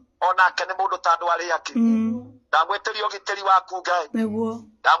neguo onake ni mundu ta andu aria angi ndamwitiria ugitiri waku Ngai neguo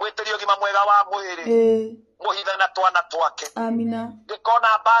ndamwitiria ugima mwega wa mwiri muhithe na twana twake amina ngikona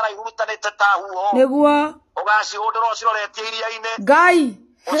mbara ihurutanite ta huho neguo ugacihundura uciroretie iria-ini Ngai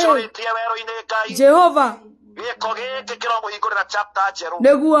uciroretie wero-ini Ngai Jehova giko giki kiromuhingurira chapter njeru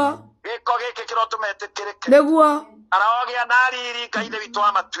neguo giko giki kirotumetikirike neguo araogia na riri Ngai ithe witu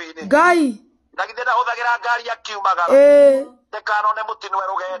wa matu-ini Ngai na githe ndahuthagira ngari akiumagara ndekanone mutinwe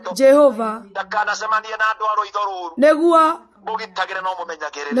rugendo Jehova ndakanacemanie na andu a rũitho rũru neguo mugitagire no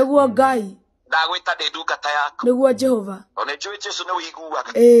mumenyagirire neguo Ngai ndagwita ndi ndungata yaku neguo Jehova ona njui Jesu ni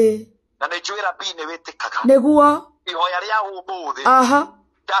wiguaga na ni njui Rabii ni witikaga neguo ihoya ria umuthi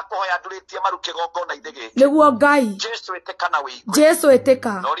ndakuhoya nduritie maru kigongona-ini giki neguo Ngai Jesu itika na wigue Jesu itika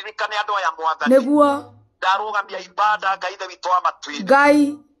na uririkane andu aya Mwathani neguo ndarugamia ibada Ngai ithe witu wa matu-ini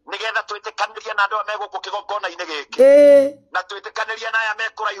Ngai nigetha twitikanirie na andu aya me guku kigongona-ini giki na twitikanirie na aya me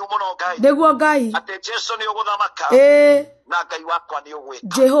kuraihu muno Ngai neguo Ngai ati Jesu ni uguthamaka na Ngai wakwa ni ugwika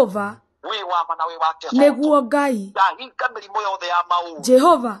Jehova wi wama na wi wake neguo Ngai ndahinga mirimu yothe ya mauru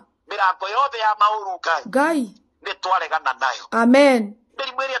Jehova mirango yothe ya mauru Ngai ni twaregana nayo amen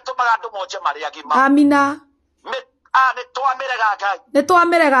mirimu iria tumaga andu monje mari agima amina ni twamirega Ngai ni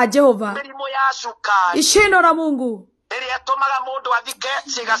twamirega Jehova mirimu ya cukari ishinora Mungu iria tumaga mundu athike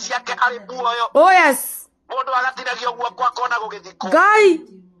ciĩga ciake ari muoyo yes mundu agatinagio guoko akona gugithiko Ngai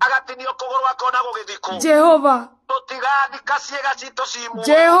agatinio kuguru akona gugithiko Jehova tutigathika ciĩga citu cimu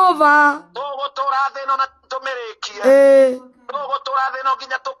Jehova tugutura thino na tumirikie tugutura thino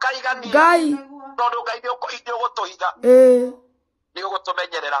nginya tukaigania Ngai tondu Ngai nĩ ũgũtũhiga nĩ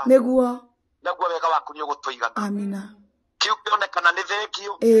ũgũtũmenyerera neguo wega waku nĩ ũgũtũigana amina kiu kĩonekana nĩ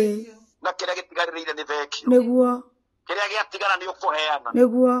thengio na kĩrĩa gĩtigarĩrĩire nĩ thengio neguo kĩrĩa gĩatigara nĩ ũkũheana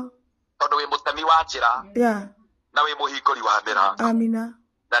neguo tondu wi mutemi wa njira na wi muhinguri wa mira amina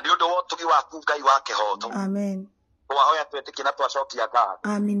na nĩ ũndũ wa ũtugi waku Ngai wa kĩhoto amen twahoya twĩtĩkie na twacokia ngatho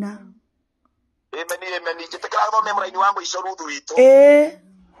amina amen njĩtĩkĩra thome mũraini wa mũico Ruthu witũ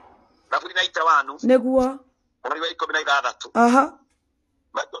thaburi na itewanu neguo mweri wa 16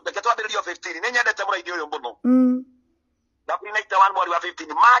 reke twambĩrĩrie 15 nĩ nyendete mũraini ũyũ mũno thaburi na itewanu mweri wa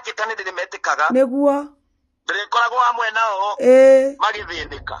 15 manjĩta nĩ ndĩrĩmetĩkaga neguo ndĩrĩkoragwo hamwe nao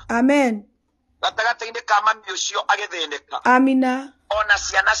magĩthĩnĩka amen gatagatĩ-inĩ ka mami ũcio agĩthĩnĩka amina ona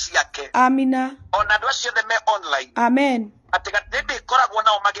ciana ciake amina ona andũ acio othe me online amen atĩ ndĩkoragwo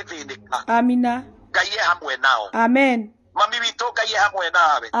nao magĩthĩnĩka amina Ngai e hamwe nao amen mami witũ Ngai e hamwe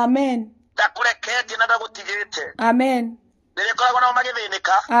nawe amen ndakũreketie na ndagũtigĩte amen ndĩrĩkoragwo nao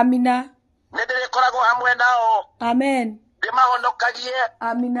magĩthĩnĩka amina nĩ ndĩrĩkoragwo hamwe nao amen ndĩmahonokagie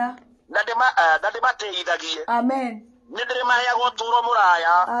amina na ndĩmateithagie amen nĩ ndĩrĩmaheaga ũtũũro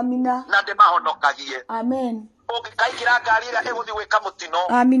mũraya amina na ndĩmahonokagie amen ũngĩkaingĩra ngari ĩrĩa ĩgũthiĩ gwĩka mũtino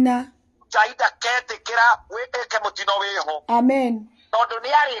amina Jaida kete kira weke mutino weho. Amen. Tondu ni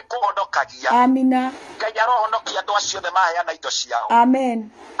ari kuhonokagia. Amina. Ngai arohonokia andu acio the maheana indo ciao. Amen.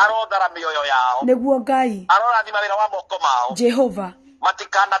 Arothara mioyo yao. Neguo Ngai. Arorathima wira wa moko mao. Jehova.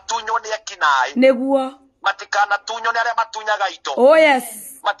 Matikana tunyo ni ekinai. Neguo. Matikana tunyo ni aria matunyaga indo. Oh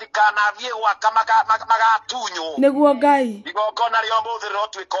yes. Matikana thie gwaka magatunyo. Neguo Ngai. Igongona rio muthi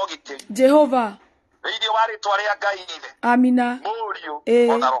rotwika ugitiri. Jehova. Thĩinĩ wa rĩtwa rĩa Ngai ithe. Amina.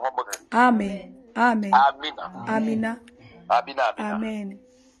 Mũriũ ona roho mũtheru. Amen. Amen. Amina. Amina. Amina. Amen.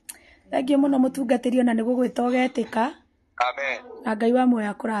 Thengiũ mũno mũtungatĩri ona nĩ gũgwĩta ũgetĩka. Amen. Na Ngai wa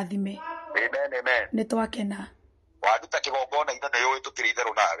muoyo akũrathime. Amen, amen. Nĩ twakena. Waruta kĩgongona ithe nĩ ũĩ tũkĩrĩ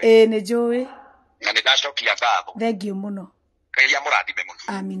itherũ nawe. Nĩ njũĩ. Na nĩ ndacokia ngatho. Thengiũ mũno. Ngai amũrathime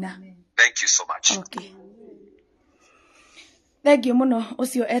mũno. Amina. Thank you so much. Okay. Thengiũ mũno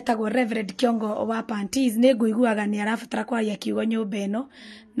ũcio etagwo Reverend Kiongo wa Panties nĩ ngũiguaga nĩ arabatara kwaria kiugo nyũmba ĩno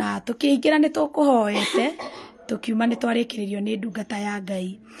na tũkĩingĩra nĩ tũkũhoete tukiuma nĩ twarĩkĩrĩrio nĩ ndungata ya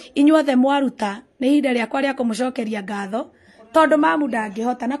Ngai. Inyuothe mwaruta nĩ ihinda rĩakwa rĩa kũmũcokeria ngatho tondũ mamu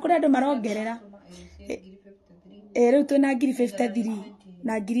ndangĩhota na kũrĩ andũ marongerera. Rĩu twĩna 53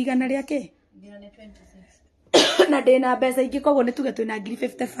 na 100 rĩa kĩ? Na ndĩna mbeca ingĩ koguo nĩ tuge twĩna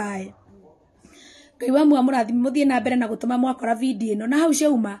 55. Ngai wa muoyo mũrathime mũthiĩ na mbere na gũtũma mwakora video ĩno na hau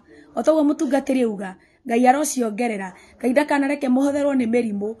ciauma o toguo mũtungatĩri uga Ngai arociongerera. Ngai ndakanareke mũhotherwo nĩ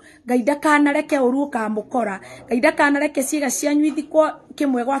mĩrimũ. Ngai ndakanareke ũru ũkamũkora. Ngai ndakanareke ciĩga cianyu ithikwo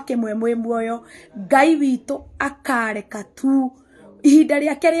kĩmwe gwa kĩmwe mwĩ muoyo. Ngai witũ akareka tu ihinda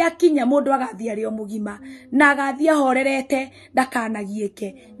rĩake rĩakinya mũndũ agathiĩ arĩ o mũgima na agathiĩ ahorerete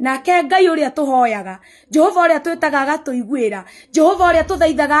ndakanagiĩke. Nake Ngai ũrĩa tũhoyaga, Jehova ũrĩa twĩtaga agatũiguĩra, Jehova ũrĩa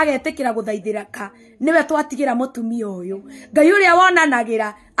tũthaithaga agetĩkĩra gũthaithĩrĩka, niwe twatigĩra mũtumia ũyũ. Ngai ũrĩa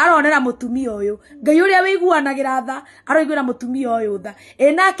wonanagĩra aronera mũtumia ũyũ. Ngai ũrĩa wĩiguanagĩra tha aroiguĩra mũtumia ũyũ tha.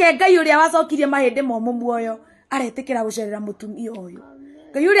 Nake Ngai ũrĩa wacokirie mahĩndĩ momũ muoyo aretĩkĩra gũcerera mũtumia ũyũ.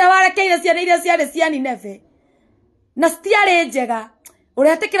 Ngai ũrĩa warekeire ciana iria ciarĩ cia Nineve na citiarĩ njega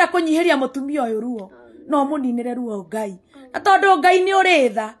ũretĩkĩra kũnyihĩria mũtumia ũyũ ruo no mũninĩre ruo Ngai. Na tondũ Ngai nĩ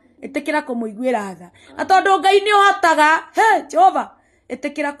ũrĩ tha ĩtĩkĩra kũmũiguĩra tha. Na tondũ Ngai nĩ ũhotaga Jehova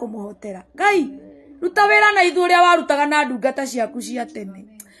ĩtĩkĩra kũmũhotera. Ngai ruta wĩra na ithuĩ ũrĩa warutaga na ndungata ciaku cia tene,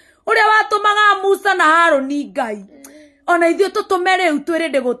 ũrĩa watũmaga Musa na Haroni. Ngai ona ithuĩ tũtũme rĩu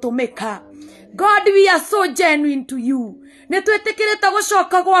twĩrĩndĩ gũtũmĩka. God, we are so genuine to you. Nĩtwĩtĩkĩrĩte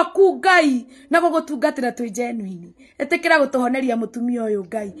gũcoka gwaku Ngai na gũgũtungatĩra twĩ genuine. Ĩtĩkĩra gũtũhoneria mũtumia ũyũ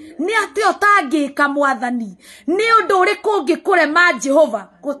Ngai. Nĩ atĩ ũtangĩka Mwathani, nĩ ũndũ ũrĩkũ ũngĩkũrema Jehova?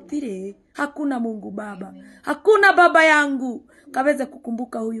 Gũtirĩ. Hakuna Mungu Baba, hakuna baba yangu kaweze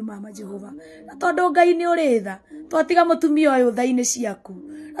kukumbuka huyu mama Jehova. Na tondũ Ngai nĩ ũrĩ tha twatiga mũtumia ũyũ tha-inĩ ciaku.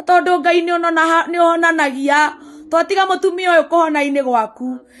 Na tondũ Ngai nĩ ũhonanagia twatiga mũtumia ũyũ kũhona-inĩ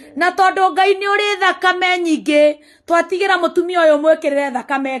gwaku. Na tondũ Ngai nĩ ũrĩ thakame nyingĩ twatigĩra mũtumia ũyũ mwĩkĩrĩre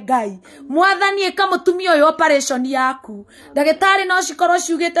thakame. Ngai Mwathani ĩka mũtumia ũyũ operation yaku. Ndagĩtarĩ no cikorwo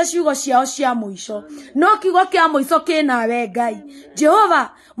ciugĩte ciugo ciao cia mũico, no kiugo kĩa mũico kĩnawe Ngai. Jehova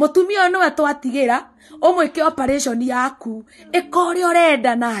mũtumia ũyũ nĩwe twatigĩra ũmwĩke operation yaku, ĩka ũrĩa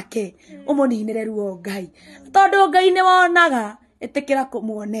ũrenda nake ũmũninĩre ruo Ngai. Tondũ Ngai nĩ wonaga ĩtĩkĩra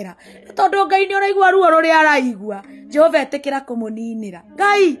kũmuonera. Tondũ Ngai nĩ ũraigua ruo rũrĩa araigua, Jehova ĩtĩkĩra kũmũninĩra.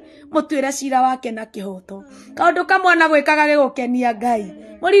 Ngai mũtuĩre cira wake na kĩhoto. Kaũndũ kamwe na gwĩkaga gĩgũkenia Ngai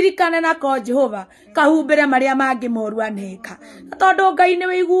mũririkane nako Jehova kahumbĩre marĩa mangĩ moru aneka. Tondũ Ngai nĩ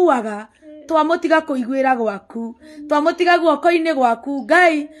wĩiguaga twamũtiga kũiguĩra gwaku, twamũtiga guoko-inĩ gwaku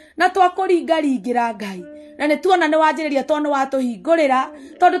Ngai, na twakũringaringĩra Ngai. Na nĩ tuona nĩ wanjĩrĩria tondũ watũhingũrĩra,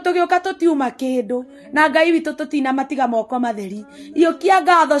 tondũ tũgĩũka tũtiuma kĩndũ na Ngai witũ tũtina matiga moko matheri. Iyũkia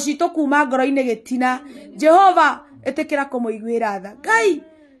ngatho citũ kuma ngoro-inĩ gĩtina. Jehova ĩtĩkĩra kũmũiguĩra tha. Ngai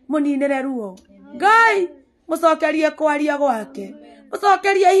mũninĩre ruo. Ngai mũcokerie kwaria gwake,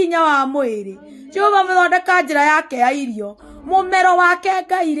 mũcokerie hinya wa mwĩrĩ. Jehova mũthondeka njĩra yake ya irio, mũmero wake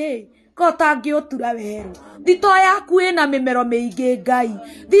Ngai rĩ kota ngĩũtura werũ. Thito yaku ĩna mĩmero mĩingĩ Ngai,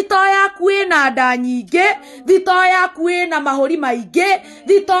 thito yaku ĩna nda nyingĩ, thito yaku ĩna mahũri maingĩ,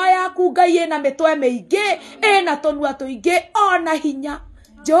 thito yaku Ngai ĩna mĩtwe mĩingĩ, ĩna tũnua tũingĩ ona hinya.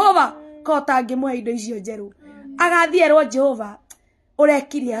 Jehova kota ngĩmũhe indo icio njerũ. Agathierwo Jehova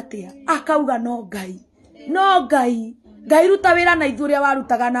ũrekire atĩa? Akauga no Ngai, no Ngai. Ngai ruta wĩra na ithuĩ ũrĩa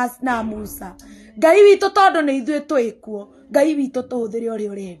warutaga na Musa. Ngai witũ tondũ nĩ ithuĩ twĩkuo, Ngai witũ tũhũthĩre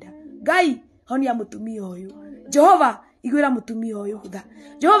ũrĩa ũrenda. Ngai honia mũtumia ũyũ. Jehova iguĩra mũtumia ũyũ tha.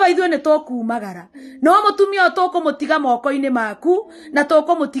 Jehova ithuĩ nĩ tũkumagara, no mũtumia ũyũ tũkũmũtiga moko-inĩ maku na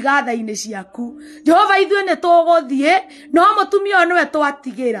tũkũmũtiga tha-inĩ ciaku. Jehova ithuĩ nĩ tũgũthiĩ, no mũtumia ũyũ nĩwe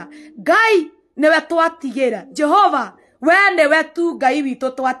twatigĩra. Ngai nĩwe twatigĩra. Jehova we niwe tu Ngai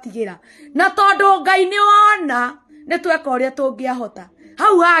witũ twatigira na tondu Ngai ni wona ni tweka uria tungiahota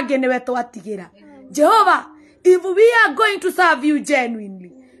hau hangi niwe twatigira Jehova. If we are going to serve you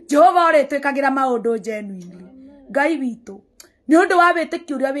genuinely, Jehova ore twekagira maundu genuinely Ngai witũ ni undu wa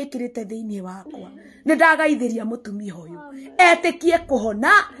wĩtĩkio uria wĩkĩrĩte thĩinĩ wakwa ni ndagaithiria mutumia uyu etĩkie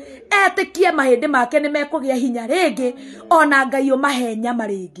kuhona etĩkie mahĩndĩ make ni mekũgĩa hinya rĩngĩ ona Ngai umahe nyama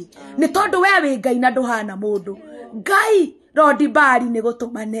rĩngĩ ni tondu we wĩ Ngai na nduhana mundu Ngai Rodi bari ni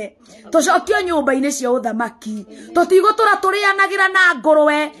gutumane tucokio nyumba-inĩ cia uthamaki tutigũtũra tũrĩanagira na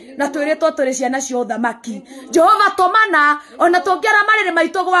ngũrwe na twĩrĩtwo tũrĩ ciana cia uthamaki Jehova tumana ona tũngĩara marĩrĩ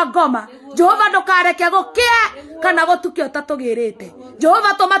maitũ gwa ngoma Jehova ndukareke gũkie kana gũtukio ta tũgĩrĩte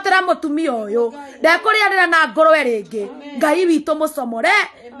Jehova tumatĩra mutumia ũyũ ndekũrĩanĩra na ngũrwe rĩngĩ Ngai witũ mũcomore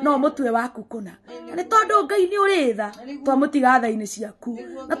no mũtwe waku kuna ni tondu Ngai ni ũrĩ tha twamũtiga tha-inĩ ciaku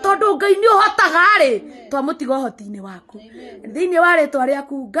na tondu Ngai ni ũhotaga rĩ twamũtiga ũhoti-inĩ waku thĩinĩ wa rĩtwa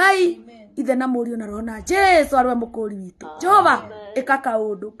rĩaku Ngai ithe na mũriũ na roho na Jesu arwe mũkũri witũ Jehova ĩka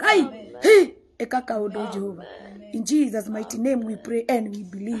kaũndũ Ngai ĩka kaũndũ Jehova. In Jesus mighty name we pray and we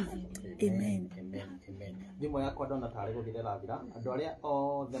believe. Amen. Thimo yakwa ndona tarĩ gũthirĩra thira andũ arĩa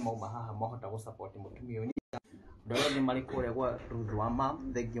othe mauma haha mohota gũsupport mũtumia ũyũ andũ arĩa othe marĩ kũrĩa gwa Ruth wa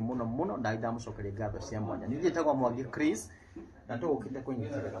Mam thengio mũno mũno ndamũcokeria ngatho cia mwanya nĩ njĩtagwo Mwangi Chris na tũgũkĩte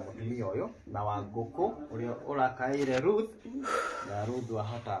kũnyitĩrĩra mũtumia ũyũ na Wanguku ũrĩa ũrakaĩire Ruth na Ruth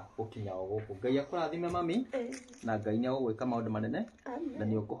ahota gũkinya o gũkũ Ngai akũrathime mami na Ngai nĩ agũgwĩka maũndũ manene na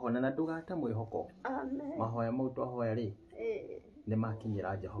nĩ ũkũhona na ndũgate mwĩhoko mahoya mau twahoya rĩ nĩ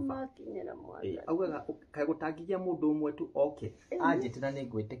makinyĩra Jehova augaga kaĩ gũtangĩgia mũndũ ũmwe tu oke anjĩtĩra nĩ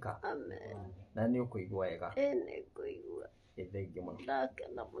ngwĩtĩka na nĩ ũkũigua wega thengio mũno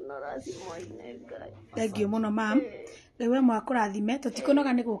thengio mũno mam we mwakũrathime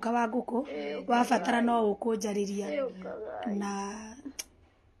tũtikũnoga nĩ gũka Wanguku wabatara no ũkũnjarĩria na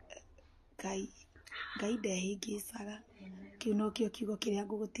Ngai ndehĩngĩcaga kĩu no kĩo kiugo kĩrĩa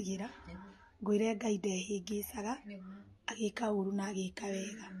ngũgũtigĩra ngwĩre Ngai ndehĩngĩcaga agĩka ũru na agĩka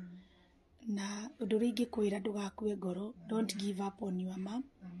wega na ũndũ ũrĩa ingĩkwĩra ndũgakue ngoro don't give up on your mom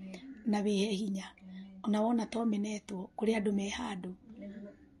na wĩhe hinya ona wona tomenetwo kũrĩ andũ me handũ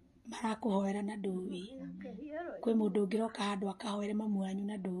marakũhoera na ndũĩ kwĩ mũndũ ũngĩroka handũ akahoere mamu wanyu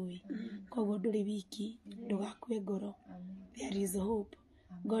na ndũĩ koguo ndũrĩ wiki ndũgakue ngoro there is hope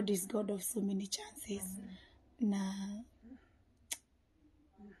God is God of so many chances na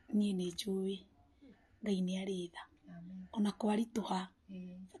niĩ nĩ njũĩ Ngai nĩ arĩ tha ona kwaritũha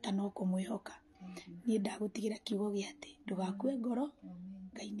bata no kũmwĩhoka niĩ ndagũtigĩra kiugo gĩa atĩ ndũgakue ngoro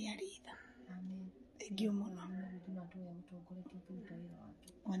Ngai nĩ arĩ tha thengio mũno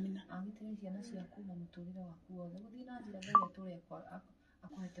amina agitĩre ciana ciaku na mũtũrĩre waku wothe gũthiĩ na njĩra Ngai atũre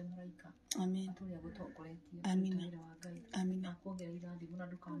akũhete mũraika amen atũre agũtongoretie amina Ngai amina akuongerera irathimo na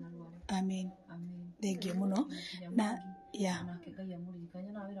ndũkanarware amen amen thengio mũno na nake Ngai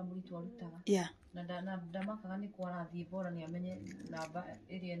amũririkania na wĩra mũritũ arutaga na ndamakaga nĩ kwarathiĩ bora nĩ amenye namba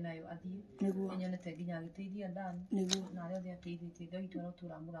ĩrĩa nayo athiĩ nyonete nginya agĩteithia ndani na arĩa othe ateithĩtie Ngai tu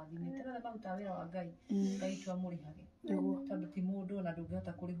arotũra mũrathimĩte na marutaga wĩra wa Ngai Ngai tu amũrĩhage tondũ ti mũndũ na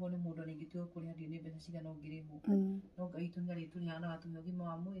ndũngĩhota kũrĩhwo nĩ mũndũ na ingĩtuĩka kũrĩha ndirĩ nĩ mbeca cigana ũngĩrĩhwo no Ngai tu nĩ arĩtũrĩhaga na agatũhe ũgima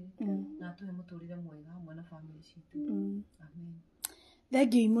wa mwĩrĩ na atũhe mũtũrĩre mwega hamwe na bamĩrĩ citũ amen.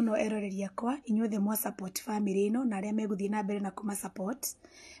 Thengio mũno eroreri akwa inyuothe mwa support family ĩno na arĩa megũthiĩ na mbere na kũma support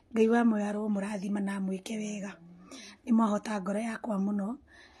Ngai wa moyo arwo mũrathima na mwĩke wega nĩ mwahota ngoro yakwa mũno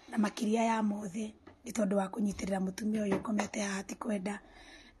na makĩria ya mothe nĩ tondũ wa kũnyitĩrĩra mũtumia ũyũ komete haha ti kwenda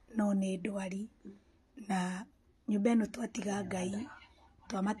no nĩ ndwari na nyũmba ĩno twatiga Ngai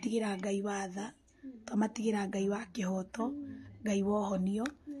twamatigĩra Ngai wa tha twamatigĩra Ngai wa kĩhoto Ngai wa ũhonio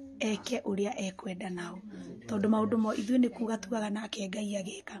eke ũrĩa ekwenda nao tondu maundu mo ithuĩ nĩ kuga tugaga nake Ngai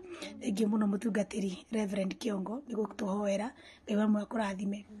agĩka thengio mũno mũtungatĩri Reverend Kiongo nĩ gũtũhoera Ngai wa moyo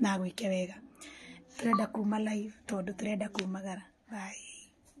akũrathime na gwĩke wega turenda kuma live tondu turenda kumagara bye.